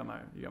 you got my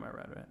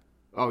ride, right?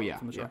 Oh, yeah.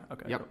 From the show? Yeah.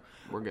 Okay. Yep. Cool.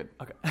 We're good.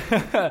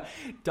 Okay.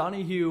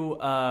 Donahue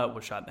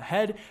was shot in the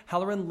head.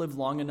 Halloran lived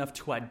long enough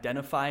to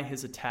identify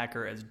his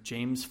attacker as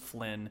James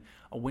Flynn,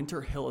 a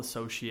Winter Hill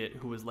associate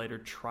who was later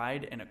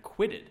tried and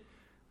acquitted.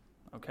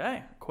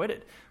 Okay,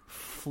 acquitted.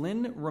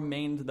 Flynn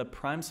remained the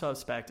prime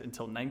suspect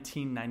until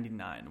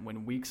 1999,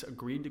 when Weeks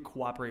agreed to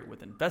cooperate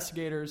with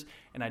investigators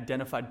and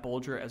identified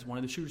Bulger as one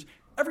of the shooters.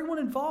 Everyone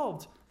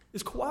involved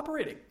is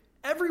cooperating.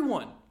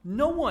 Everyone.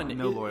 No one.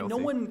 No loyalty. No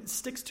one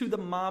sticks to the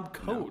mob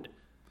code. No.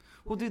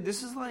 Well, dude,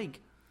 this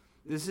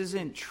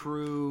isn't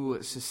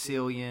true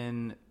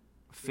Sicilian,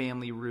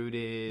 family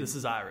rooted. This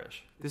is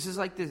Irish. This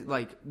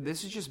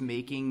is just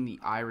making the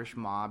Irish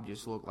mob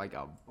just look like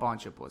a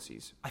bunch of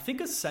pussies. I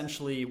think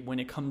essentially when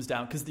it comes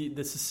down, because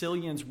the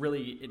Sicilians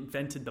really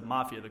invented the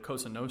mafia, the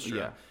Cosa Nostra.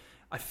 Yeah.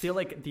 I feel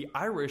like the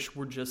Irish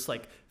were just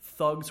like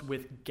thugs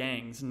with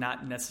gangs,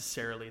 not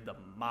necessarily the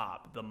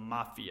mob, the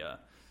mafia.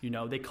 You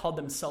know, they called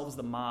themselves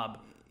the mob.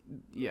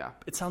 Yeah.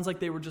 It sounds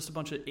like they were just a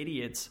bunch of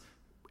idiots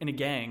in a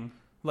gang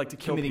who like to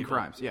kill Committing people.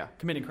 crimes, yeah.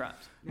 Committing crimes.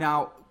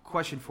 Now,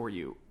 question for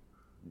you.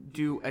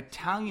 Do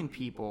Italian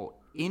people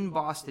in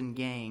Boston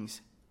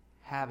gangs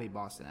have a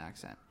Boston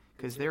accent?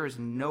 Because there is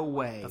no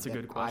way That's a that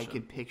good question. I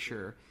could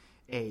picture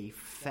a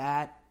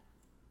fat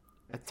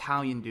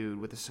Italian dude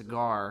with a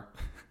cigar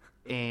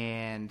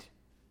and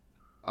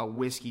a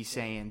whiskey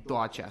saying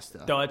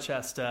Dorchester.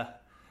 Dorchester.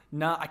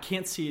 No, I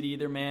can't see it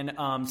either,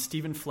 man.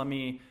 Stephen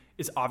Flemmi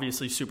is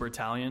obviously super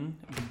Italian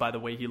by the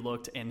way he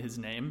looked and his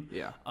name.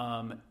 Yeah.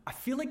 I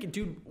feel like,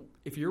 dude,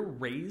 if you're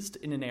raised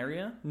in an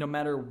area, no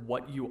matter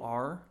what you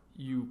are,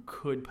 you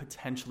could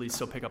potentially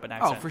still pick up an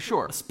accent. Oh, for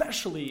sure.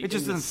 Especially it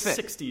just in the doesn't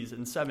fit. 60s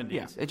and 70s.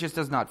 Yeah, it just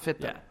does not fit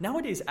them. Yeah.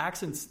 Nowadays,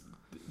 accents,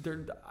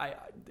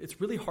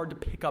 it's really hard to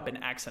pick up an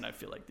accent, I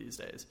feel like, these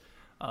days.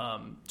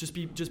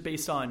 Just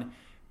based on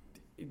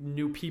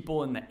new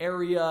people in the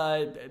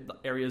area.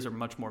 Areas are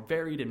much more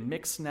varied and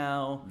mixed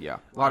now. Yeah,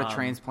 a lot of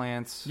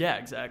transplants. Yeah,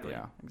 exactly.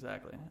 Yeah.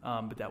 Exactly.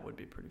 But that would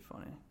be pretty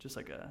funny. Just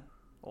like a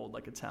old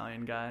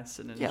Italian guy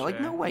sitting in Yeah, a like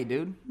chair. no way,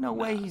 dude. No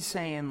way he's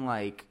saying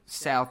like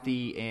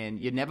Southie and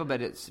you never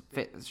better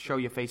show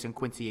your face in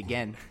Quincy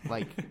again.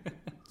 Like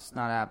it's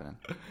not happening.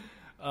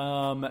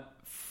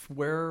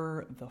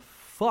 Where the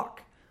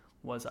fuck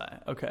was I?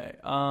 Okay.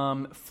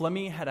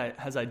 Flemmi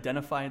has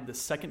identified the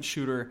second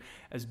shooter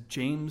as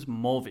James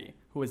Mulvey,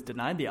 who has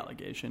denied the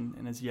allegation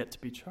and is yet to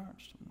be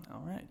charged.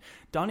 All right.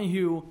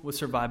 Donahue was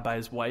survived by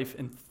his wife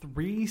and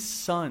 3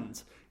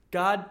 sons.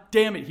 God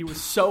damn it, he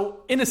was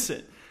so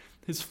innocent.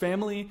 His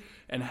family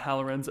and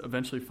Halloran's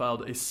eventually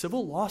filed a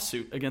civil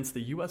lawsuit against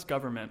the U.S.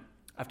 government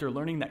after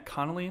learning that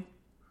Connolly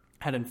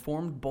had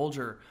informed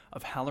Bulger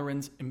of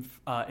Halloran's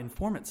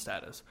informant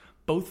status.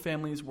 Both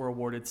families were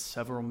awarded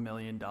several $1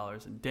 million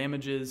in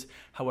damages.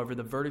 However,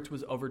 the verdict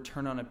was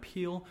overturned on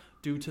appeal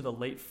due to the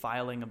late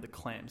filing of the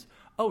claims.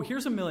 Oh,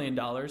 here's $1 million.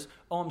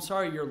 Oh, I'm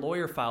sorry, your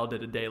lawyer filed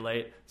it a day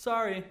late.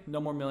 Sorry,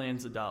 no more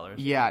millions of dollars.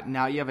 Yeah,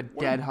 now you have a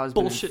dead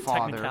husband Bullshit and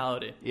father.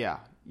 technicality. Yeah,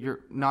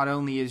 not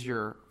only is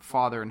your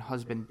father and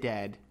husband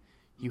dead,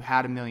 you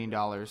had $1 million.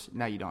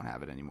 Now you don't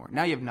have it anymore.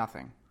 Now you have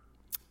nothing.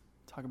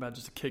 Talk about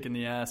just a kick in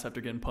the ass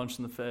after getting punched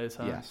in the face,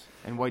 huh? Yes,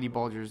 and Whitey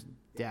Bulger's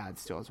dad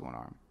still has one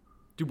arm.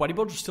 Dude, Whitey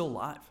Bulger's still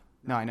alive.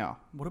 No, I know.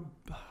 What a...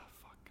 fuck,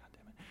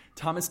 goddamn it.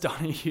 Thomas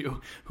Donahue,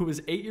 who was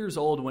 8 years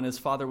old when his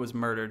father was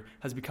murdered,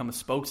 has become a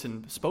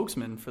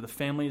spokesman for the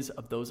families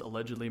of those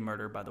allegedly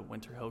murdered by the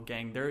Winter Hill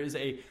Gang. There's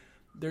a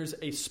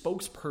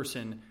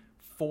spokesperson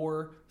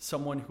for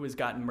someone who has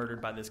gotten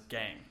murdered by this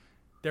gang.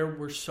 There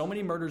were so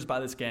many murders by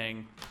this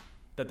gang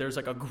that there's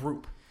like a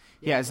group.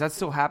 Yeah, is that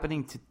still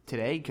happening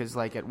today? Because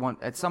like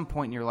at some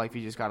point in your life,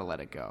 you just got to let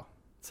it go.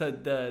 So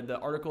the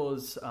article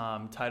is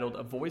titled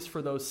 "A Voice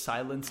for Those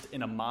Silenced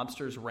in a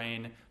Mobster's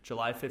Reign,"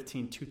 July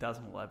 15,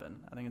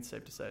 2011. I think it's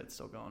safe to say it's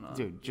still going on.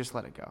 Dude, just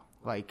let it go.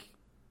 Like,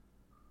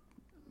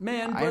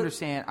 man, I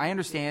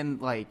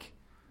understand. Like,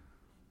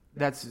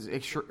 that's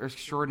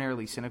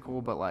extraordinarily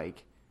cynical, but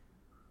like,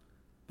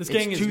 this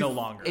gang is no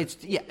longer. It's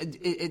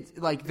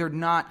like they're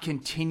not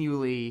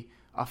continually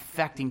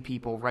affecting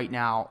people right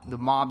now. The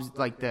mobs,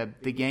 like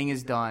the gang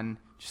is done.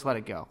 Just let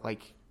it go.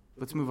 Like,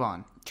 let's move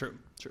on. True.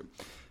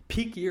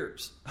 Peak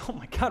years. Oh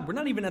my God, we're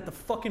not even at the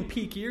fucking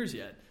peak years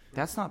yet.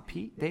 That's not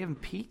peak. They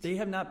haven't peaked? They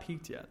have not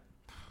peaked yet.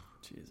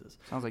 Jesus.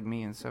 Sounds like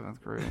me in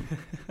 7th grade.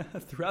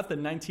 Throughout the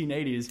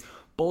 1980s,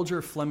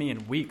 Bulger, Flemmi,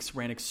 and Weeks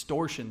ran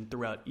extortion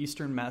throughout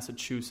eastern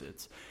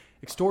Massachusetts.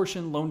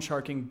 Extortion, loan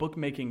sharking,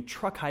 bookmaking,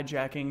 truck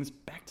hijackings,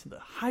 back to the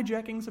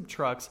hijackings of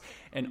trucks,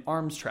 and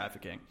arms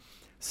trafficking.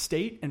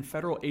 State and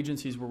federal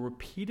agencies were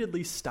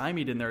repeatedly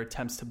stymied in their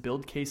attempts to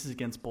build cases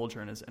against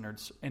Bulger and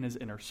his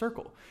inner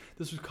circle.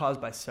 This was caused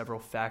by several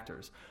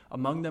factors.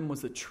 Among them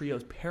was the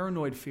trio's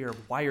paranoid fear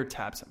of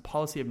wiretaps and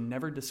policy of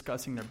never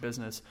discussing their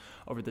business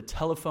over the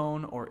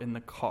telephone or in the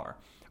car.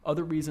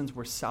 Other reasons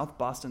were South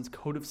Boston's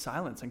code of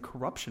silence and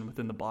corruption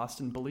within the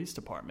Boston Police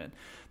Department,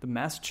 the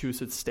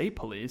Massachusetts State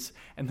Police,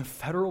 and the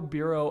Federal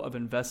Bureau of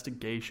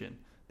Investigation.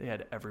 They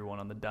had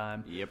everyone on the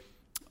dime. Yep.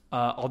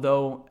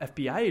 Although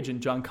FBI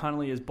agent John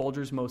Connolly is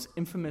Bulger's most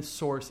infamous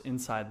source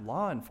inside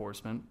law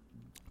enforcement,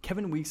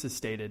 Kevin Weeks has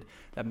stated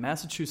that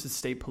Massachusetts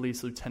State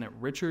Police Lieutenant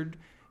Richard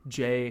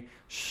J.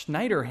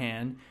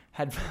 Schneiderhan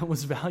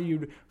was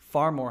valued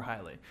far more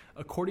highly.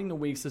 According to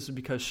Weeks, this was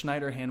because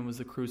Schneiderhan was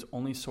the crew's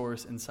only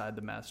source inside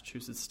the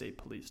Massachusetts State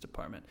Police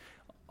Department.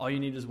 All you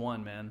need is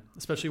one, man.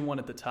 Especially one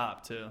at the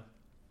top, too.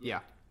 Yeah.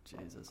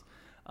 Jesus.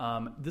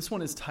 This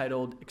one is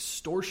titled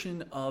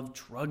Extortion of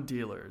Drug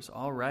Dealers.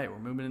 All right, we're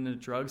moving into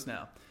drugs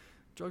now.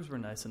 Drugs were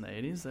nice in the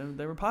 80s.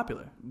 They were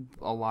popular.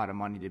 A lot of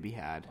money to be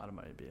had.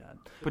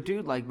 But,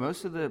 dude, like,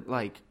 most of the,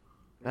 like,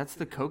 that's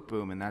the Coke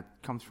boom, and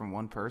that comes from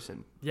one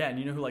person. Yeah, and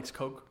you know who likes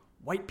Coke?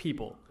 White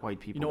people. White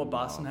people. You know what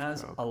Boston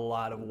has? Coke. A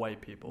lot of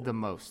white people. The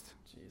most.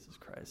 Jesus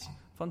Christ.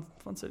 Fun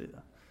city,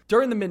 though.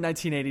 During the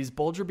mid-1980s,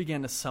 Bulger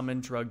began to summon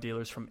drug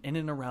dealers from in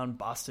and around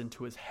Boston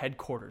to his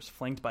headquarters,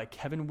 flanked by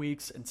Kevin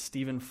Weeks and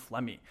Stephen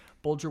Flemmi.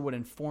 Bulger would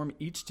inform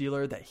each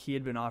dealer that he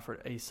had been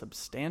offered a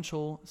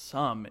substantial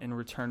sum in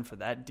return for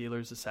that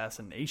dealer's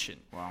assassination.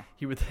 Wow.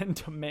 He would then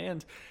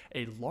demand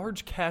a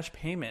large cash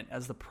payment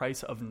as the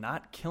price of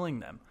not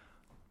killing them.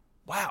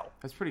 Wow.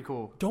 That's pretty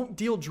cool. Don't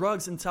deal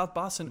drugs in South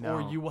Boston No.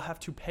 or you will have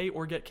to pay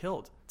or get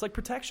killed. It's like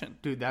protection.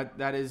 Dude,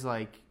 that is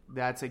like,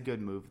 that's a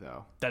good move,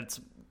 though. That's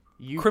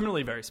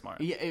criminally very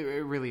smart. Yeah,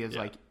 it really is.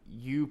 Yeah. Like,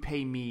 you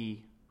pay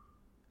me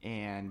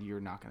and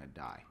you're not going to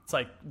die. It's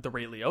like the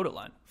Ray Liotta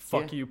line.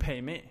 Fuck you, pay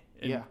me.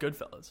 In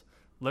Goodfellas.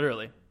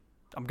 Literally.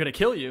 I'm going to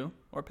kill you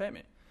or pay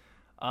me.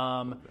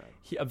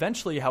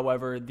 Eventually,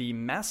 however, the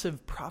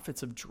massive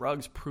profits of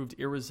drugs proved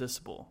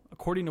irresistible.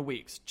 According to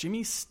Weeks,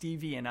 Jimmy,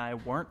 Stevie, and I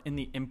weren't in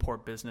the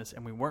import business,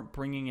 and we weren't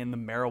bringing in the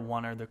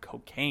marijuana or the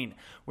cocaine.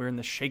 We were in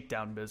the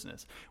shakedown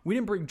business. We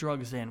didn't bring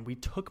drugs in. We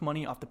took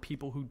money off the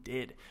people who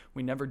did.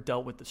 We never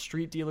dealt with the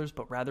street dealers,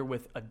 but rather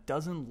with a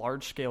dozen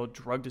large-scale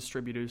drug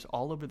distributors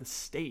all over the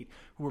state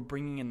who were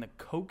bringing in the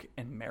coke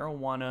and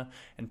marijuana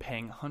and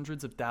paying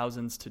hundreds of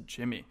thousands to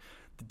Jimmy.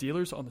 The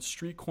dealers on the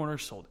street corner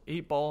sold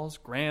 8 balls,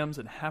 grams,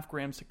 and half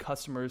grams to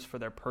customers for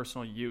their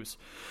personal use.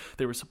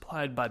 They were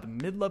supplied by the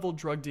mid-level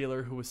drug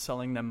dealer who was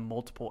selling them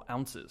multiple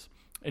ounces.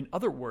 In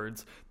other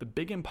words, the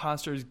big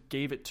imposters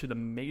gave it to the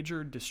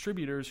major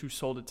distributors who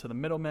sold it to the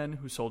middlemen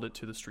who sold it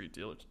to the street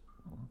dealers.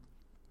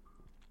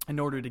 In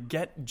order to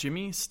get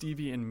Jimmy,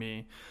 Stevie, and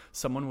me,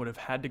 someone would have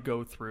had to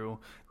go through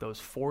those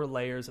 4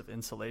 layers of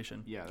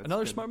insulation. Yeah, that's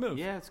another good. smart move.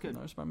 Yeah, it's good.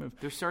 Another smart move.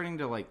 They're starting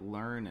to like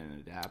learn and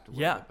adapt a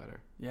little bit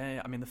better.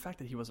 Yeah. I mean, the fact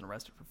that he wasn't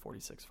arrested for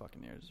 46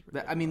 fucking years is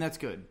ridiculous. I mean, that's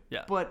good.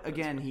 Yeah. But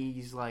again,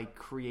 he's like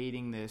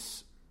creating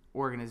this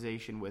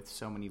organization with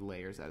so many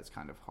layers that it's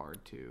kind of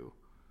hard to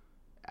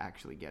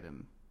actually get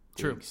him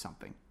doing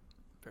something.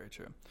 Very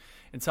true.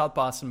 In South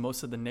Boston,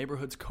 most of the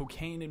neighborhood's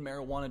cocaine and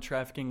marijuana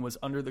trafficking was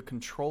under the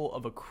control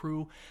of a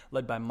crew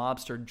led by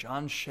mobster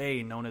John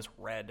Shea, known as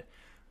Red.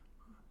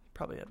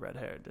 Probably had red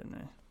hair, didn't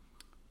he?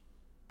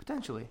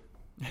 Potentially.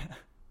 I'm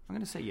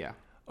going to say yeah.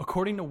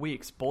 According to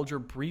Weeks, Bulger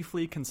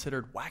briefly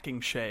considered whacking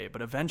Shea,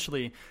 but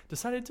eventually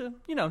decided to,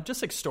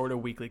 just extort a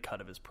weekly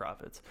cut of his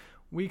profits.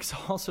 Weeks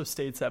also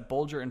states that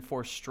Bulger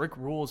enforced strict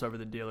rules over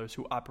the dealers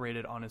who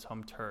operated on his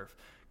home turf.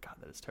 God,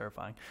 that is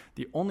terrifying.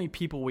 The only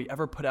people we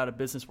ever put out of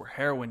business were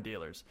heroin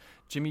dealers.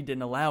 Jimmy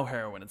didn't allow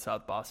heroin in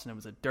South Boston. It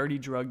was a dirty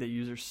drug that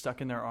users stuck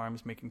in their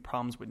arms, making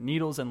problems with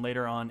needles and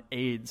later on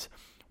AIDS.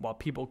 While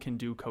people can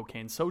do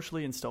cocaine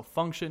socially and still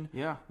function,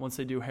 once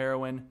they do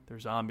heroin, they're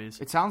zombies.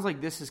 It sounds like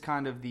this is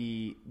kind of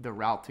the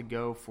route to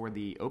go for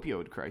the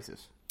opioid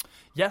crisis.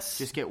 Yes.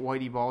 Just get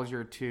Whitey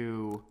Bulger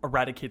to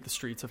eradicate the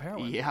streets of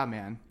heroin. Yeah,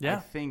 man. Yeah. I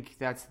think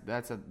that's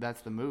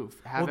the move.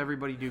 Have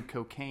everybody do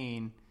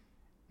cocaine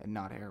and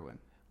not heroin.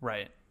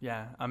 Right.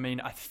 Yeah. I mean,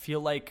 I feel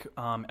like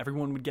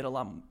everyone would get a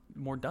lot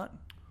more done,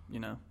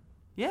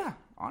 Yeah.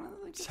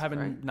 Honestly. Just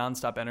having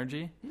nonstop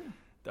energy. Yeah.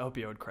 The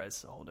opioid crisis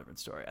is a whole different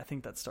story. I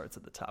think that starts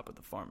at the top of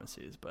the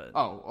pharmacies, but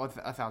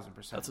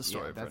 1,000%. That's a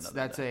story for another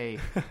that's day.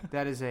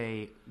 that is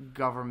a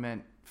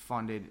government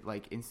funded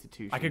like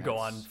institution. I could go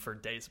on for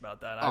days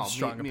about that. I have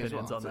strong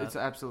opinions on that. It's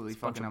absolutely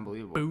fucking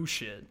unbelievable.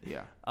 Bullshit.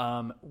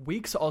 Yeah.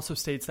 Weeks also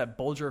states that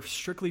Bulger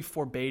strictly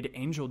forbade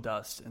angel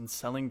dust and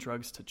selling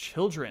drugs to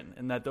children,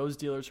 and that those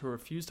dealers who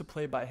refused to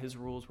play by his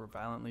rules were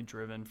violently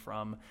driven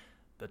from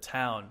the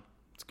town.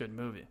 It's a good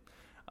movie.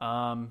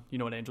 You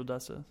know what angel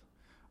dust is?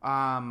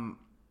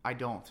 I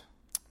don't.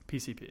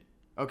 PCP.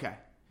 Okay.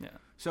 Yeah.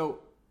 So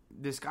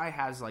this guy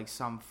has like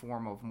some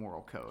form of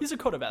moral code. He's a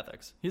code of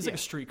ethics. He's like a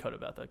street code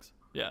of ethics.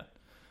 Yeah.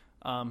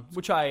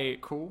 Which I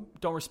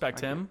don't respect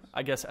him.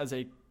 I guess as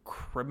a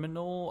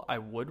criminal, I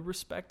would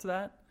respect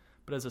that.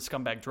 But as a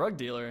scumbag drug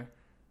dealer,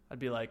 I'd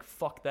be like,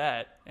 fuck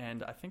that.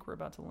 And I think we're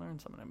about to learn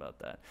something about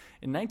that.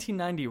 In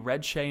 1990,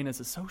 Red Shea and his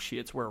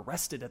associates were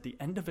arrested at the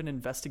end of an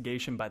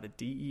investigation by the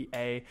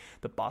DEA,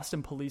 the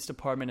Boston Police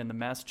Department, and the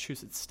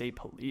Massachusetts State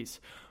Police.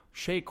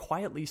 Shea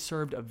quietly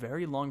served a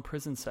very long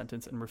prison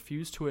sentence and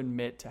refused to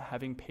admit to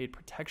having paid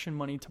protection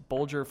money to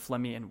Bulger,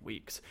 Flemmi, and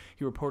Weeks.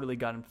 He reportedly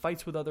got in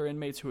fights with other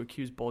inmates who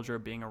accused Bulger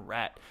of being a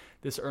rat.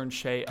 This earned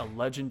Shea a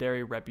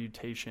legendary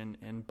reputation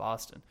in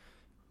Boston.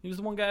 He was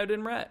the one guy who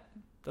didn't rat.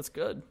 That's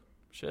good.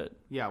 Shit.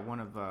 Yeah, one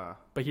of...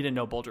 But he didn't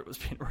know Bulger was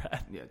being a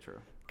rat. Yeah, true.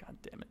 God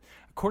damn it.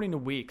 According to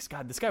Weeks,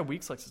 God, this guy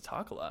Weeks likes to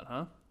talk a lot,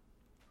 huh?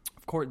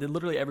 Of course,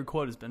 literally every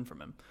quote has been from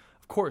him.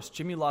 Of course,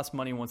 Jimmy lost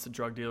money once the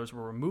drug dealers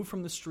were removed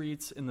from the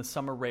streets in the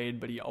summer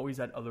raid, but he always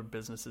had other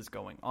businesses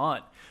going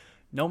on.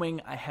 Knowing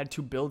I had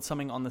to build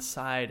something on the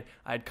side,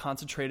 I had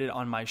concentrated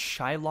on my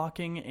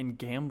shylocking and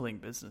gambling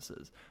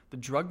businesses. The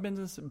drug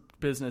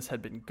business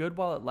had been good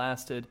while it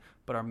lasted,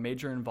 but our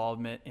major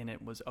involvement in it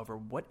was over.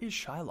 What is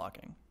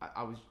shylocking?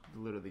 I was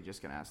literally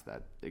just going to ask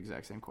that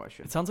exact same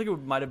question. It sounds like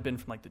it might have been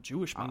from like the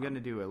Jewish mob. I'm going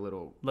to do a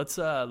little... Let's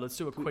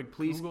do a quick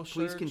Google search.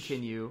 Please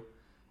continue.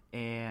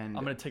 And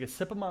I'm going to take a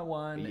sip of my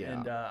wine,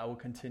 and I will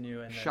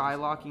continue. And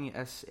shylocking,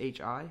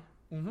 S-H-I?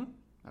 Mm-hmm.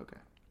 Okay.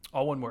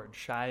 All one word,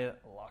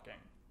 shylocking.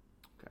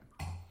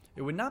 Okay.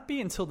 It would not be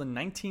until the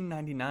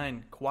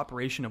 1999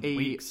 cooperation of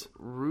Weeks. A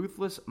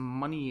ruthless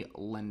money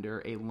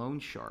lender, a loan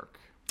shark.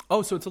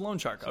 Oh, so it's a loan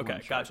shark.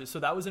 Okay, gotcha. So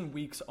that was in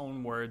Weeks'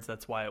 own words.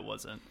 That's why it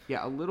wasn't.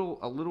 Yeah, a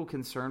little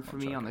concern for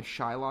me on the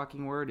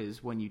shylocking word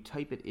is when you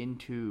type it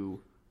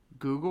into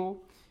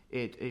Google...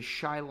 It is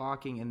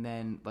shylocking, and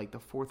then like the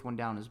fourth one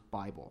down is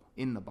Bible,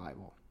 in the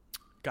Bible.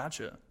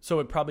 Gotcha. So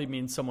it probably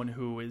means someone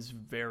who is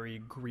very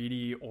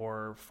greedy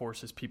or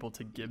forces people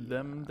to give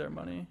them their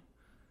money.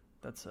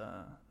 That's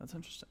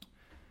interesting.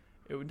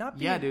 It would not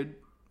be. Yeah, dude.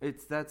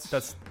 That's.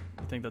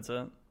 You think that's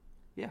it?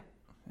 Yeah.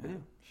 I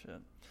do. Shit.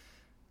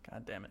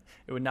 God damn it.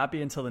 It would not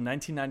be until the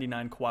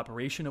 1999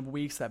 cooperation of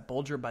Weeks that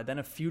Bulger, by then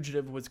a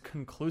fugitive, was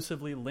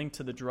conclusively linked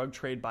to the drug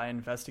trade by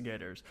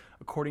investigators.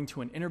 According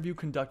to an interview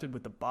conducted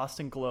with the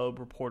Boston Globe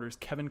reporters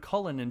Kevin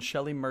Cullen and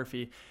Shelley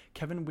Murphy,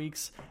 Kevin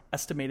Weeks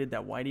estimated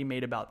that Whitey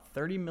made about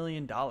 $30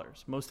 million,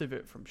 most of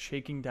it from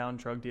shaking down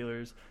drug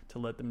dealers to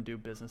let them do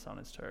business on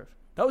his turf.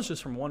 That was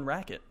just from one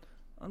racket.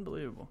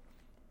 Unbelievable.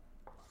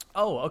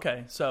 Oh,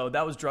 okay. So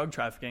that was drug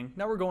trafficking.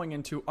 Now we're going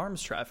into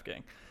arms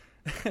trafficking.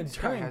 This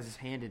guy has his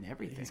hand in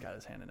everything. He's got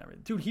his hand in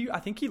everything. Dude, I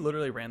think he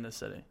literally ran this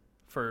city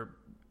for...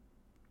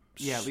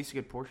 Yeah, at least a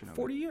good portion of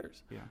 40 it.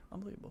 years. Yeah.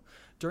 Unbelievable.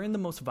 During the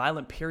most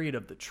violent period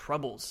of the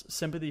Troubles,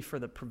 sympathy for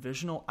the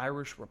Provisional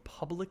Irish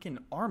Republican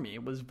Army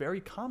was very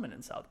common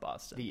in South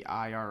Boston. The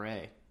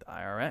IRA. The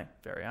IRA.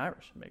 Very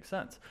Irish. It makes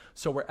sense.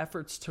 So were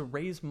efforts to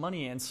raise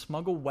money and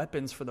smuggle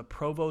weapons for the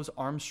Provost's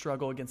armed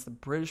struggle against the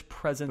British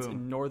presence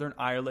in Northern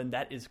Ireland.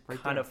 That is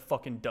kind of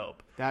fucking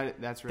dope.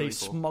 That's really cool.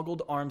 They cool.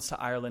 smuggled arms to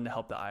Ireland to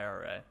help the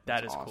IRA.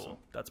 That is awesome. Cool.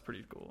 That's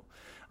pretty cool.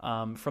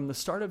 From the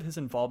start of his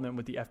involvement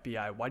with the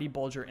FBI, Whitey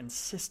Bulger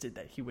insisted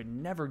that he would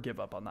never give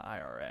up on the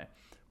IRA.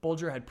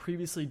 Bulger had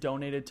previously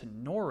donated to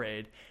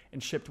NORAID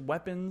and shipped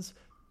weapons,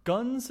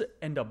 guns,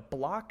 and a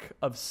block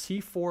of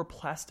C4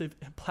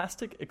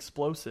 plastic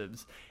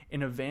explosives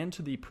in a van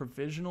to the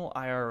Provisional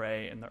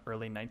IRA in the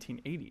early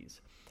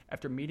 1980s.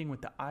 After meeting with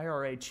the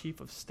IRA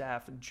Chief of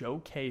Staff Joe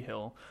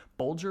Cahill,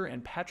 Bulger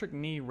and Patrick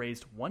Nee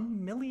raised $1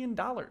 million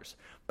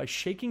by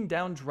shaking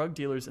down drug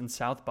dealers in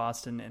South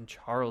Boston and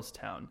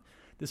Charlestown.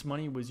 This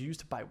money was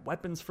used to buy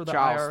weapons for the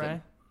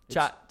IRA.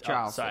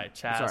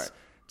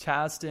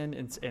 Charleston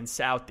and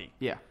Southie.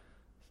 Yeah.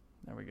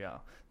 There we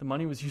go. The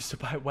money was used to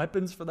buy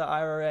weapons for the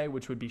IRA,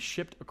 which would be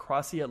shipped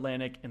across the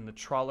Atlantic in the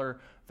trawler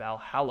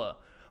Valhalla.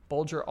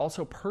 Bulger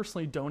also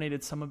personally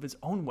donated some of his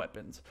own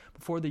weapons.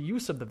 Before the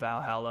use of the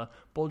Valhalla,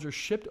 Bulger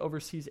shipped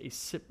overseas a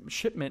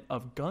shipment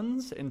of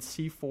guns and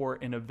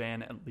C4 in a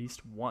van at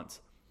least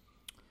once.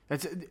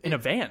 In a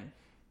van?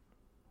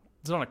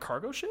 Is it on a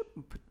cargo ship?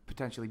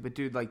 Potentially. But,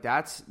 dude, like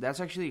that's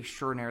actually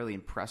extraordinarily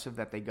impressive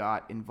that they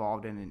got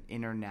involved in an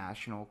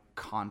international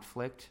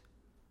conflict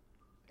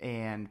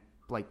and,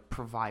 like,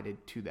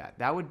 provided to that.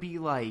 That would be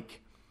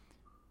like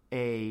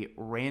a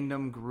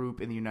random group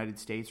in the United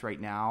States right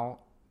now,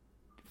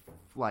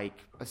 like,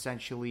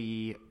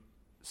 essentially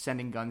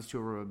sending guns to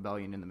a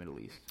rebellion in the Middle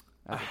East.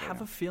 I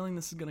have a feeling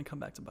this is going to come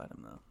back to bite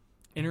him, though.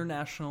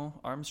 International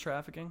arms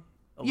trafficking.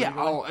 Yeah.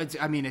 Oh, it's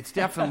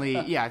definitely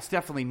it's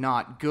definitely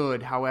not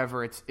good.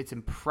 However, it's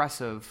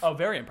impressive. Oh,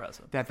 very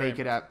impressive. That very they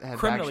could have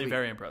criminally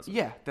very impressive.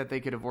 Yeah, that they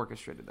could have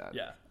orchestrated that.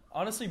 Yeah,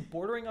 honestly,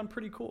 bordering on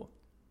pretty cool.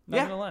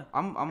 Not gonna lie.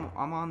 I'm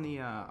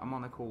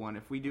on the cool one.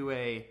 If we do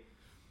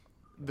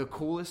the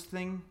coolest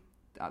thing,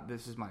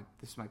 this is my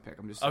pick.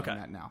 I'm just saying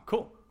that now.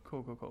 Cool.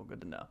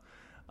 Good to know.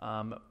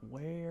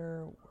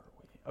 Where were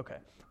we? Okay.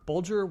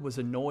 Bulger was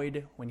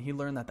annoyed when he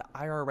learned that the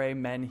IRA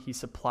men he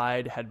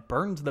supplied had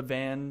burned the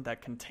van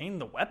that contained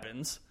the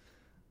weapons.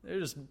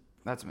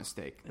 That's a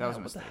mistake. That was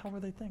a mistake. What the hell were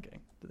they thinking?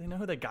 Do they know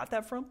who they got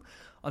that from?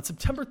 On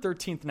September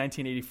 13th,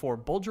 1984,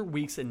 Bulger,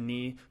 Weeks, and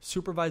Nee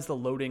supervised the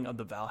loading of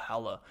the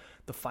Valhalla.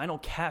 The final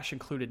cache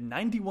included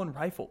 91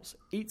 rifles,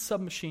 8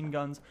 submachine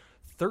guns,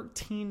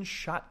 13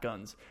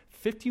 shotguns,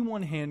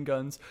 51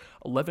 handguns,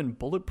 11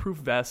 bulletproof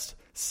vests,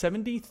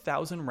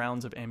 70,000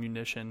 rounds of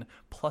ammunition,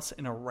 plus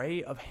an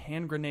array of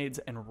hand grenades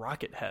and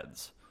rocket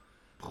heads.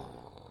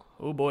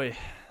 Oh boy,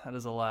 that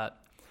is a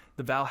lot.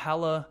 The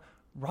Valhalla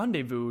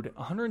rendezvoused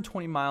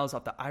 120 miles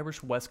off the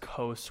Irish west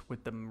coast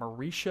with the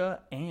Mauritia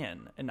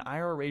Ann, an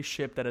IRA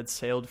ship that had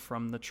sailed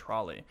from the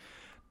trolley.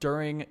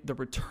 During the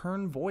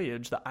return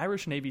voyage, the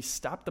Irish Navy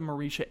stopped the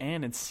Mauritia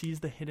Ann and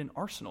seized the hidden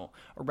arsenal,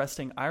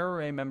 arresting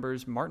IRA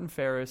members Martin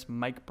Ferris,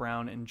 Mike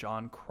Brown, and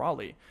John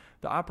Crawley.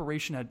 The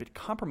operation had been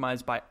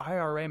compromised by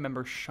IRA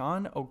member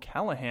Sean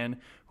O'Callaghan,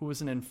 who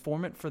was an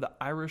informant for the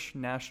Irish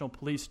National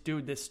Police.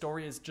 Dude, this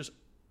story is just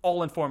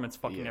all informants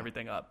fucking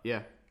everything up.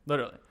 Yeah.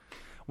 Literally.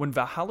 When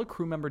Valhalla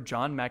crew member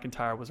John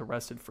McIntyre was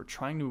arrested for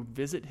trying to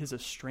visit his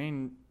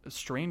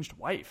estranged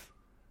wife.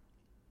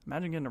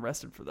 Imagine getting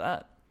arrested for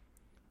that.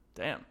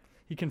 Damn.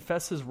 He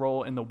confessed his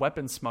role in the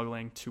weapons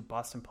smuggling to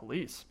Boston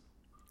police.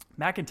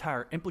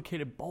 McIntyre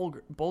implicated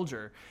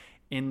Bulger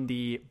in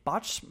the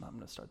botched... I'm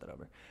going to start that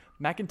over.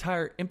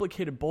 McIntyre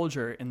implicated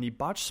Bulger in the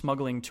botched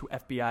smuggling to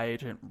FBI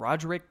agent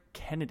Roderick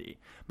Kennedy.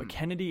 But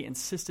Kennedy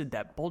insisted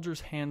that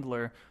Bulger's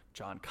handler,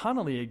 John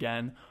Connolly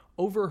again,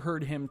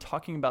 overheard him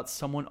talking about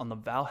someone on the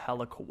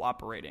Valhalla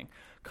cooperating.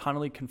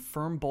 Connolly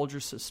confirmed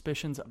Bulger's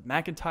suspicions of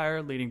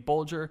McIntyre, leading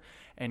Bulger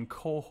and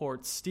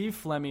cohort Steve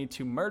Flemmi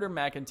to murder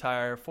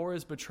McIntyre for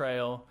his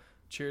betrayal.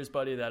 Cheers,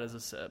 buddy. That is a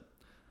sip.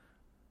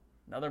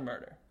 Another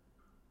murder.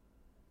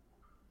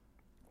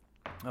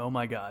 Oh,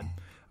 my God.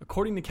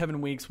 According to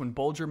Kevin Weeks, when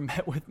Bulger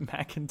met with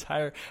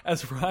McIntyre,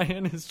 as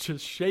Ryan is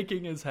just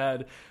shaking his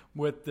head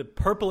with the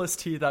purplest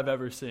teeth I've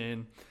ever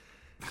seen...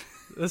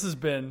 This has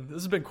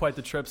been quite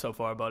the trip so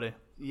far, buddy.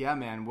 Yeah,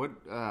 man.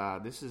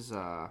 This is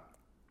a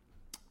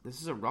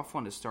rough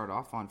one to start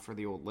off on for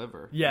the old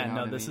liver. Yeah, you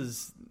know this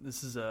is you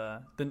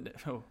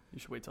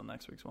should wait till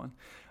next week's one.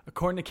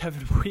 According to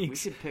Kevin Weeks, we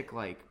should pick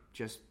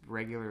just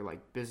regular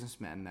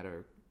businessmen that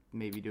are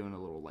maybe doing a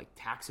little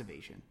tax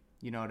evasion.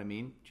 You know what I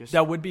mean? Just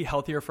that would be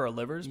healthier for our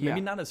livers. Yeah.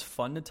 Maybe not as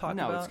fun to talk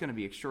about. No, it's going to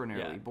be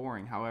extraordinarily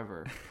boring.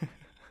 However.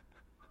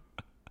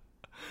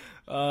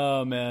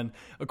 Oh, man.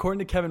 According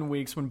to Kevin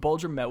Weeks, when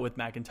Bulger met with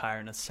McIntyre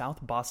in a South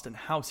Boston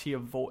house, he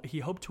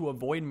hoped to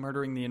avoid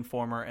murdering the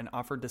informer and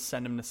offered to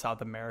send him to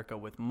South America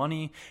with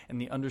money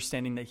and the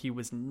understanding that he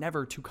was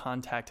never to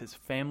contact his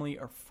family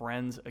or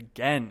friends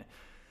again.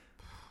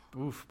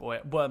 Oof,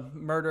 boy. Well,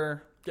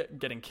 murder,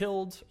 getting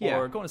killed,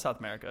 or going to South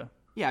America.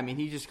 Yeah, I mean,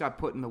 he just got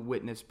put in the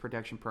witness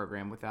protection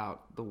program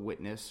without the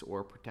witness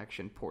or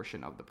protection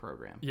portion of the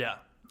program. Yeah.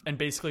 And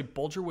basically,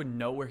 Bulger would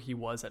know where he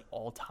was at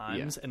all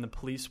times, and the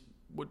police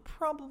would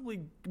probably,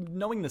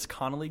 knowing this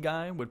Connolly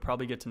guy, would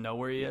probably get to know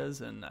where he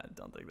is, and I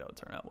don't think that would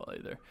turn out well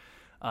either.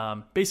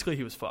 Basically,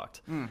 he was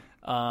fucked.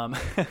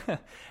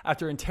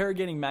 After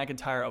interrogating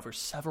McIntyre over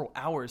several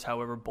hours,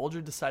 however,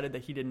 Bulger decided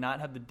that he did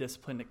not have the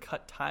discipline to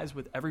cut ties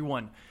with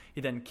everyone.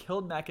 He then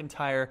killed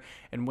McIntyre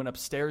and went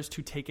upstairs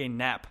to take a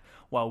nap,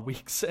 while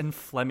Weeks and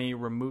Flemmi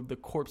removed the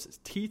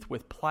corpse's teeth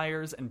with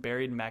pliers and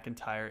buried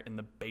McIntyre in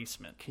the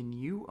basement. Can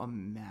you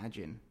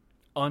imagine?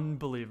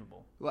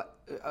 Unbelievable.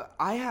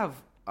 I have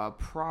a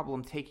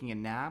problem taking a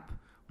nap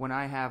when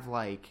I have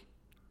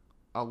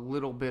a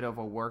little bit of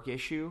a work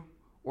issue,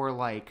 or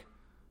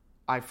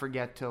I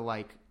forget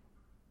to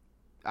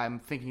I'm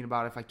thinking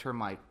about if I turn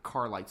my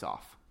car lights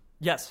off.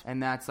 Yes.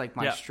 And that's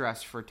my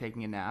stress for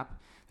taking a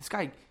nap. This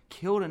guy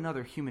killed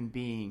another human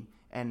being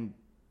and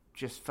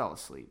just fell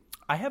asleep.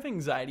 I have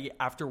anxiety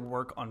after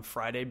work on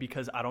Friday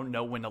because I don't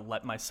know when to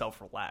let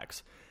myself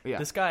relax. Yeah.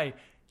 This guy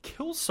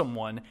kills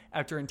someone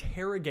after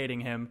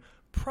interrogating him,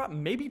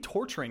 maybe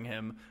torturing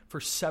him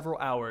for several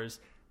hours,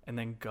 and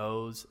then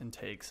goes and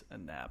takes a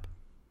nap.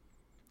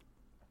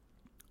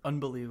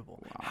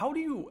 Unbelievable. Wow. How do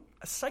you,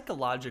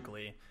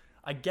 psychologically,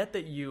 I get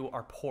that you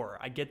are poor.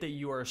 I get that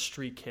you are a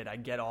street kid. I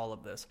get all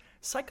of this.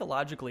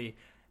 Psychologically,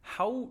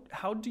 how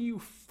do you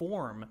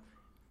form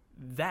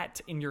that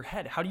in your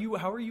head? How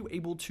are you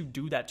able to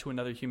do that to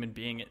another human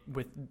being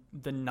with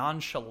the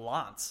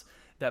nonchalance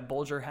that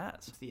Bulger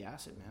has? It's the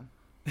acid, man.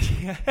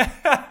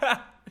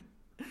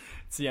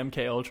 It's the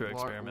MK Ultra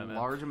experiment, man.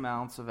 Large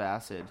amounts of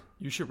acid.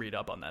 You should read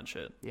up on that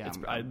shit. Yeah,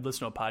 I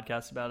listened to a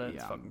podcast about it.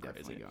 Yeah, it's fucking I'm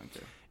crazy. Going to.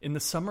 In the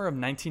summer of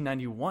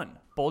 1991,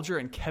 Bulger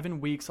and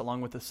Kevin Weeks,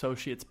 along with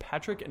associates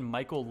Patrick and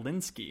Michael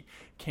Linsky,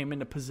 came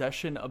into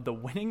possession of the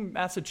winning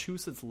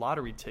Massachusetts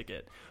lottery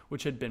ticket,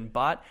 which had been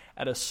bought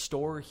at a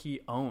store he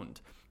owned.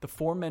 The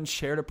four men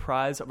shared a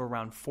prize of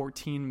around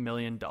 $14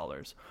 million.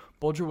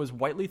 Bulger was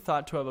widely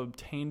thought to have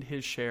obtained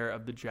his share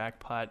of the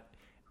jackpot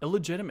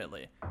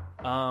illegitimately.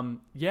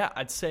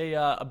 I'd say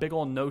a big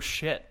old no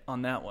shit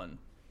on that one.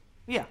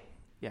 Yeah.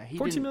 Yeah,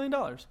 $14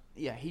 million.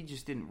 Yeah, he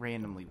just didn't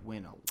randomly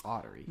win a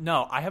lottery.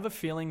 No, I have a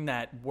feeling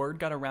that word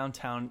got around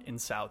town in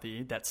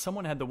Southie that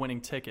someone had the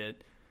winning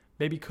ticket,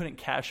 maybe couldn't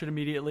cash it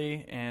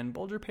immediately, and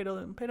Bulger paid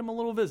him a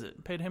little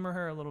visit, paid him or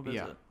her a little visit.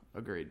 Yeah,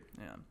 agreed.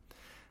 Yeah.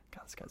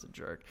 God, this guy's a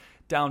jerk.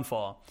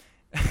 Downfall.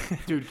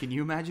 Dude, can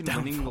you imagine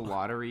winning the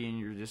lottery and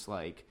you're just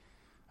like,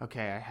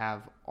 okay, I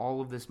have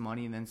all of this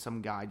money, and then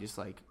some guy just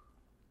like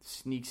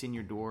sneaks in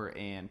your door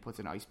and puts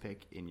an ice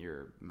pick in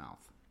your mouth?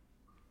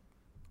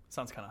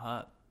 Sounds kind of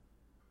hot.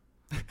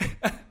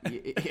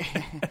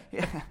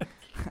 Yeah.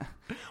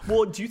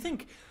 Well, do you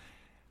think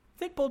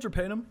Bulger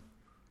paid him?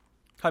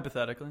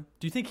 Hypothetically,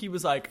 do you think he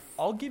was like,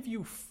 "I'll give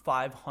you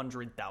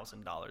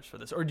 $500,000 for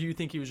this," or do you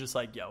think he was just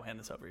like, "Yo, hand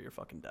this over, you're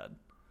fucking dead"?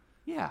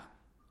 Yeah.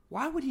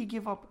 Why would he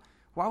give up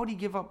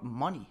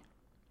money?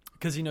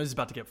 Because he knows he's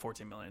about to get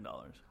 $14 million.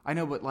 I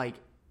know, but like,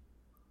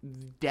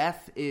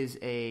 death is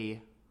a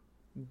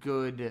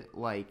good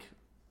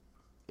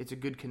it's a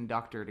good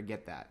conductor to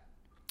get that.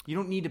 You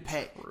don't need to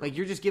pay. Like,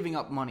 you're just giving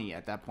up money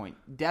at that point.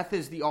 Death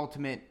is the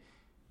ultimate,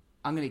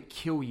 I'm going to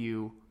kill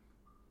you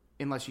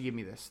unless you give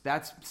me this.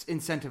 That's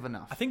incentive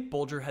enough. I think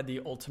Bulger had the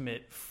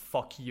ultimate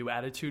fuck you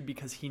attitude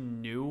because he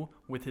knew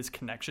with his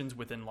connections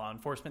within law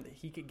enforcement that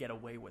he could get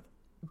away with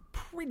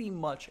pretty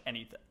much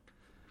anything.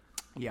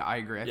 Yeah, I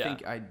agree. I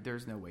think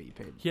there's no way he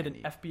paid. He had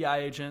an FBI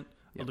agent,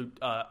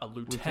 a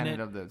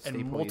lieutenant of the state and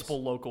police.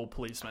 multiple local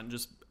policemen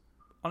just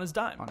on his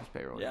dime. On his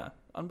payroll. Yeah.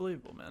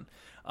 Unbelievable, man.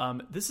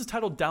 This is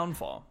titled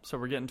Downfall, so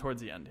we're getting towards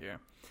the end here.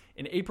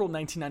 In April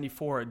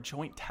 1994, a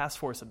joint task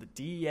force of the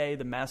DEA,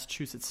 the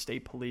Massachusetts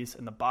State Police,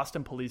 and the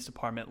Boston Police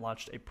Department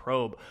launched a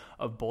probe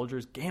of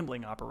Bulger's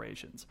gambling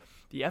operations.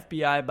 The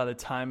FBI, by the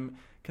time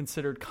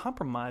considered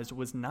compromised,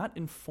 was not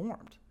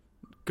informed.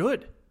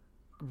 Good.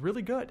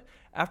 Really good.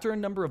 After a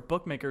number of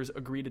bookmakers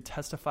agreed to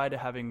testify to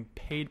having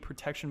paid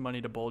protection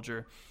money to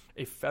Bulger,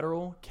 a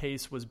federal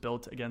case was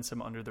built against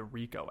him under the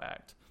RICO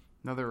Act.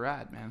 Another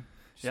rat, man.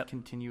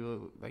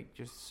 Continue,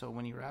 just so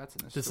many rats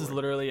in this This story. is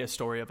literally a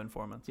story of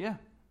informants. Yeah,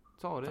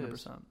 that's all it 100%.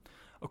 is.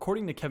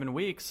 According to Kevin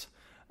Weeks,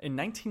 in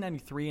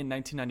 1993 and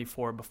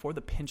 1994, before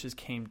the pinches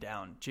came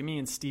down, Jimmy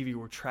and Stevie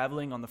were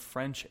traveling on the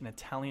French and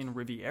Italian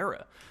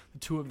Riviera. The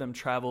two of them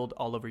traveled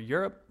all over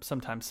Europe,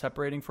 sometimes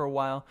separating for a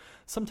while.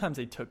 Sometimes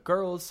they took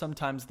girls,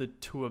 sometimes the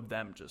two of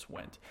them just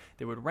went.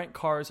 They would rent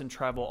cars and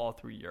travel all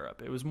through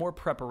Europe. It was more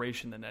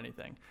preparation than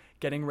anything,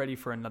 getting ready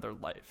for another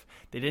life.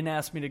 They didn't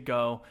ask me to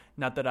go,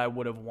 not that I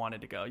would have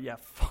wanted to go. Yeah,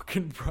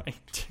 fucking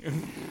right,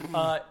 dude.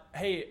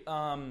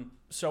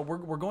 So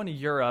we're going to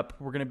Europe.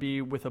 We're going to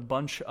be with a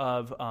bunch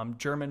of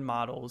German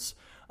models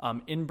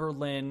in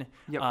Berlin,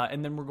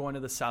 and then we're going to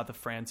the south of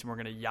France, and we're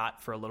going to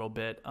yacht for a little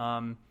bit.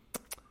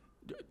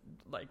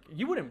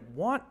 You wouldn't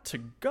want to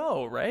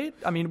go, right?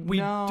 I mean, we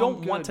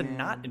don't want to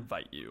not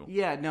invite you.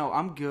 Yeah, no,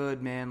 I'm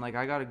good, man.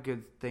 I got a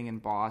good thing in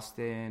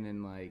Boston,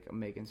 and I'm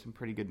making some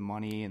pretty good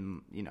money,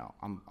 and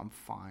I'm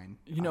fine.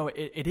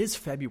 It is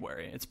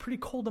February. It's pretty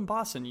cold in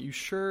Boston. You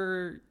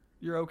sure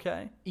you're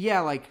okay?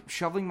 Yeah,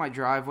 shoveling my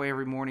driveway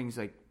every morning is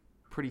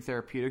pretty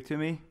therapeutic to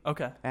me.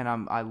 Okay. And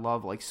I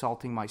love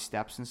salting my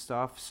steps and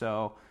stuff.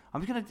 So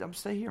I'm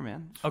stay here,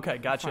 man. Okay,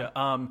 gotcha.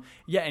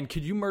 And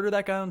could you murder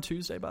that guy on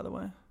Tuesday, by the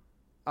way?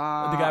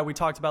 The guy we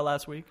talked about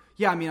last week?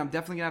 Yeah, I mean, I'm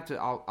definitely gonna have to.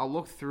 I'll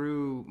look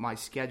through my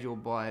schedule,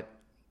 but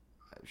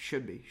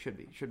should be.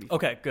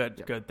 Okay,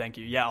 good, good. Thank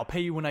you. Yeah, I'll pay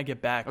you when I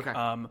get back.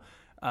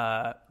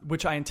 Okay.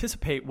 Which I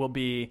anticipate will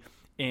be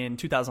in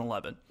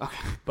 2011.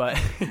 Okay.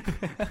 But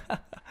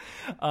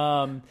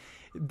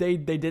they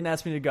didn't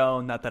ask me to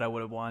go. Not that I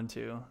would have wanted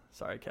to.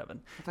 Sorry,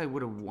 Kevin. I thought I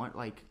would have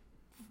wanted.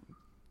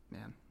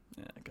 Man.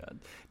 Yeah, God.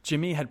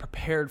 Jimmy had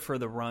prepared for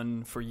the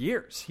run for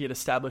years. He had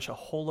established a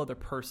whole other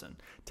person,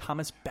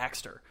 Thomas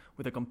Baxter,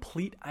 with a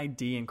complete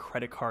ID and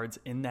credit cards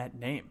in that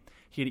name.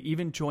 He had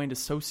even joined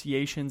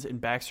associations in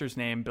Baxter's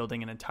name,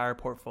 building an entire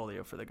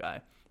portfolio for the guy.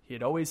 He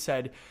had always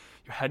said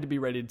you had to be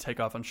ready to take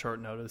off on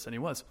short notice, and he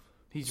was.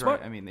 He's smart.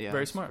 right. I mean, yeah,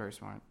 very smart. Very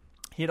smart.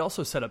 He had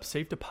also set up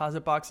safe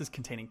deposit boxes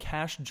containing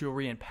cash,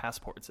 jewelry, and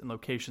passports in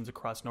locations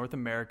across North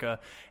America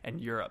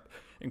and Europe,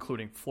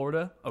 including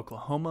Florida,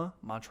 Oklahoma,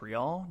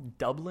 Montreal,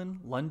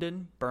 Dublin,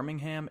 London,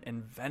 Birmingham,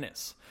 and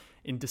Venice.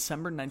 In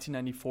December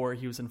 1994,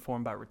 he was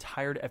informed by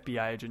retired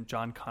FBI agent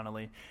John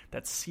Connolly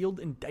that sealed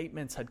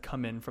indictments had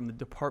come in from the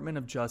Department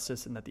of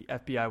Justice and that the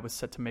FBI was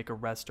set to make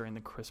arrests during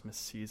the Christmas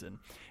season.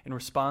 In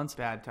response...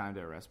 Bad time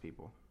to arrest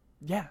people.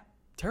 Yeah,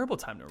 terrible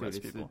time to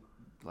arrest people.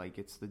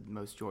 It's the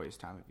most joyous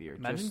time of year.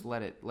 Imagine, just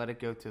let it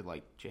go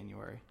to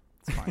January.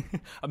 It's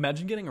fine.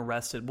 Imagine getting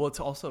arrested. Well,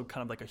 it's also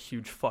kind of like a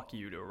huge fuck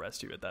you to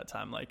arrest you at that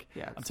time.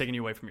 I'm taking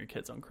you away from your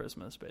kids on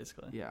Christmas,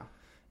 basically. Yeah.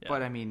 Yeah.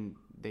 But I mean,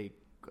 they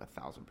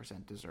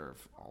 1,000%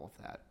 deserve all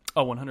of that.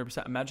 Oh,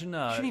 100%. Imagine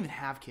Shouldn't even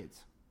have kids.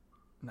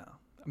 No.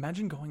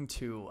 Imagine going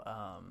to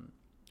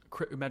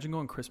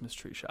Christmas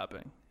tree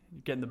shopping.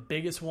 You're getting the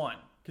biggest one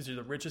because you're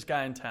the richest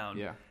guy in town.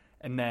 Yeah.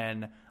 And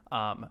then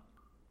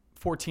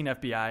 14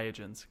 FBI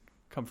agents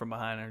come from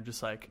behind and are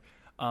just like,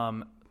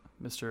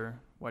 Mr.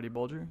 Whitey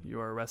Bulger, you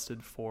are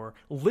arrested for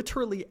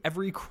literally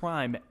every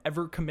crime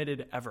ever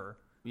committed ever.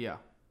 Yeah.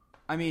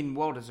 I mean,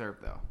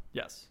 well-deserved, though.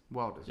 Yes.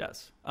 Well-deserved.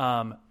 Yes.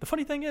 The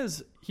funny thing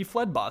is, he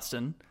fled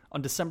Boston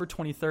on December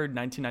 23rd,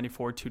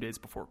 1994, 2 days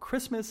before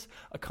Christmas,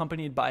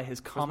 accompanied by his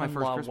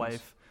common-law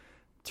wife,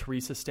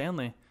 Teresa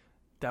Stanley.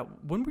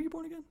 When were you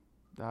born again?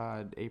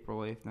 April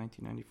 8th,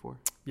 1994.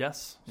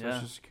 Yes.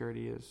 Social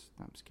Security is...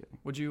 No, I'm just kidding.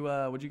 What'd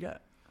you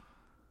get?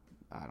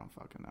 I don't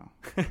fucking know.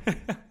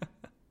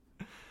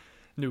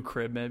 New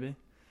crib, maybe?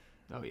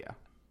 Oh, yeah.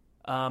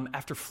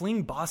 After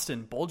fleeing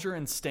Boston, Bulger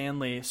and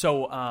Stanley...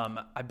 So,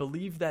 I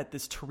believe that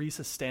this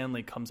Teresa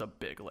Stanley comes up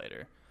big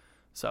later.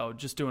 So,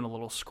 just doing a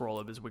little scroll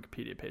of his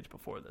Wikipedia page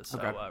before this.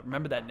 Okay. So,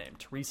 remember that name,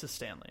 Teresa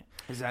Stanley.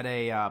 Is that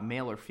a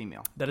male or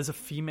female? That is a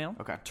female.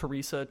 Okay.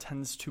 Teresa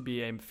tends to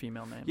be a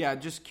female name. Yeah,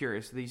 just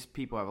curious. These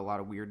people have a lot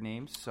of weird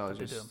names. So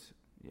They do.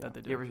 Yeah. That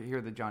they do. You ever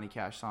hear the Johnny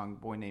Cash song,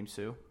 Boy Named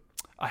Sue?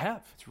 I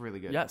have. It's really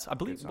good. Yes, I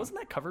believe. Wasn't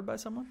that covered by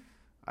someone?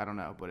 I don't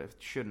know, but it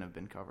shouldn't have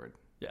been covered.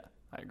 Yeah,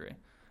 I agree.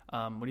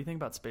 What do you think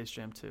about Space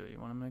Jam 2? You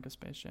want to make a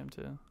Space Jam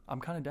 2?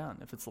 I'm kind of down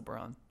if it's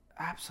LeBron.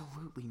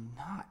 Absolutely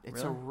not.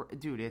 It's really?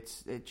 dude.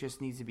 It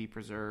just needs to be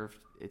preserved.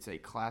 It's a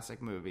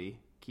classic movie.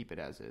 Keep it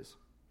as is.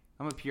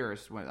 I'm a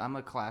purist. I'm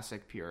a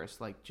classic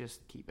purist. Like,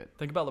 just keep it.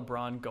 Think about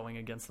LeBron going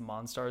against the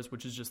Monstars,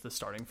 which is just the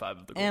starting five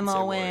of the Golden State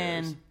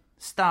Warriors. M-O-N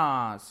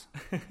stars.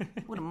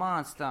 What a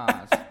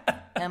Monstars.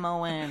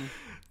 M-O-N.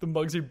 The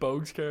Muggsy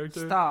Bogues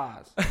character.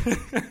 Stars.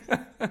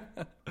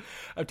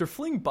 After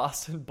fleeing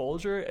Boston,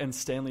 Bulger and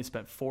Stanley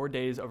spent 4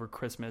 days over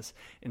Christmas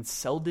in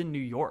Selden, New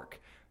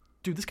York.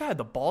 Dude, this guy had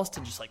the balls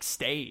to just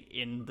stay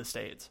in the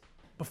States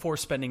before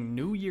spending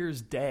New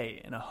Year's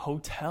Day in a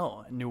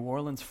hotel in New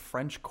Orleans'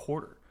 French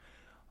Quarter.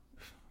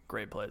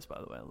 Great place, by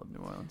the way. I love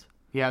New Orleans.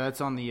 Yeah,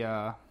 that's on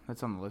the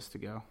list to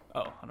go.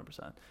 Oh,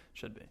 100%.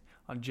 Should be.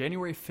 On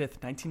January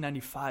 5th,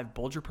 1995,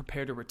 Bulger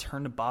prepared to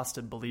return to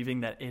Boston,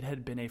 believing that it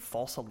had been a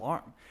false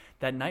alarm.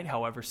 That night,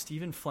 however,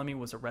 Stephen Fleming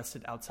was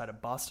arrested outside a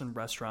Boston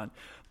restaurant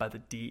by the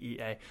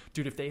DEA.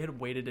 Dude, if they had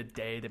waited a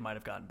day, they might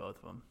have gotten both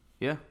of them.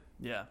 Yeah.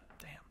 Yeah,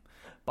 damn.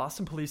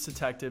 Boston police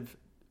detective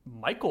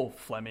Michael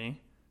Fleming,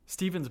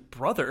 Stephen's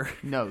brother.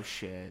 No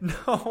shit.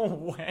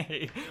 No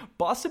way.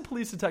 Boston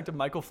police detective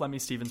Michael Fleming,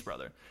 Stephen's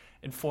brother,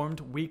 informed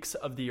Weeks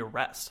of the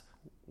arrest.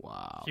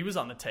 Wow. He was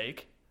on the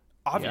take.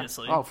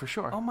 Obviously. Yeah. Oh, for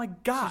sure. Oh, my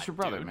God. It's your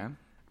brother, dude. man.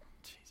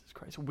 Jesus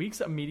Christ.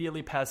 Weeks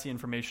immediately passed the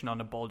information on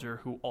to Bulger,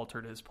 who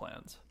altered his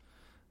plans.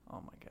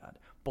 Oh, my God.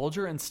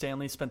 Bulger and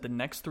Stanley spent the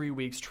next 3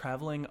 weeks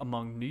traveling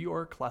among New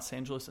York, Los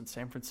Angeles, and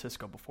San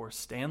Francisco before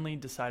Stanley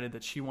decided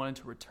that she wanted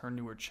to return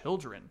to her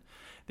children.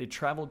 They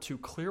traveled to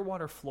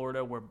Clearwater,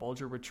 Florida, where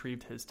Bulger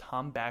retrieved his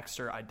Tom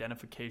Baxter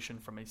identification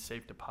from a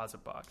safe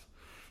deposit box.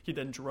 He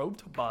then drove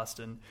to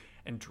Boston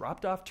and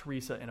dropped off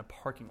Teresa in a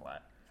parking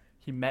lot.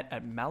 He met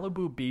at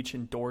Malibu Beach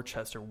in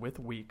Dorchester with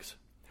Weeks,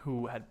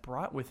 who had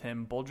brought with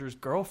him Bulger's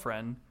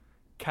girlfriend,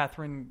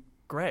 Catherine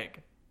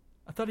Gregg.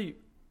 I thought he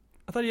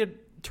had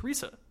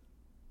Teresa.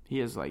 He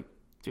is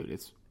dude,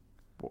 it's...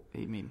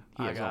 I mean,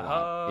 he has a got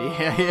lot.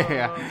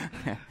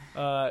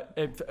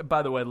 Yeah.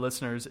 By the way,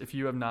 listeners, if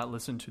you have not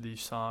listened to the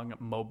song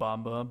Mo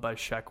Bamba by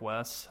Sheck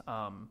Wes,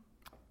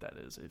 that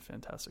is a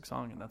fantastic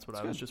song, and that's what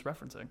I was just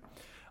referencing.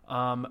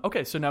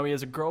 Okay, so now he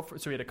has a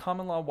girlfriend. So he had a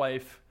common-law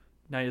wife.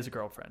 Now he has a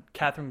girlfriend,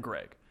 Catherine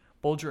Gregg.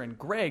 Bulger and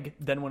Gregg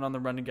then went on the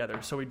run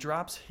together. So he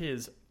drops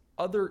his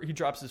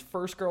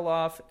first girl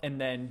off and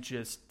then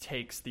just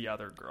takes the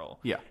other girl.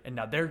 Yeah. And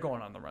now they're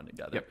going on the run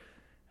together. Yep.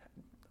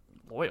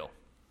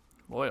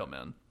 Loyal,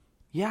 man.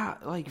 Yeah,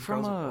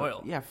 from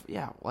loyal.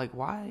 Yeah.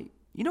 Why?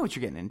 You know what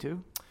you're getting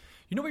into.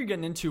 You know what you're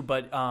getting into,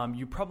 but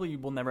you probably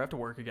will never have to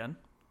work again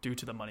due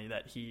to the money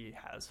that he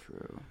has.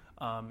 True.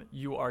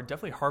 You are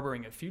definitely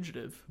harboring a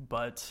fugitive,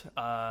 but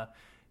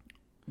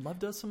love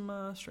does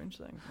some strange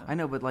things. Yeah. I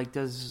know, but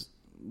does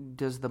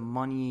the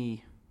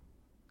money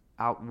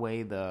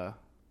outweigh the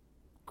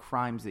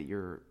crimes that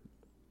you're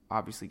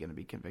obviously going to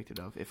be convicted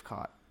of if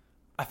caught?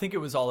 I think it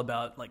was all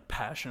about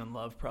passion and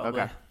love,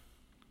 probably. Okay.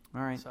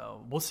 All right.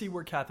 So we'll see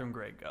where Catherine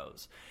Gregg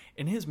goes.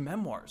 In his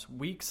memoirs,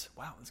 Weeks,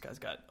 wow, this guy's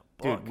got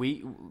a book.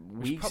 Dude,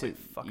 Weeks is,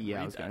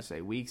 I was going to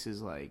say, Weeks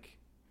is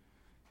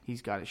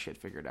he's got his shit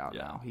figured out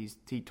now.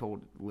 He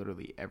told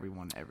literally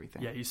everyone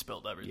everything. Yeah, he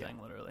spilled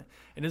everything, literally.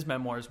 In his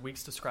memoirs,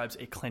 Weeks describes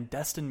a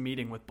clandestine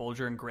meeting with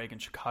Bulger and Gregg in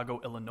Chicago,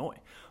 Illinois.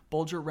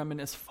 Bulger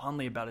reminisced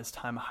fondly about his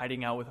time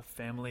hiding out with a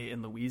family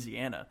in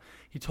Louisiana.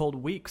 He told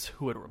Weeks,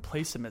 who had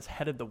replaced him as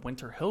head of the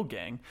Winter Hill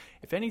Gang,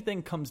 "If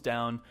anything comes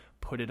down,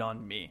 put it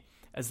on me."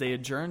 As they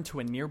adjourned to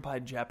a nearby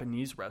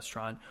Japanese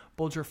restaurant,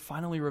 Bulger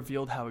finally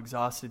revealed how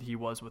exhausted he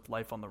was with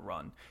life on the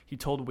run. He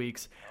told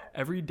Weeks,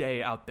 "Every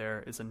day out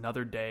there is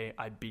another day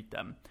I beat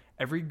them.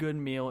 Every good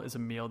meal is a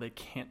meal they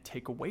can't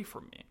take away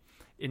from me.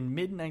 In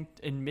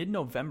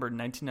mid-November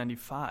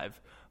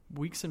 1995,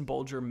 Weeks and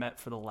Bulger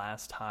met for the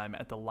last time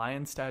at the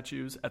lion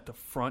statues at the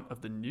front of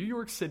the New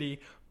York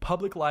City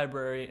Public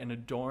Library and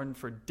adorned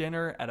for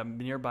dinner at a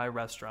nearby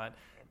restaurant.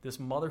 This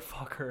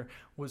motherfucker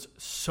was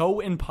so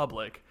in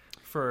public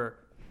for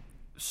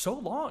so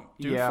long,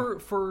 dude. Yeah.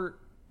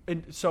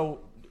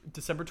 So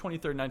December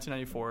 23rd,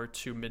 1994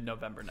 to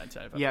mid-November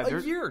 1995. Yeah,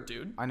 a year,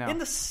 dude. I know. In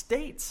the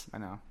States. I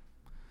know.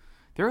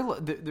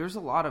 There's a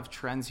lot of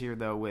trends here,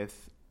 though,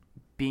 with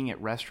being at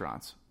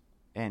restaurants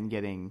and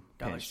getting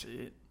pinched.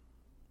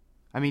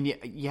 I mean,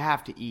 you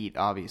have to eat,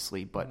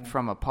 obviously, but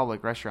from a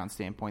public restaurant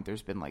standpoint,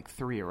 there's been like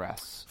 3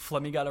 arrests.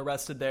 Flemmy got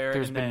arrested there.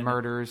 There's been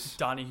murders.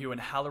 Donahue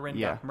and Halloran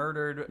got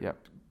murdered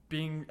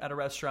being at a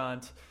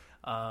restaurant.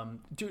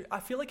 Dude, I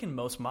feel like in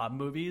most mob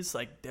movies,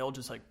 like they'll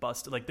just like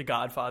bust, like The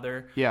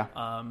Godfather. Yeah.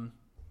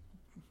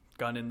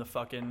 Gun in the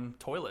fucking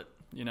toilet,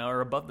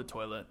 or above the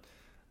toilet.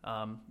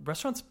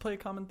 Restaurants play a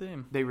common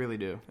theme. They really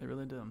do. They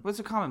really do. Well, it's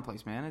a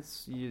commonplace, man.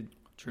 It's you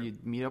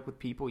meet up with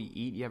people, you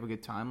eat, you have a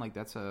good time. Like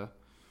that's a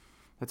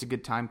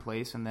good time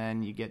place, and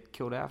then you get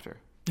killed after.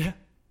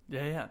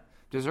 Yeah.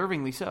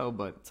 Deservingly so,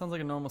 but sounds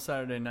like a normal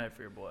Saturday night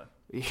for your boy.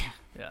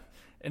 Yeah.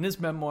 In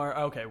his memoir,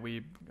 okay, we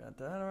got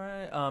that all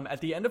right.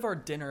 At the end of our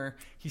dinner,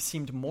 he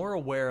seemed more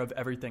aware of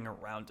everything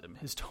around him.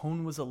 His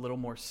tone was a little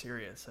more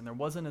serious, and there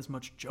wasn't as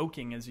much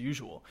joking as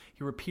usual.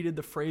 He repeated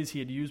the phrase he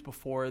had used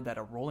before, that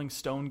a rolling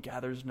stone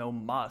gathers no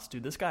moss.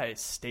 Dude, this guy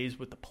stays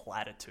with the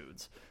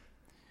platitudes.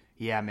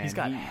 Yeah, man. He's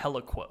got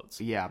hella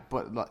quotes. Yeah,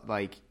 but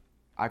like,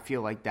 I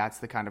feel like that's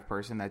the kind of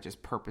person that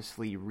just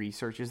purposely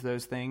researches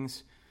those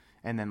things,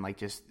 and then like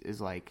just is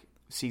like,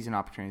 sees an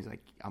opportunity, like,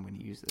 I'm going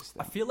to use this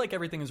thing. I feel like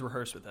everything is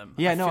rehearsed with him.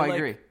 Yeah, I feel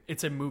agree.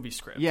 It's a movie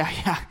script. Yeah.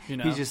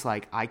 He's just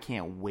like, I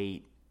can't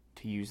wait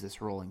to use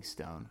this Rolling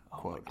Stone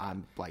quote.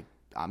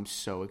 I'm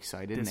so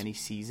excited. And then he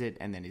sees it,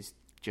 and then is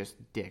just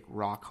dick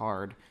rock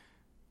hard.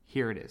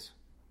 Here it is.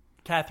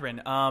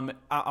 Catherine, I'm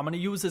going to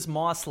use this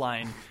Moss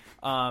line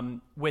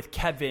with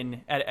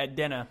Kevin at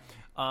dinner.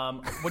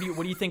 What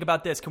do you think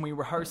about this? Can we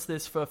rehearse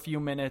this for a few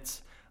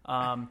minutes?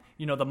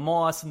 The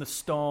moss and the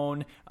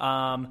stone.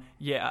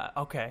 Yeah,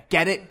 okay.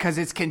 Get it? Because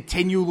it's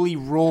continually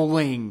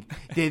rolling.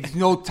 There's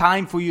no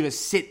time for you to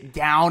sit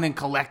down and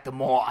collect the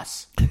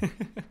moss.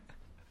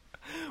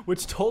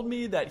 Which told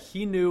me that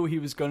he knew he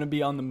was going to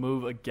be on the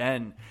move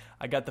again.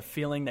 I got the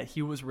feeling that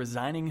he was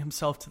resigning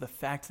himself to the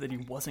fact that he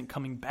wasn't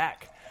coming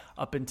back.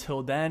 Up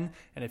until then,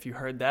 and if you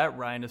heard that,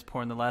 Ryan is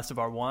pouring the last of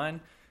our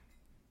wine.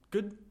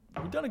 Good.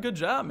 We've done a good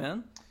job,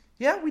 man.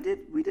 Yeah, we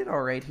did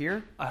all right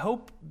here. I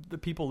hope the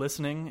people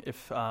listening,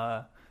 if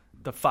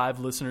the 5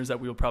 listeners that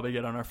we will probably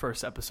get on our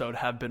first episode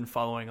have been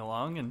following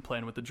along and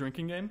playing with the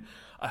drinking game,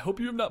 I hope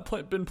you have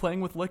not been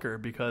playing with liquor,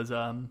 because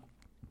it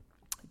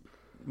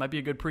might be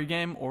a good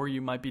pregame or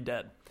you might be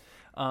dead.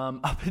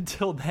 Up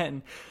until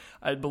then,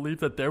 I believed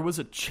that there was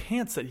a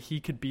chance that he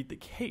could beat the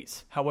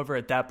case. However,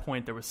 at that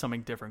point, there was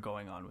something different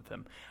going on with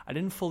him. I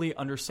didn't fully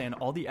understand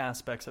all the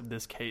aspects of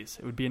this case.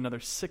 It would be another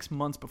 6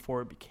 months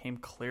before it became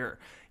clear.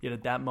 Yet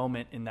at that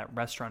moment in that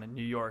restaurant in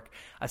New York,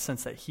 I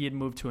sensed that he had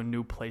moved to a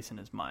new place in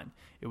his mind.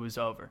 It was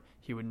over.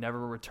 He would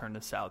never return to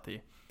Southie.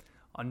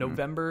 On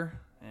November,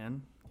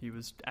 and he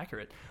was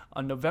accurate.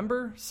 On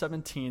November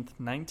 17th,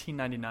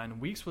 1999,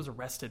 Weeks was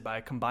arrested by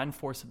a combined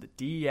force of the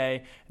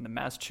DEA and the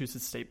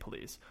Massachusetts State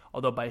Police.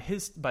 Although by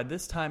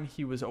this time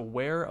he was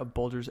aware of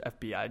Bulger's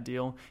FBI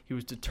deal, he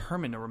was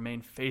determined to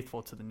remain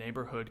faithful to the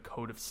neighborhood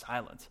code of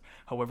silence.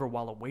 However,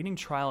 while awaiting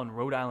trial in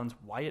Rhode Island's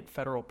Wyatt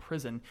Federal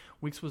Prison,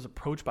 Weeks was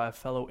approached by a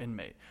fellow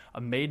inmate,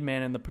 a made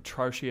man in the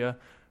Petrarchia.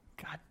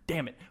 God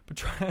damn it,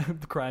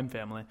 the crime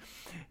family.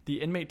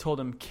 The inmate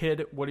told him,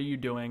 "Kid, what are you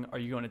doing? Are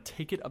you going to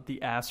take it up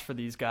the ass for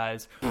these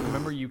guys?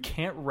 Remember, you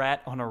can't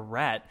rat on a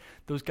rat.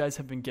 Those guys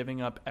have been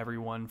giving up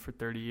everyone for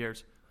 30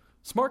 years.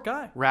 Smart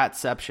guy.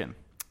 Ratception.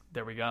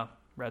 There we go.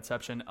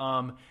 Ratception.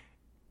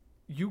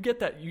 You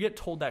get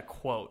told that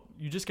quote.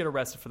 You just get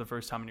arrested for the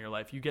first time in your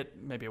life. You get,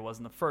 maybe it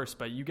wasn't the first,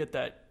 but you get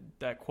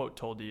that quote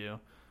told to you,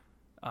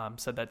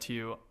 said that to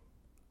you.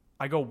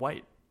 I go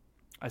white.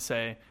 I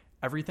say,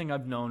 everything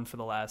I've known for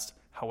the last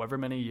however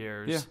many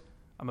years,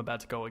 I'm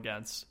about to go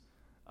against.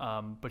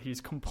 But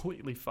he's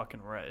completely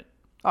fucking right.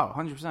 Oh,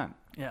 100%.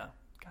 Yeah.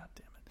 God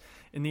damn it.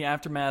 In the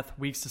aftermath,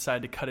 Weeks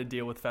decided to cut a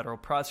deal with federal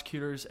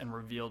prosecutors and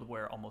revealed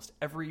where almost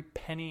every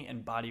penny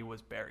and body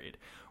was buried.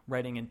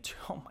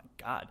 Oh my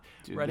God.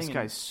 Dude, this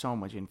guy's so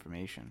much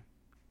information.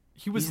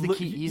 He was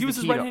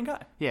his right-hand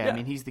guy. Yeah, I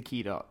mean, he's the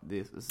key to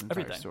this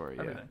entire story.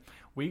 Everything.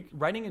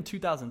 Writing in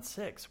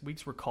 2006,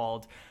 Weeks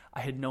recalled, I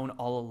had known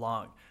all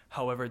along,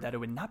 however, that it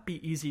would not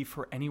be easy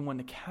for anyone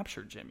to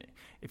capture Jimmy.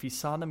 If he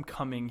saw them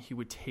coming, he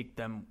would take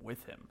them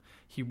with him.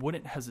 He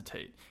wouldn't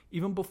hesitate.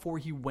 Even before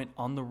he went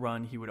on the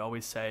run, he would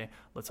always say,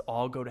 let's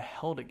all go to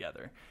hell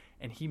together.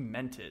 And he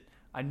meant it.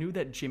 I knew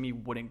that Jimmy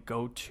wouldn't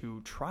go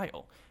to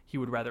trial. He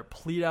would rather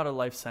plead out a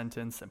life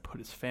sentence than put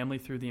his family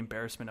through the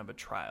embarrassment of a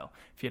trial.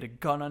 If he had a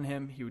gun on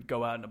him, he would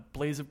go out in a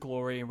blaze of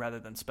glory rather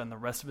than spend the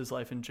rest of his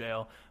life in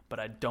jail,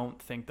 but I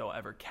don't think they'll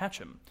ever catch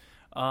him.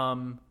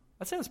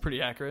 I'd say that's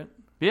pretty accurate.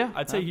 Yeah.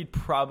 I'd say he'd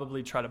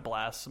probably try to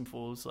blast some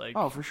fools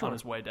for sure. on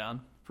his way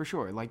down. For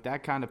sure. Like,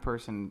 that kind of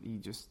person, he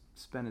just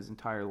spent his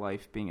entire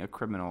life being a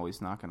criminal.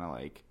 He's not going to,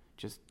 like,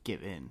 just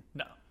give in.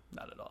 No,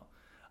 not at all.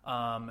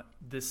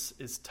 This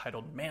is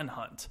titled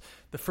Manhunt.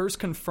 The first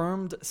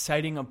confirmed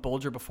sighting of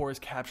Bulger before his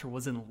capture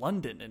was in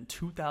London in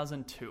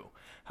 2002.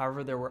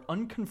 However, there were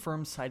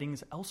unconfirmed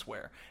sightings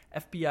elsewhere.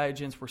 FBI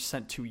agents were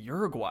sent to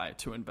Uruguay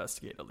to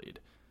investigate a lead.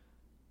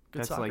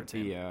 Good that's like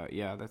team.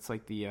 that's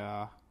like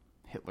the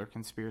Hitler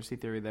conspiracy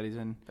theory that he's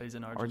in. That he's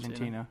in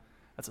Argentina.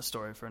 That's a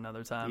story for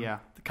another time. Yeah,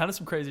 kind of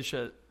some crazy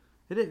shit.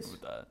 It is.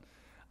 With that.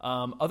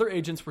 Other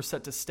agents were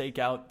set to stake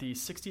out the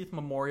 60th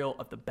memorial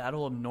of the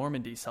Battle of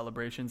Normandy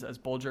celebrations, as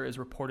Bulger is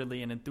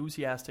reportedly an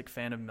enthusiastic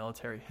fan of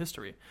military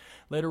history.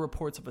 Later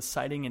reports of a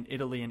sighting in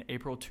Italy in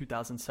April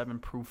 2007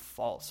 proved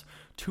false.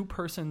 2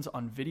 persons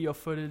on video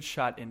footage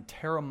shot in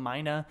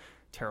Taormina,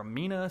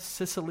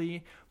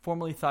 Sicily,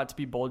 formerly thought to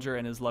be Bulger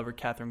and his lover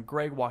Catherine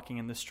Gregg walking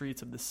in the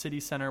streets of the city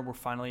center, were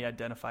finally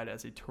identified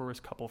as a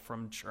tourist couple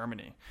from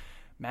Germany.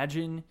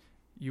 Imagine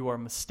you are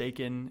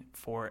mistaken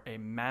for a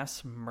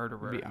mass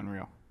murderer. It'd be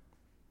unreal.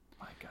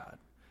 My God.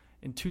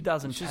 In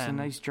 2010... It's just a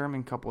nice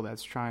German couple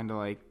that's trying to,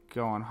 like,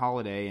 go on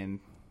holiday, and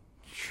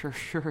sure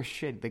as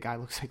shit, the guy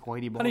looks like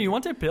Whitey Bulger. Honey, you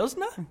want a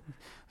Pilsner?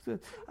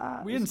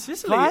 We in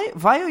Sicily.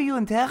 Why are you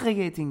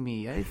interrogating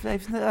me?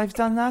 I've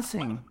done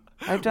nothing.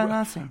 I've done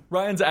nothing.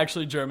 Ryan's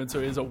actually German, so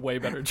he has a way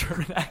better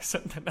German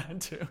accent than I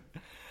do.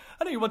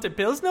 Honey, you want a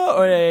Pilsner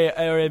or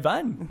a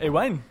wine? A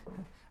wine.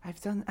 I've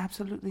done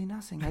absolutely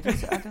nothing. I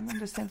don't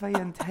understand why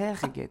you're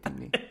interrogating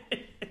me.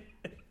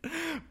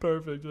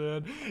 Perfect,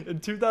 man. In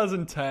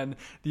 2010,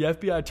 the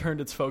FBI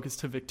turned its focus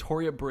to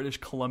Victoria, British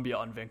Columbia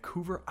on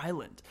Vancouver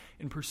Island.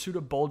 In pursuit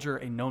of Bulger,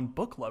 a known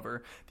book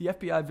lover, the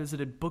FBI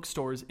visited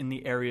bookstores in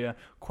the area,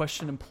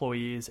 questioned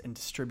employees, and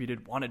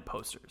distributed wanted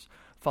posters.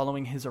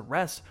 Following his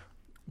arrest,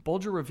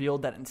 Bulger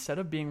revealed that instead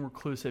of being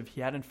reclusive,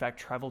 he had in fact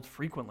traveled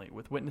frequently,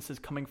 with witnesses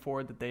coming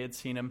forward that they had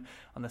seen him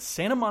on the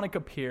Santa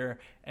Monica Pier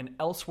and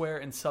elsewhere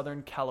in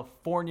Southern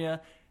California.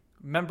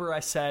 Remember, I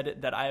said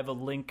that I have a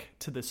link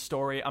to this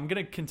story. I'm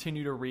going to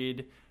continue to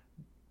read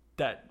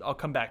that. I'll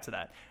come back to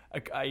that.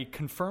 A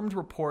confirmed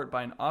report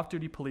by an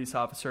off-duty police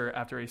officer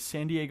after a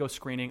San Diego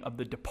screening of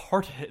The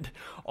Departed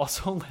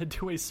also led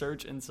to a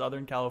search in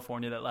Southern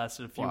California that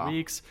lasted a few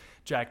weeks.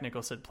 Jack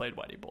Nicholson played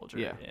Whitey Bulger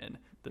in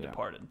The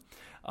Departed.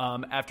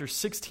 After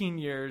 16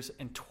 years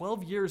and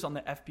 12 years on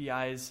the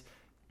FBI's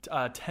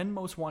 10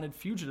 most wanted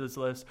fugitives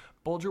list,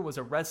 Bulger was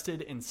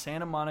arrested in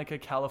Santa Monica,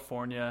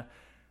 California,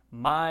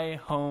 my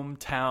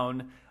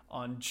hometown,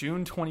 on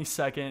June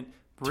 22nd,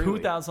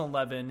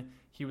 2011.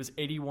 He was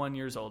 81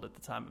 years old at the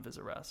time of his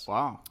arrest.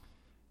 Wow.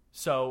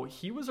 So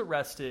he was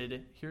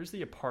arrested. Here's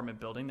the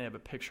apartment building. They have a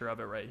picture of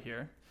it right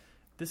here.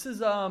 This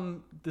is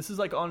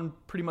like on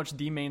pretty much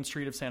the main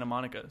street of Santa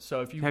Monica.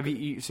 So if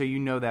you so you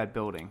know that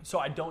building. So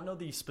I don't know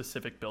the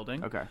specific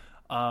building. Okay.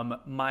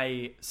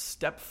 My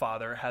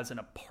stepfather has an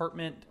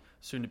apartment,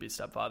 soon to be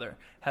stepfather,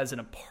 has an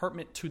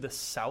apartment to the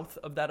south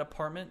of that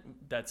apartment.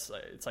 It's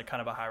like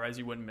kind of a high rise.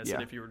 You wouldn't miss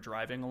it if you were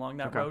driving along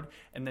that road.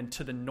 And then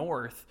to the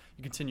north,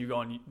 you continue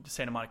going to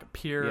Santa Monica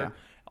Pier,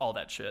 all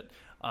that shit.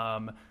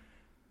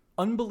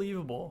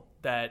 Unbelievable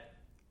that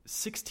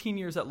 16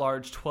 years at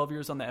large, 12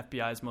 years on the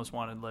FBI's most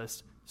wanted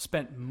list,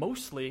 spent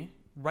mostly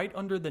right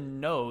under the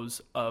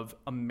nose of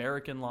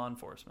American law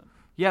enforcement.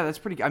 Yeah, that's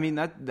pretty. I mean,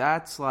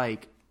 that's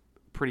like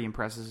pretty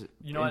impressive.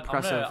 You know what?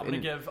 I'm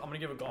gonna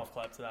give a golf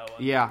clap to that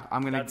one. Yeah,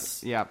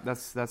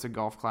 that's a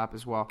golf clap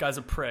as well. Guy's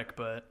a prick,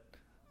 but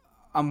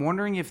I'm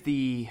wondering if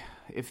the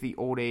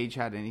old age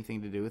had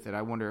anything to do with it.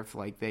 I wonder if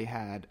like they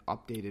had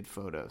updated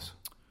photos.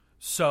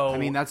 So I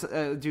mean, that's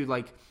dude,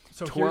 like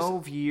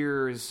 12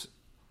 years.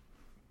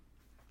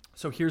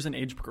 So here's an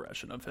age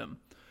progression of him.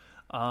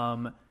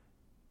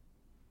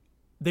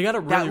 They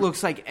got that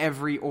looks like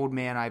every old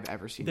man I've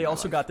ever seen. They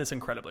also got this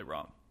incredibly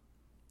wrong.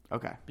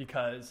 Okay.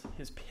 Because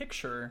his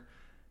picture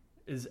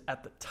is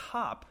at the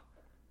top,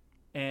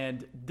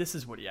 and this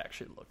is what he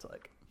actually looked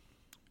like.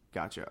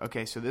 Gotcha.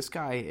 Okay, so this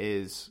guy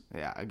is,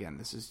 again,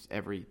 this is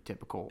every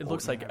typical It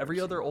looks like every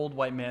other old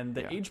white man.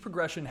 The age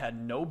progression had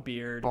no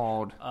beard.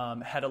 Bald.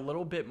 Had a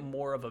little bit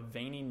more of a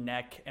veiny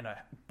neck and a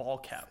ball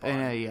cap on.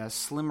 And a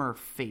slimmer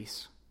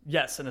face.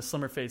 Yes, and a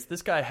slimmer face.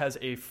 This guy has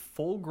a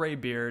full gray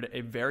beard,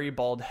 a very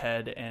bald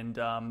head, and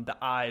the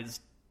eyes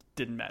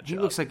didn't match up.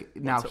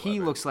 He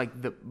looks like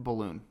the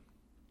balloon.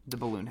 The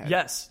balloon head.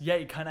 Yes. Yeah,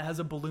 he kind of has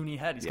a balloony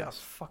head. He's got a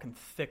fucking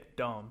thick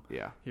dome.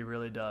 Yeah. He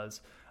really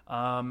does.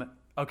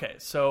 Okay,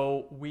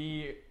 so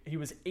he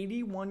was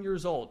 81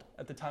 years old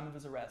at the time of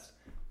his arrest.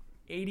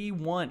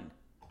 81.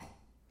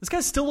 This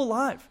guy's still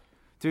alive.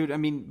 Dude, I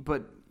mean,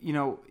 but, you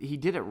know, he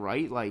did it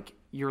right. Like,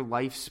 your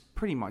life's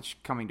pretty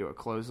much coming to a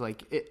close.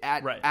 Like,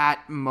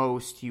 at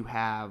most, you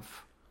have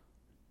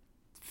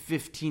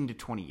 15 to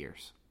 20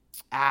 years.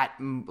 That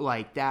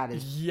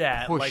is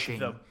pushing.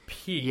 Like the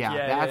peak.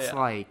 That's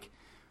like,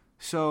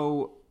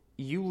 so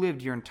you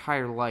lived your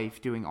entire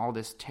life doing all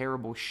this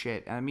terrible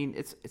shit. And I mean,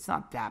 it's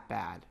not that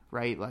bad,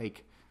 right?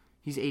 Like,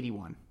 he's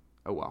 81.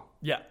 Oh, well.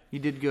 Yeah. He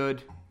did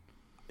good.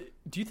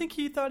 Do you think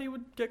he thought he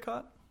would get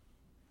caught?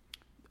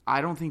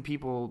 I don't think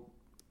people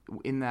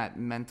in that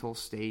mental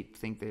state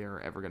think they are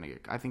ever going to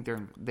get. I think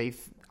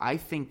I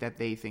think that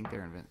they think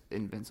they're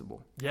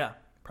invincible. Yeah,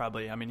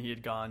 probably. I mean, he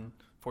had gone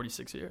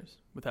 46 years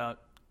without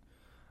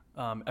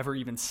ever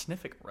even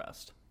sniffing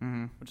arrest,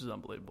 which is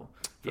unbelievable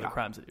for the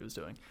crimes that he was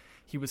doing.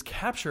 He was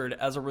captured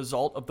as a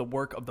result of the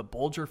work of the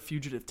Bulger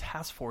Fugitive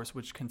Task Force,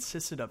 which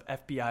consisted of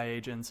FBI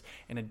agents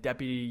and a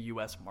deputy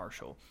U.S.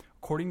 Marshal.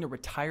 According to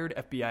retired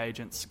FBI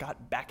agent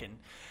Scott Bakken,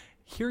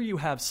 here you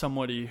have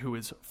somebody who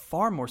is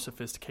far more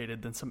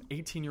sophisticated than some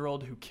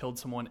 18-year-old who killed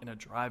someone in a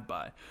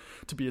drive-by.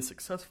 To be a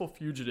successful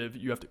fugitive,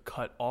 you have to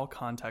cut all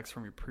contacts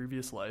from your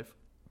previous life.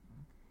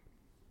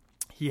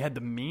 He had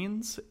the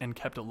means and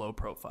kept a low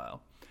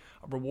profile.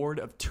 A reward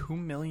of $2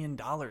 million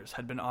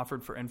had been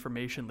offered for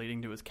information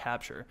leading to his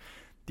capture.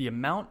 The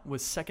amount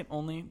was second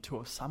only to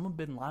Osama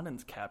bin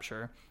Laden's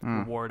capture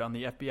reward on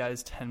the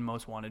FBI's 10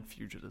 Most Wanted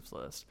Fugitives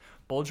list.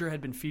 Bulger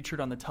had been featured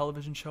on the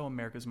television show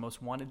America's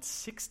Most Wanted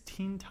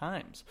 16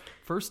 times,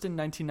 first in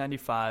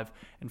 1995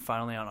 and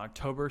finally on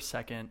October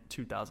 2nd,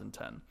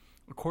 2010.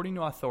 According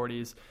to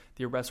authorities,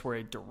 the arrests were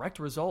a direct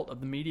result of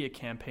the media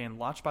campaign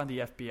launched by the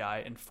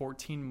FBI in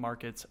 14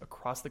 markets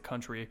across the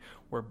country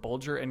where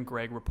Bulger and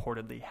Gregg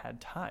reportedly had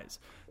ties.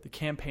 The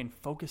campaign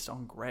focused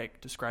on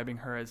Gregg, describing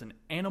her as an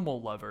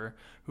animal lover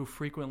who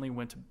frequently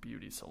went to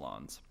beauty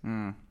salons.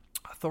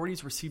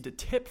 Authorities received a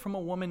tip from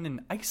a woman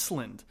in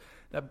Iceland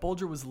that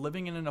Bulger was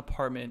living in an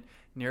apartment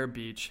near a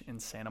beach in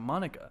Santa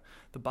Monica.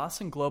 The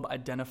Boston Globe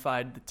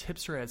identified the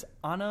tipster as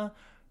Anna.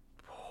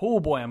 Oh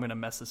boy, I'm going to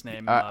mess this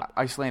name up.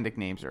 Icelandic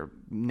names are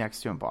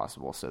next to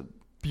impossible. So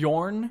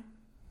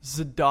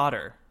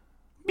Bjornsdottir.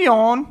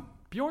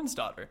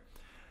 Bjornsdottir,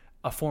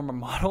 a former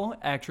model,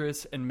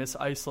 actress, and Miss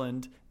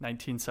Iceland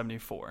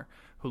 1974,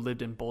 who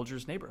lived in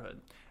Bulger's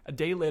neighborhood. A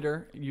day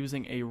later,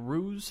 using a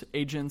ruse,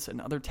 agents and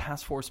other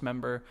task force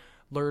member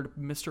lured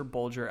Mr.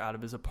 Bulger out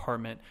of his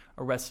apartment,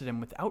 arrested him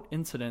without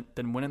incident,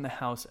 then went in the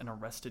house and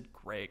arrested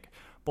Gregg.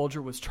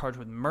 Bulger was charged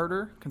with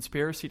murder,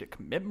 conspiracy to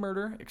commit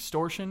murder,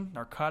 extortion,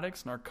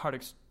 narcotics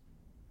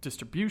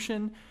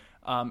distribution,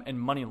 and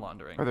money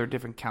laundering. Are there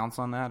different counts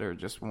on that, or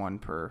just one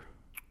per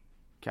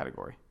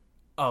category?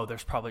 Oh,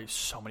 there's probably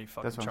so many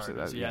fucking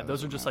charges.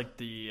 Those are just like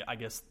the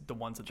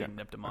ones that they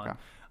nipped him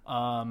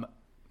on.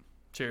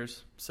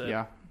 Cheers. Sit.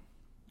 Yeah.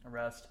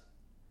 Arrest.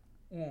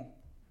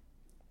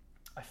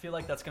 I feel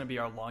like that's going to be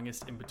our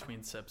longest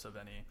in-between sips of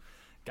any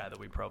guy that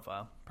we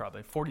profile.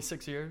 Probably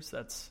 46 years.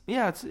 That's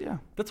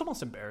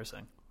almost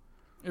embarrassing.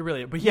 It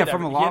really is. But he had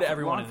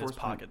everyone in his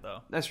pocket, though.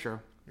 That's true.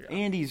 Yeah.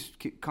 And he's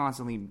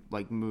constantly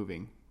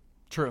moving.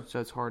 True. So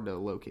it's hard to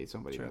locate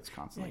somebody that's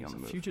constantly on the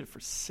move. He's a fugitive for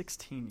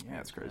 16 years. Yeah,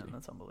 that's crazy. Man,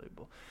 that's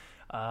unbelievable.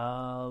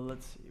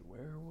 Let's see.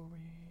 Where were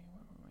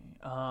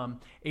we?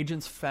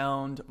 Agents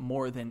found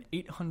more than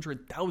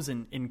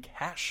 $800,000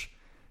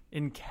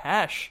 in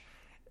cash.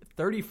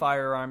 30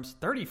 firearms.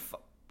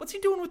 What's he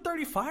doing with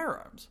 30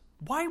 firearms?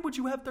 Why would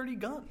you have 30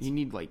 guns? You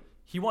need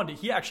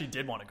He actually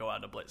did want to go out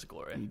in a blaze of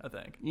glory. I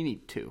think you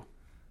need 2.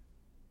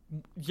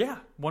 Yeah,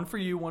 one for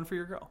you, one for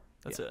your girl.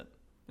 That's it.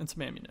 And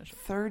some ammunition.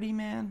 30,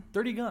 man.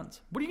 30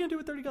 guns. What are you gonna do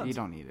with 30 guns? You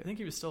don't need it. I think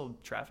he was still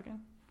trafficking.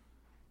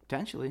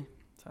 Potentially.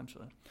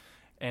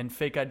 And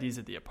fake IDs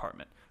at the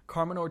apartment.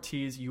 Carmen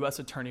Ortiz, U.S.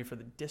 Attorney for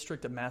the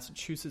District of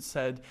Massachusetts,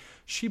 said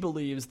she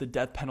believes the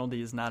death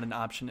penalty is not an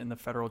option in the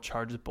federal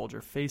charges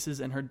Bulger faces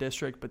in her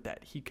district, but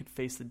that he could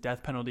face the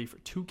death penalty for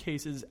 2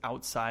 cases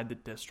outside the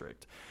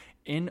district.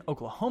 In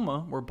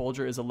Oklahoma, where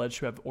Bulger is alleged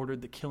to have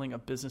ordered the killing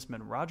of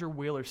businessman Roger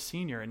Wheeler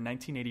Sr. in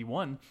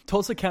 1981,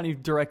 Tulsa County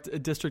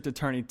District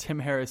Attorney Tim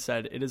Harris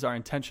said, "It is our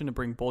intention to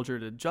bring Bulger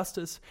to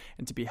justice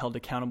and to be held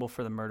accountable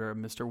for the murder of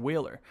Mr.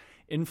 Wheeler."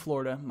 In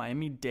Florida,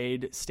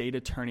 Miami-Dade State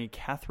Attorney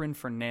Catherine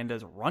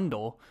Fernandez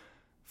Grundle.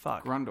 Yeah.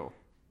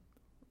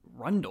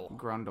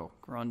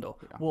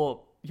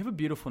 Well, you have a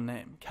beautiful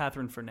name,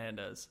 Catherine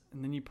Fernandez,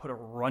 and then you put a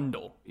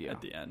Rundle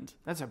at the end.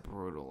 That's a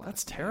brutal.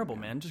 That's terrible,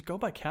 man. Just go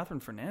by Catherine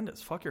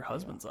Fernandez. Fuck your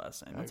husband's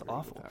last name. That's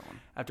awful.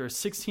 After a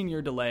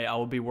 16-year delay, I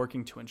will be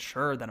working to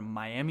ensure that a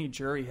Miami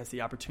jury has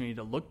the opportunity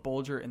to look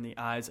Bulger in the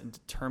eyes and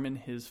determine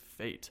his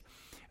fate.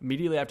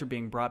 Immediately after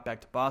being brought back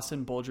to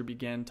Boston, Bulger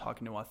began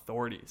talking to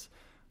authorities.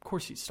 Of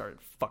course he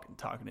started fucking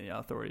talking to the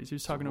authorities. He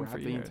was talking to them for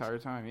years. The entire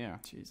time, yeah.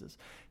 Jesus.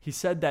 He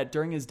said that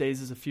during his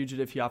days as a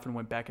fugitive, he often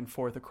went back and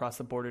forth across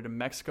the border to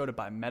Mexico to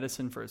buy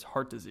medicine for his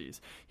heart disease.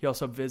 He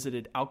also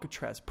visited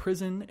Alcatraz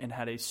prison and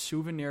had a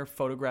souvenir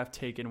photograph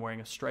taken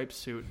wearing a striped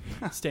suit,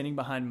 standing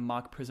behind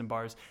mock prison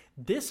bars.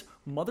 This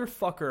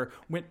motherfucker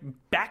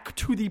went back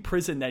to the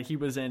prison that he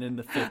was in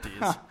the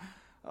 50s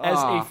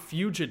as a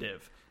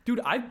fugitive. Dude,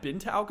 I've been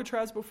to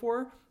Alcatraz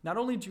before. Not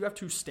only do you have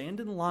to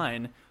stand in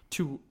line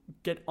to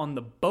get on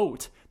the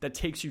boat that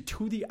takes you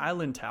to the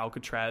island to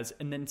Alcatraz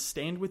and then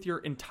stand with your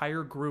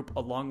entire group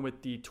along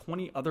with the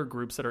 20 other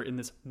groups that are in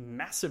this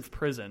massive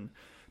prison.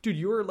 Dude,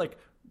 you're like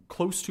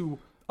close to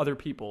other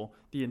people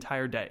the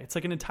entire day. It's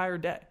like an entire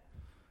day.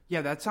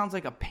 Yeah, that sounds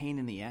like a pain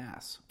in the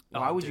ass.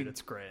 Why would you?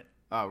 It's great.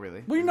 Oh,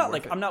 really? Well, you're not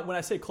like, I'm not, when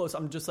I say close,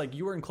 I'm just like,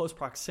 you are in close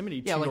proximity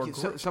to your group.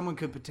 Yeah, like someone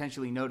could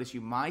potentially notice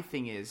you. My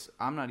thing is,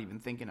 I'm not even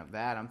thinking of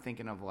that. I'm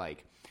thinking of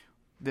like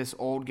this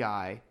old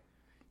guy.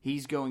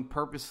 He's going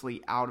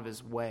purposely out of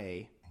his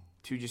way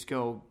to just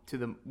go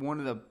to one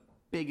of the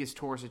biggest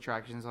tourist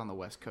attractions on the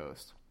West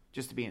Coast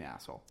just to be an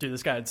asshole. Dude,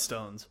 this guy had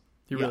stones.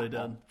 He really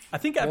did. I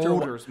think after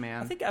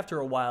man. I think after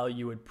a while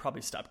you would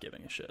probably stop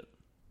giving a shit.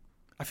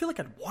 I feel like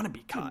I'd want to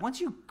be caught.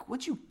 Dude,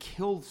 once you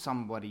kill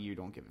somebody, you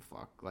don't give a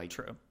fuck. Like,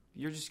 true.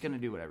 You're just gonna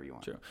do whatever you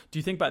want. True. Do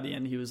you think by the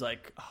end he was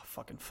like, "Oh,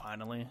 fucking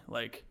finally!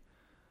 Like,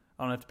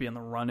 I don't have to be on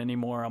the run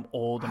anymore. I'm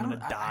old. I'm gonna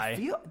die."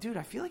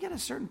 I feel like at a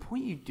certain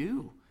point you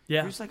do.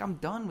 Yeah. You're just like, I'm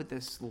done with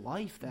this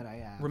life that I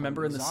have.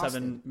 Remember in the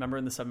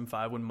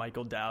 7-5 when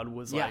Michael Dowd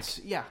was like,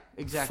 yeah,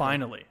 exactly.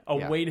 Finally,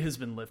 weight has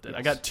been lifted. Yes.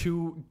 I got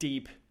too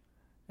deep,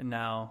 and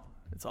now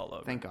it's all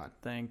over. Thank God.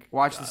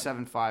 Watch the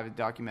 7-5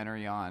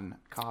 documentary on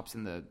cops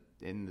in the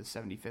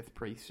 75th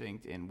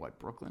precinct in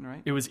Brooklyn,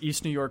 right? It was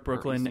East New York,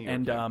 Brooklyn,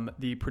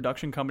 the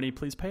production company.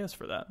 Please pay us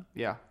for that.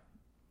 Yeah,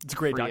 it's a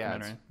great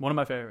documentary. Ads. One of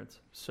my favorites.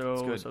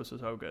 So good.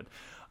 So good.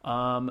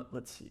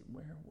 Let's see,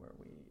 where were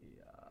we?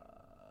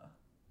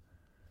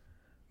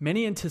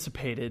 Many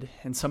anticipated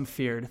and some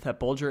feared that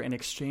Bulger, in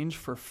exchange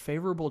for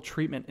favorable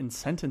treatment in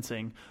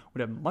sentencing, would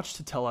have much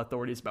to tell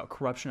authorities about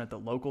corruption at the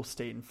local,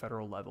 state, and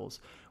federal levels,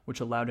 which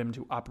allowed him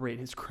to operate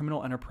his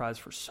criminal enterprise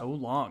for so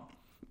long.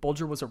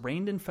 Bulger was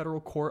arraigned in federal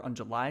court on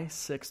July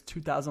 6,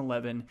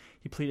 2011.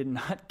 He pleaded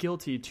not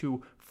guilty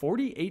to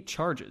 48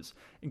 charges,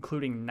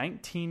 including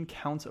 19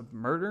 counts of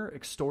murder,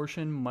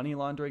 extortion, money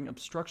laundering,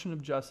 obstruction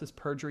of justice,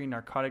 perjury,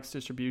 narcotics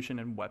distribution,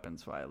 and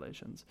weapons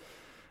violations.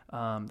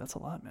 That's a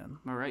lot, man.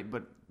 All right,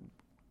 but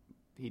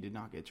he did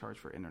not get charged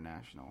for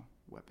international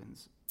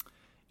weapons.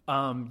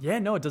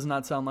 No, it does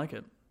not sound like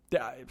it.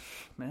 Yeah,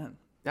 man.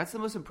 That's the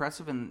most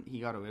impressive, and he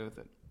got away with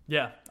it.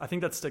 Yeah, I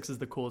think that sticks as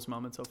the coolest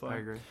moment so far. I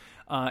agree.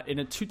 In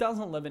a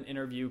 2011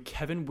 interview,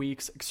 Kevin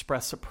Weeks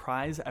expressed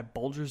surprise at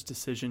Bulger's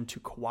decision to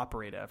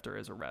cooperate after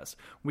his arrest.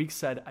 Weeks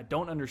said, "I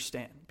don't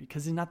understand,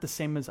 because he's not the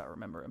same as I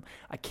remember him.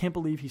 I can't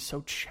believe he's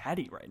so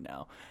chatty right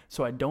now,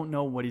 so I don't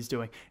know what he's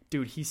doing."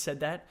 Dude, he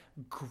said that,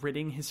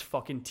 gritting his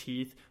fucking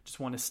teeth, just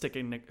wanted to stick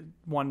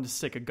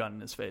a gun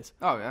in his face.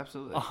 Oh,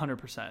 absolutely.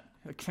 100%.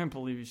 I can't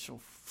believe he's so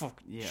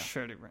fucking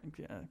shitty.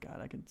 Yeah, God,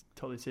 I can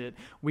totally see it.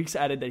 Weeks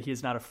added that he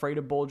is not afraid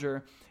of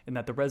Bulger and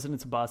that the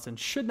residents of Boston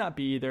should not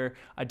be either.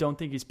 "I don't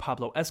think he's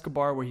Pablo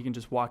Escobar, where he can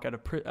just walk out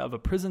of a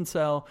prison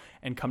cell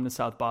and come to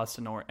South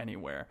Boston or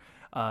anywhere.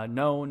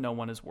 No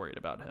one is worried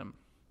about him."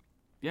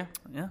 Yeah,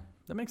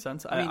 that makes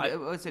sense.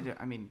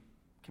 I mean,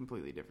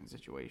 completely different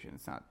situation.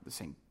 It's not the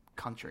same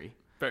country.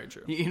 Very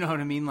true. You know what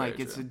I mean? Like,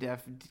 it's a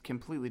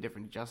completely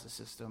different justice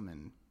system.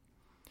 And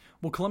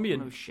well, Colombia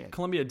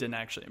didn't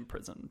actually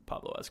imprison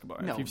Pablo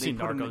Escobar. No, if you've seen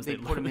Narcos, they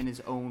put him in his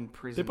own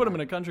prison. They put him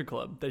in a country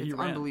club that he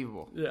ran. It's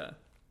unbelievable. Yeah.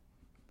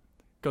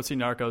 Go see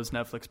Narcos.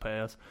 Netflix, pay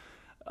us.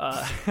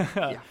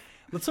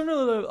 Let's learn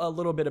a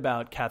little bit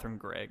about Catherine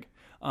Gregg.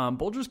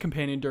 Bulger's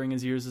companion during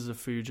his years as a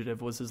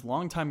fugitive was his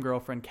longtime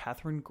girlfriend,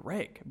 Catherine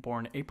Gregg,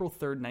 born April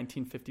 3rd,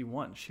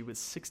 1951. She was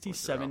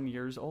 67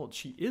 years old.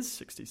 She is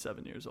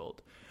 67 years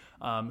old,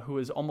 who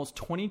is almost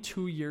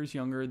 22 years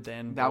younger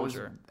than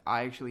Bulger.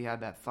 I actually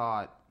had that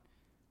thought.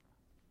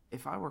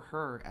 If I were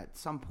her at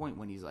some point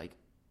when he's like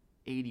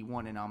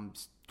 81 and I'm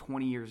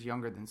 20 years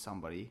younger than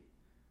somebody,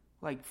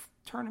 like,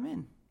 turn him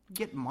in.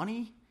 Get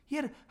money. He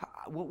had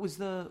what was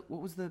the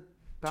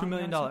 $2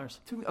 million.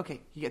 Okay,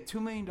 you get $2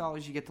 million.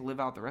 You get to live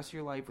out the rest of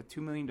your life with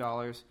 $2 million,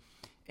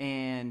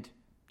 and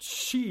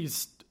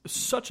she's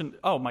such an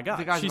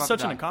she's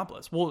such an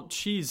accomplice. Well,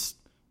 she's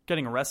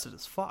getting arrested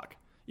as fuck.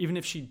 Even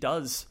if she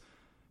does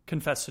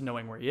confess to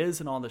knowing where he is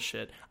and all this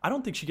shit, I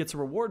don't think she gets a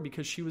reward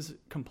because she was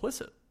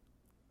complicit.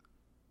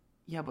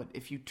 Yeah, but I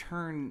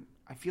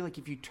feel like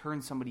if you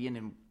turn somebody in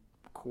and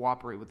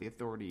cooperate with the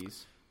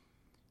authorities,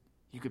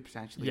 you could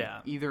potentially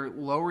either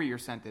lower your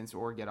sentence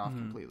or get off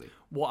completely.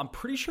 Well, I'm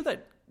pretty sure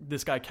that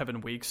this guy,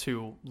 Kevin Weeks,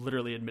 who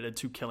literally admitted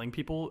to killing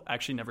people,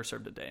 actually never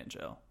served a day in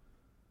jail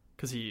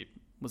because he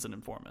was an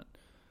informant.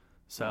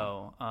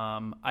 So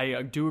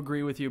I do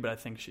agree with you, but I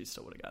think she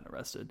still would have gotten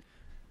arrested.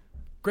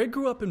 Greg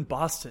grew up in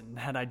Boston and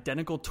had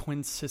identical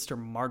twin sister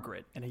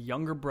Margaret and a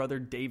younger brother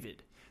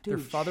David. Dude, their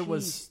father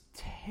was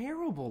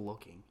terrible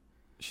looking.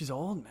 She's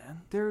old,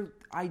 man. They're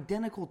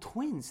identical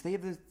twins.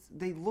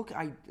 They look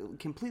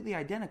completely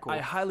identical. I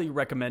highly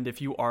recommend,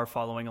 if you are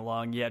following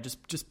along,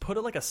 just put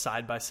it like a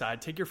side by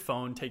side. Take your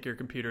phone, take your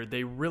computer.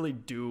 They really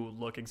do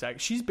look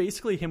exact. She's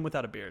basically him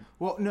without a beard.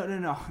 Well,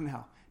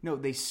 no.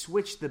 They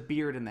switched the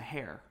beard and the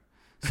hair.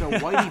 So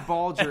Whitey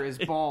Bulger is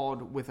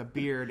bald with a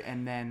beard,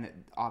 and then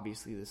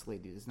obviously this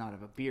lady does not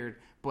have a beard,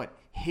 but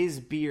his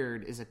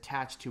beard is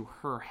attached to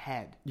her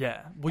head.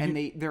 Yeah. Well,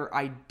 and they're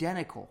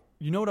identical.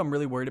 You know what I'm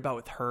really worried about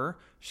with her?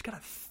 She's got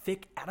a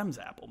thick Adam's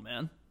apple,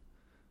 man.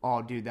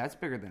 Oh, dude, that's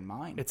bigger than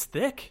mine. It's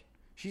thick.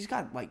 She's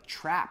got, like,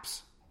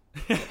 traps.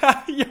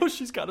 Yo,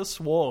 she's got a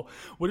swole.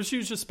 What if she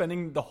was just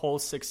spending the whole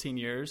 16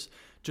 years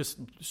just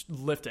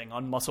lifting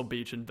on Muscle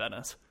Beach in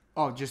Venice?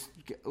 Oh, just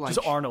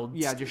Arnold.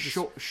 Yeah, just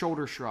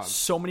shoulder shrugs.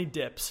 So many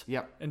dips.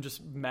 Yep. And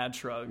just mad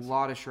shrugs. A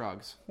lot of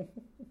shrugs.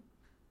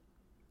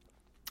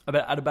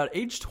 At about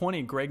age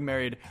 20, Greg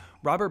married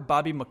Robert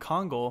Bobby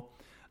McCongle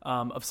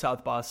of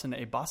South Boston,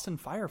 a Boston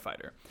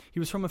firefighter.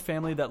 He was from a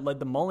family that led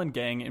the Mullen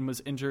Gang and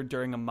was injured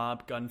during a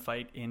mob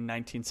gunfight in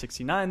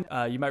 1969.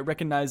 You might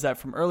recognize that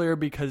from earlier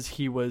because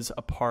he was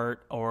a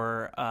part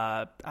or,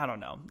 I don't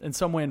know, in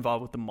some way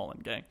involved with the Mullen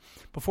Gang.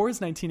 Before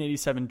his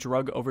 1987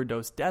 drug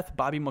overdose death,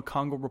 Bobby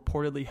McCongle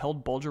reportedly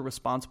held Bulger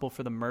responsible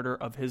for the murder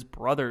of his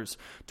brothers.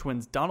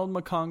 Twins Donald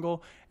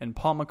McCongle and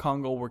Paul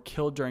McCongle were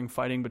killed during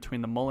fighting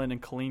between the Mullen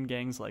and Killeen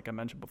gangs, like I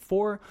mentioned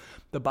before.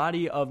 The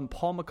body of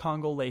Paul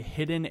McCongle lay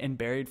hidden and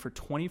buried for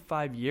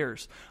 25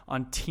 years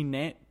on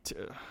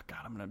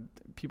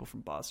people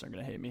from Boston are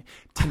gonna hate me.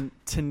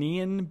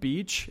 Tinian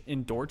Beach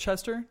in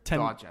Dorchester.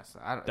 Dorchester.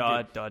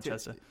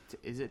 Dorchester.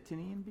 Is it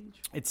Tinian Beach?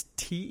 It's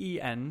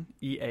Tenean.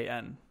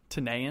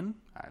 Tinian.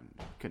 I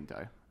couldn't tell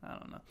you. I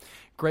don't know.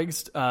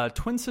 Greg's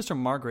twin sister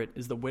Margaret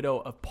is the widow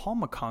of Paul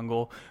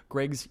McCongle.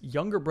 Greg's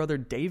younger brother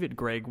David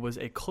Gregg was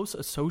a close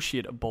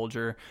associate of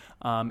Bulger,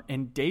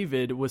 and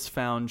David was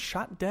found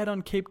shot dead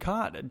on Cape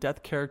Cod, a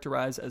death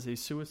characterized as a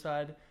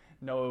suicide.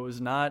 No, it was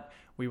not.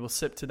 We will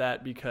sip to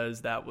that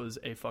because that was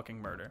a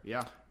fucking murder.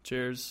 Yeah.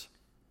 Cheers.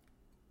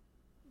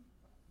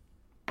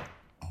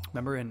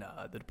 Remember in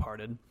The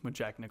Departed when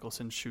Jack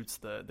Nicholson shoots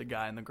the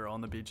guy and the girl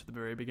on the beach at the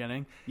very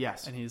beginning?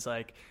 Yes. And he's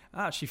like,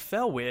 she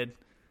fell weird.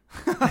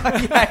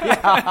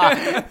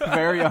 yeah.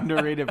 Very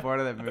underrated part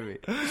of that movie.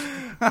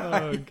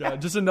 Oh,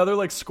 God. Just another,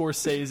 like,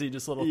 Scorsese,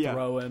 just a little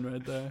throw in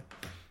right there.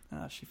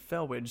 She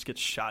fell weird. Just gets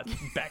shot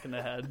back in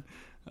the head.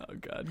 Oh,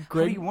 God.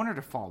 Greg, how do you want her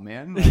to fall,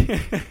 man?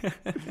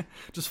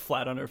 Just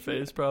flat on her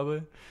face,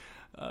 probably.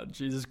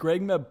 Jesus.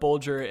 Greg met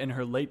Bulger in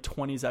her late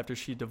 20s after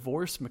she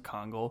divorced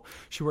McCongle.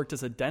 She worked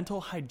as a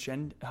dental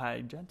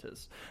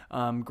hygienist.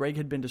 Greg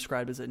had been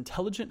described as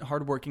intelligent,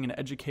 hardworking, and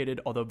educated,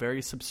 although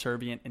very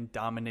subservient and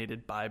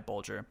dominated by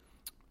Bulger.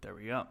 There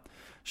we go.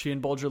 She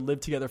and Bulger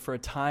lived together for a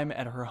time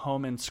at her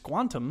home in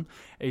Squantum,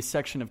 a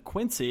section of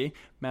Quincy,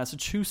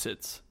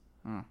 Massachusetts.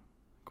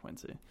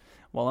 Quincy.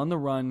 While on the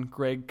run,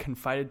 Greg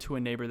confided to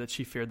a neighbor that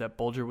she feared that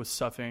Bulger was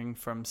suffering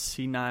from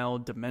senile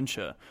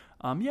dementia.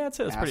 Yeah, I'd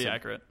say that's pretty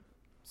accurate.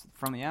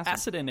 From the acid.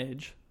 Acid and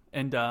age.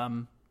 And,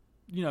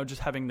 just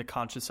having the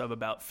conscience of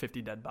about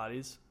 50 dead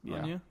bodies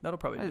on you. That'll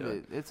probably do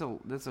it. It's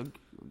a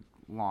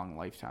long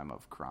lifetime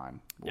of crime.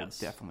 We'll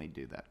definitely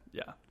do that.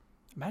 Yeah.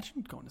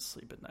 Imagine going to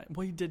sleep at night.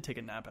 Well, he did take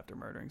a nap after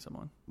murdering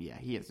someone. Yeah,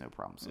 he has no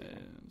problem sleeping.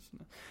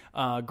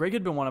 Greg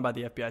had been wanted by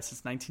the FBI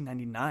since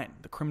 1999.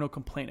 The criminal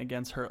complaint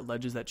against her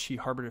alleges that she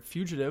harbored a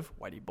fugitive,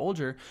 Whitey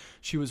Bulger.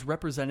 She was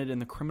represented in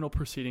the criminal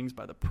proceedings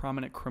by the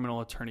prominent criminal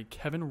attorney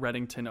Kevin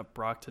Reddington of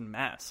Brockton,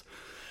 Mass.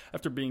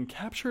 After being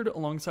captured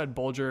alongside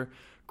Bulger,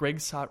 Greg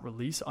sought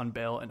release on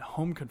bail and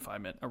home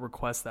confinement, a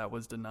request that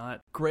was denied.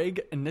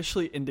 Greg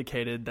initially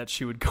indicated that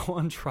she would go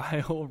on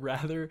trial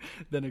rather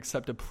than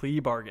accept a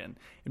plea bargain.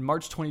 In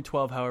March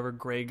 2012, however,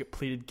 Greg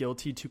pleaded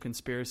guilty to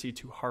conspiracy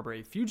to harbor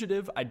a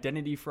fugitive,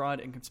 identity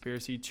fraud, and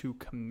conspiracy to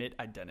commit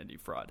identity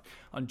fraud.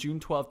 On June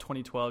 12,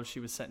 2012,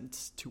 she was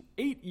sentenced to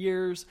 8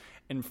 years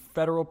in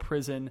federal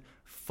prison.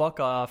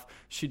 Fuck off.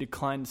 She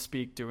declined to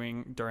speak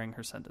during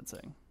her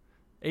sentencing.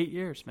 8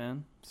 years,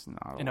 man. It's not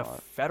a lot. In a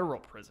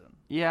federal prison.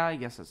 Yeah, I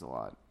guess that's a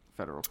lot.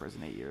 Federal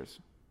prison, 8 years.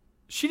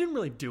 She didn't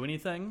really do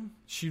anything.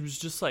 She was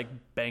just like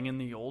banging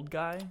the old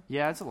guy.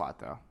 Yeah, it's a lot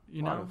though.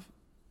 You know?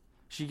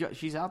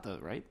 She's out though,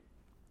 right?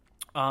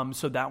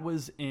 So that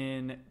was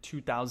in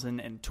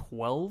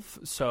 2012.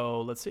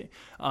 So let's see.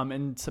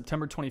 In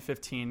September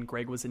 2015,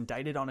 Greg was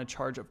indicted on a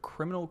charge of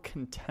criminal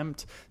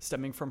contempt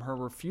stemming from her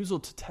refusal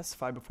to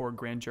testify before a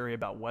grand jury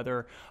about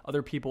whether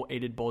other people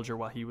aided Bulger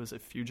while he was a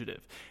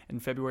fugitive. In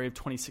February of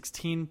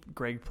 2016,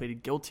 Greg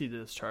pleaded guilty to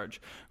this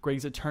charge.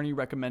 Greg's attorney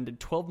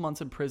recommended 12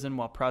 months in prison,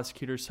 while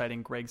prosecutors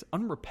citing Greg's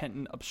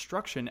unrepentant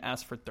obstruction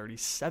asked for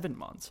 37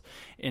 months.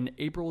 In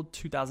April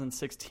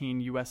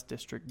 2016, U.S.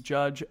 District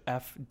Judge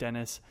F.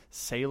 Dennis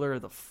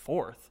Saylor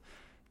IV,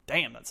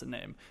 damn, that's a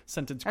name,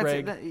 sentenced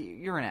Greg.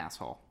 You're an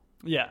asshole.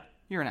 Yeah.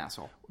 You're an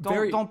asshole.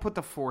 Don't put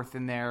the fourth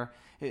in there.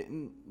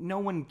 No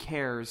one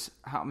cares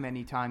how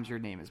many times your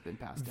name has been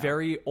passed down.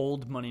 Very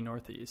old money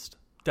Northeast.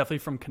 Definitely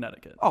from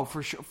Connecticut. Oh,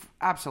 for sure.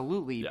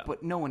 Absolutely. Yeah.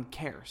 But no one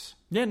cares.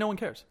 Yeah, no one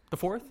cares. The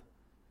fourth?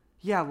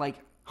 Yeah, like...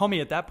 Homie,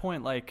 at that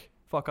point, like,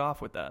 fuck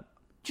off with that.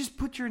 Just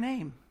put your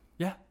name.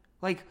 Yeah.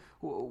 Like,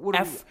 what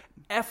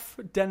F.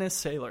 Dennis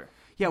Saylor.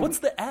 Yeah, what's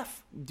the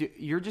F?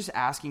 You're just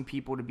asking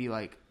people to be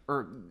like,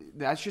 or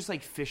that's just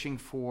like fishing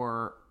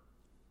for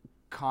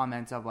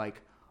comments of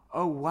like,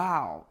 oh,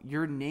 wow,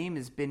 your name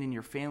has been in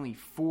your family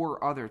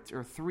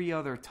 3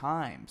 other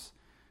times.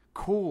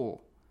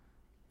 Cool.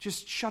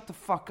 Just shut the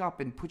fuck up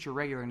and put your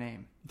regular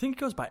name. You think it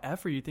goes by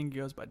F or you think it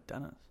goes by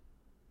Dennis?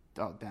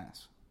 Oh,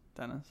 Dennis.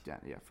 Dennis?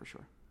 Yeah, for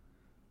sure.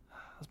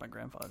 That's my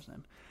grandfather's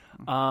name.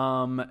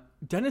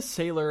 Dennis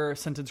Saylor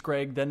sentenced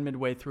Gregg then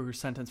midway through her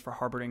sentence for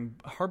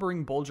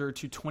harboring Bulger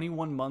to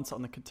 21 months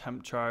on the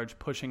contempt charge,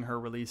 pushing her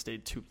release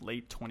date to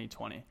late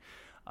 2020.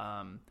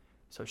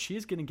 So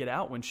she's going to get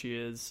out when she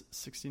is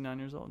 69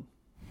 years old.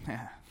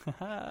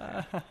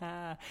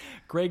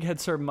 Gregg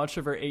had served much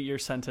of her 8-year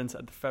sentence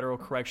at the Federal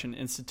Correction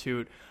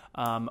Institute,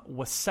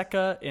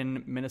 Waseca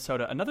in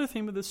Minnesota. Another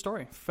theme of this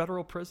story,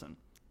 federal prison.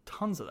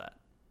 Tons of that.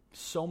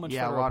 So much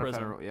federal prison. Yeah, a lot of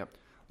federal, yep.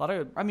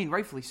 I mean,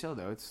 rightfully so,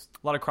 though. It's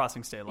a lot of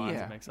crossing state lines.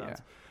 It makes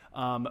sense.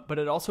 Yeah. But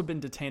it had also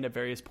been detained at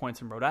various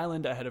points in Rhode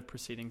Island ahead of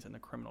proceedings in the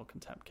criminal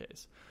contempt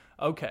case.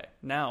 Okay,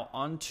 now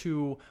on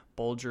to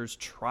Bulger's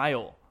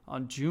trial.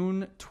 On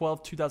June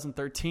 12,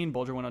 2013,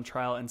 Bulger went on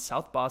trial in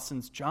South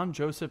Boston's John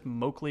Joseph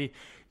Moakley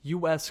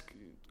U.S.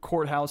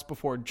 courthouse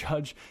before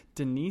Judge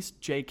Denise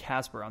J.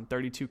 Casper on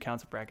 32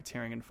 counts of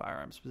racketeering and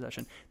firearms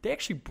possession. They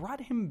actually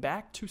brought him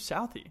back to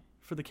Southie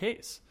for the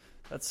case.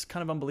 That's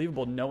kind of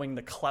unbelievable, knowing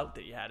the clout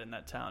that he had in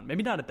that town.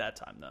 Maybe not at that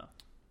time, though.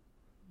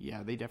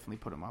 Yeah, they definitely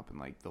put him up in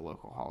like the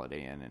local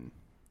Holiday Inn and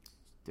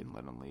didn't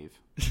let him leave.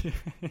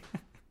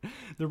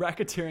 The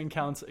racketeering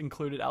counts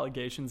included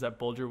allegations that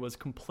Bulger was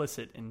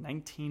complicit in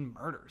 19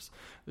 murders.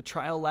 The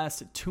trial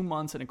lasted 2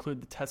 months and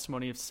included the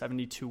testimony of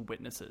 72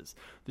 witnesses.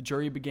 The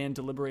jury began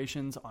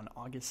deliberations on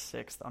August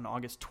 6th. On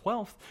August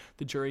 12th,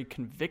 the jury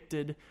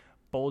convicted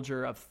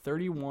Bulger of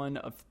 31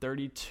 of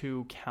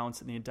 32 counts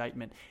in the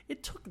indictment.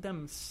 It took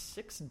them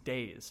 6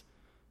 days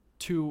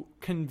to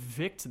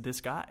convict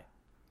this guy.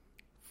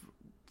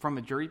 From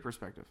a jury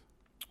perspective.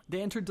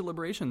 They entered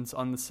deliberations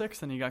on the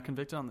 6th, and he got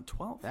convicted on the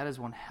 12th. That is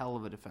one hell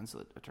of a defense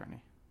attorney.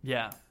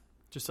 Yeah.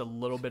 Just a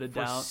little bit of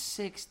doubt. For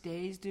 6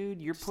 days, dude,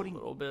 you're just putting... a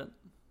little bit.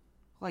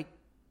 Like,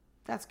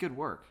 that's good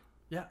work.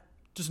 Yeah.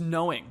 Just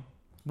knowing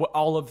what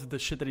all of the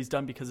shit that he's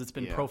done, because it's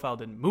been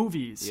profiled in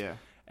movies. Yeah.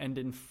 And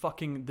in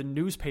fucking the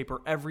newspaper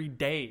every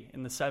day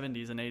in the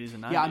 70s and 80s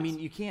and 90s. Yeah, I mean,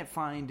 you can't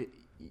find...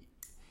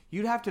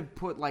 You'd have to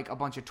put, like, a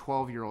bunch of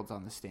 12-year-olds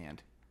on the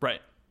stand. Right.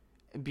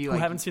 And be who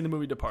like... haven't seen the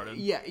movie Departed.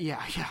 Yeah.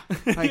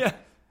 Like, yeah.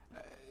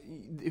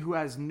 Who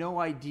has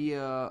no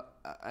idea,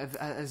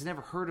 has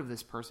never heard of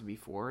this person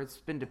before. It's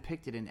been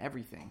depicted in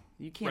everything.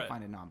 You can't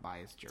find a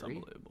non-biased jury. It's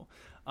unbelievable.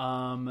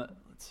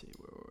 Let's see,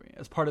 where were we?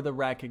 As part of the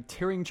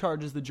racketeering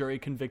charges, the jury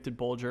convicted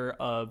Bulger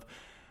of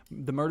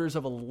the murders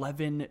of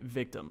 11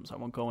 victims. I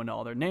won't go into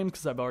all their names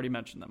because I've already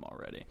mentioned them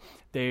already.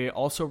 They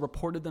also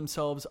reported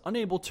themselves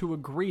unable to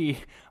agree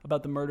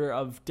about the murder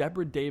of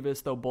Deborah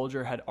Davis, though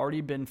Bulger had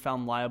already been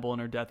found liable in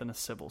her death in a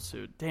civil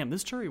suit. Damn,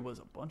 this jury was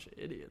a bunch of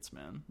idiots,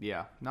 man.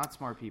 Yeah, not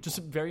smart people. Just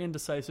very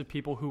indecisive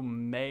people who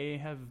may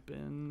have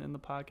been in the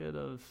pocket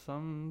of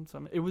some.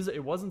 It was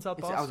in South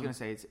Boston. I was going to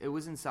say, it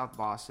was in South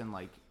Boston.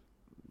 Like,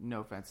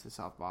 no offense to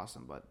South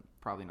Boston, but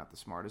probably not the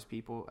smartest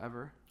people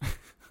ever.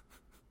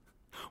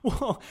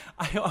 Well,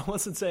 I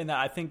wasn't saying that.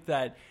 I think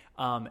that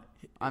I'm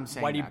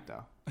saying that,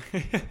 though.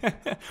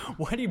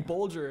 Whitey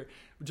Bulger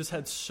just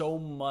had so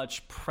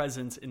much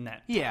presence in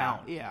that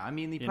town. Yeah. I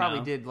mean, he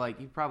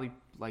probably,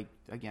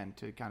 again,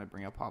 to kind of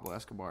bring up Pablo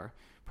Escobar,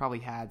 probably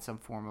had some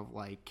form of,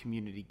 like,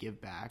 community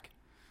give back.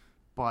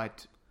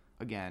 But,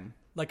 again...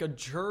 Like, a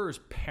juror's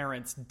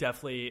parents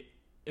definitely,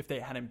 if they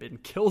hadn't been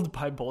killed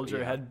by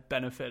Bulger, had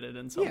benefited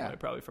in some way,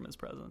 probably from his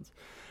presence.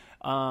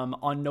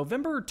 On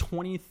November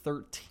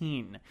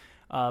 2013...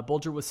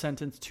 Bulger was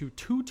sentenced to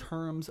 2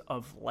 terms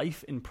of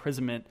life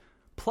imprisonment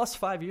plus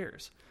 5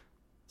 years.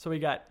 So he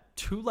got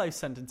 2 life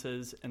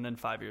sentences and then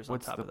 5 years on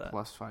top of that.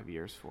 What's the plus 5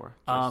 years for?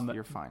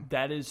 You're fine.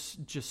 That is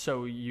just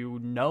so you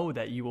know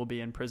that you will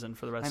be in prison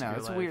for the rest of your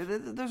life. I know, it's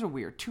weird. Those are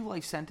weird. 2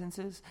 life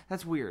sentences?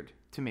 That's weird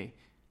to me.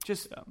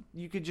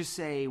 You could just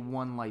say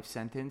 1 life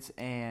sentence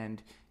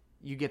and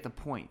you get the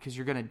point because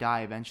you're going to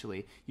die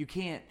eventually. You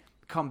can't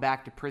come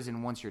back to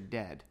prison once you're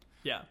dead.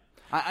 Yeah.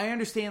 I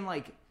understand,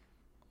 like...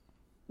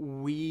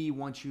 We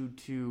want you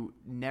to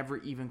never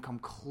even come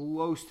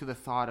close to the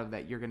thought of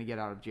that you're going to get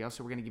out of jail.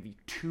 So we're going to give you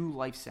 2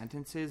 life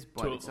sentences,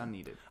 but it's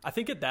unneeded. I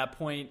think at that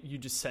point, you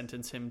just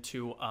sentence him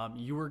to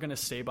you were going to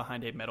stay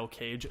behind a metal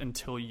cage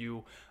until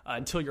your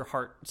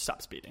heart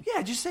stops beating.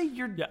 Yeah, just say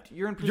you're in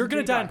prison. You're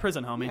going to die in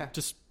prison, homie. Yeah.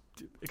 Just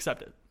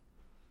accept it.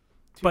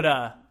 But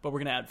we're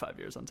going to add 5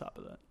 years on top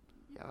of that.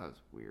 Yeah, that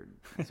was weird.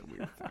 That's a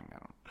weird thing. I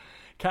don't.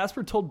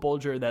 Casper told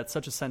Bulger that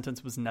such a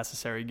sentence was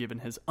necessary given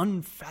his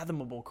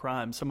unfathomable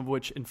crimes, some of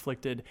which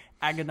inflicted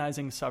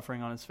agonizing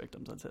suffering on his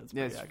victims. I'd say it's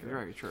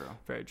very true.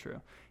 Very true.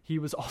 He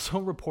was also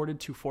reported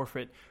to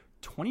forfeit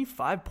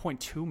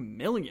 $25.2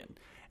 million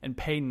and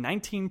pay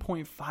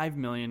 $19.5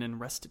 million in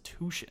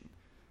restitution.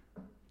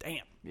 Damn.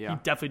 Yeah. He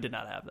definitely did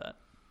not have that.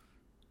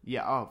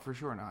 Yeah. Oh, for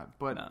sure not.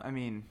 But no. I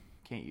mean,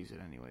 can't use it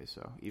anyway.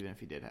 So even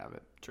if he did have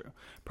it, True.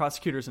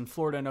 Prosecutors in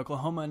Florida and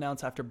Oklahoma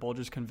announced after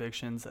Bulger's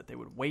convictions that they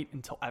would wait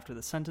until after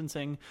the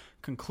sentencing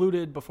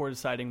concluded before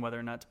deciding whether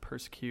or not to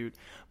prosecute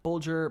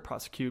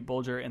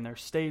Bulger in their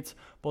states.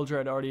 Bulger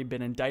had already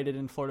been indicted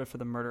in Florida for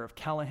the murder of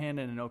Callahan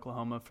and in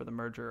Oklahoma for the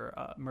murder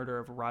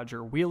of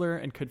Roger Wheeler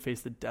and could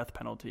face the death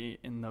penalty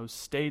in those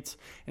states.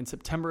 In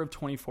September of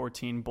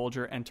 2014,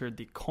 Bulger entered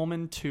the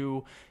Coleman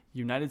II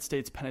United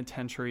States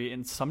Penitentiary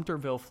in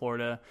Sumterville,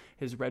 Florida.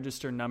 His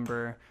register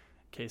number, in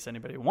case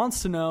anybody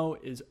wants to know,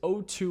 is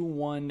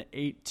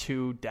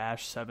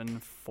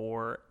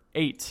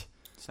 02182-748.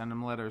 Send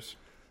him letters.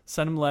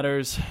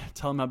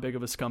 Tell him how big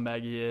of a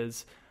scumbag he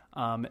is.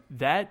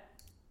 That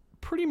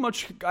pretty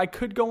much, I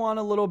could go on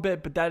a little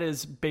bit, but that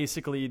is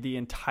basically the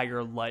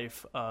entire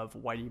life of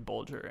Whitey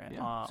Bulger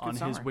on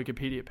his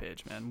Wikipedia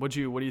page, man. What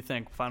do you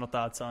think? Final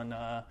thoughts on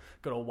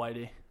good old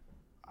Whitey?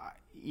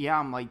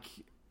 I'm like,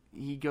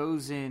 he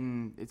goes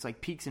in, it's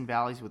like peaks and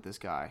valleys with this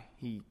guy.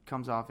 He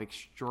comes off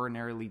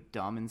extraordinarily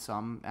dumb in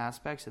some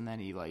aspects, and then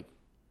he like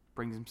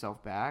brings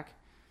himself back.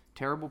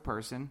 Terrible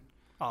person.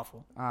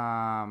 Awful.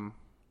 I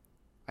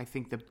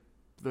think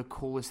the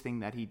coolest thing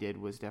that he did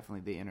was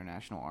definitely the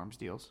international arms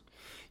deals.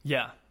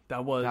 Yeah,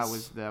 that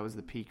was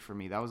the peak for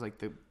me. That was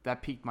like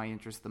that piqued my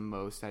interest the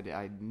most. I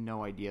had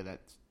no idea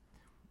that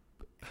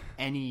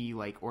any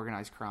like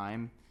organized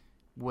crime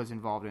was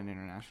involved in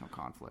international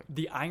conflict.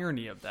 The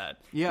irony of that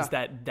is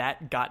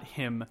that got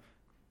him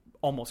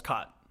almost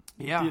caught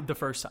the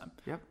first time.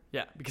 Yep.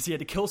 Yeah, because he had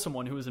to kill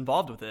someone who was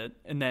involved with it,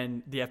 and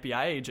then the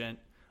FBI agent,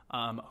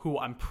 who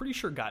I'm pretty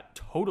sure got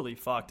totally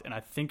fucked, and I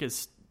think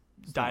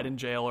died in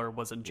jail or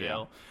was in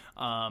jail.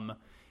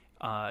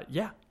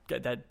 Yeah.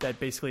 That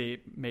basically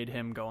made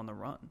him go on the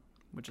run,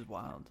 which is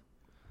wild.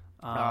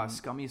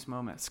 Scummiest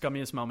moment.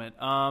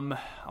 I'm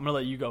gonna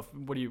let you go.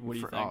 What do you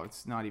think? Oh,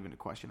 it's not even a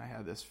question. I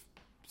had this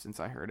since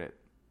I heard it.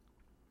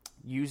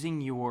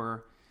 Using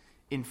your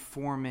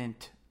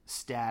informant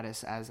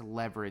status as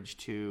leverage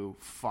to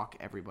fuck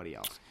everybody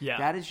else. Yeah.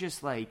 That is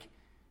just like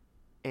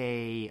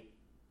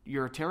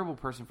you're a terrible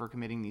person for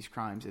committing these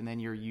crimes, and then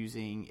you're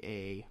using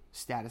a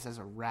status as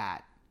a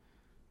rat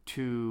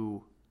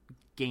to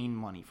gain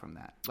money from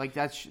that. Like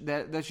that's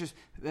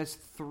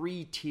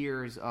 3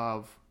 tiers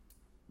of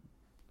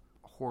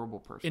horrible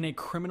person. In a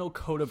criminal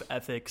code of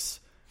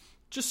ethics,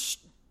 just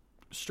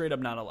straight up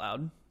not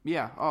allowed.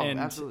 Yeah. Oh, and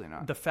absolutely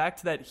not. The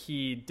fact that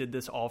he did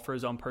this all for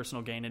his own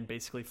personal gain and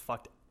basically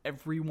fucked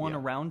everyone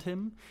around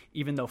him,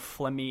 even though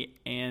Flemmy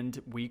and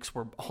Weeks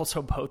were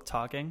also both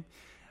talking.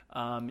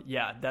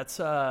 That's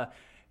I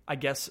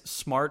guess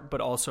smart, but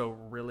also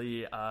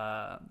really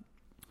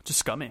just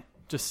scummy.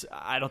 Just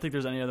I don't think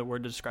there's any other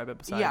word to describe it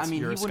besides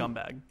you're a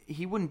scumbag.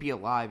 He wouldn't be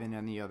alive in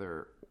any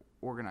other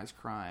organized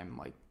crime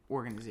like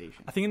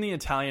organization. I think in the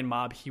Italian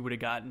mob he would have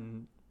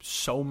gotten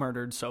so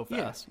murdered so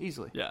fast. Yeah,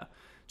 easily. Yeah.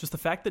 Just the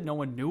fact that no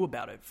one knew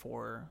about it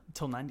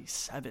until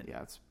 97.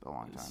 Yeah, it's a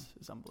long time.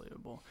 Is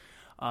unbelievable.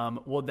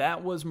 Well,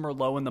 that was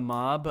Merlot and the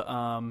Mob.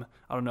 I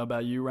don't know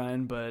about you,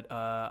 Ryan, but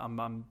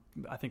I'm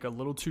I think a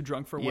little too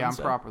drunk for Wednesday. Yeah, I'm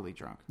properly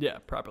drunk. Yeah,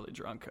 properly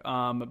drunk.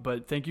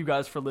 But thank you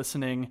guys for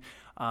listening.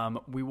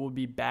 We will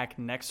be back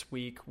next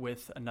week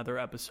with another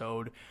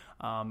episode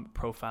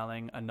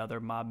profiling another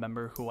mob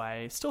member who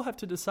I still have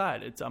to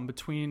decide. It's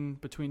between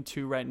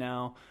 2 right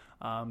now.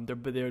 They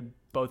would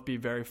both be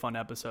very fun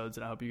episodes,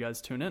 and I hope you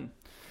guys tune in.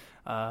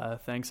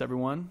 Thanks,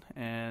 everyone,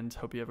 and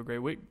hope you have a great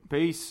week.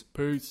 Peace.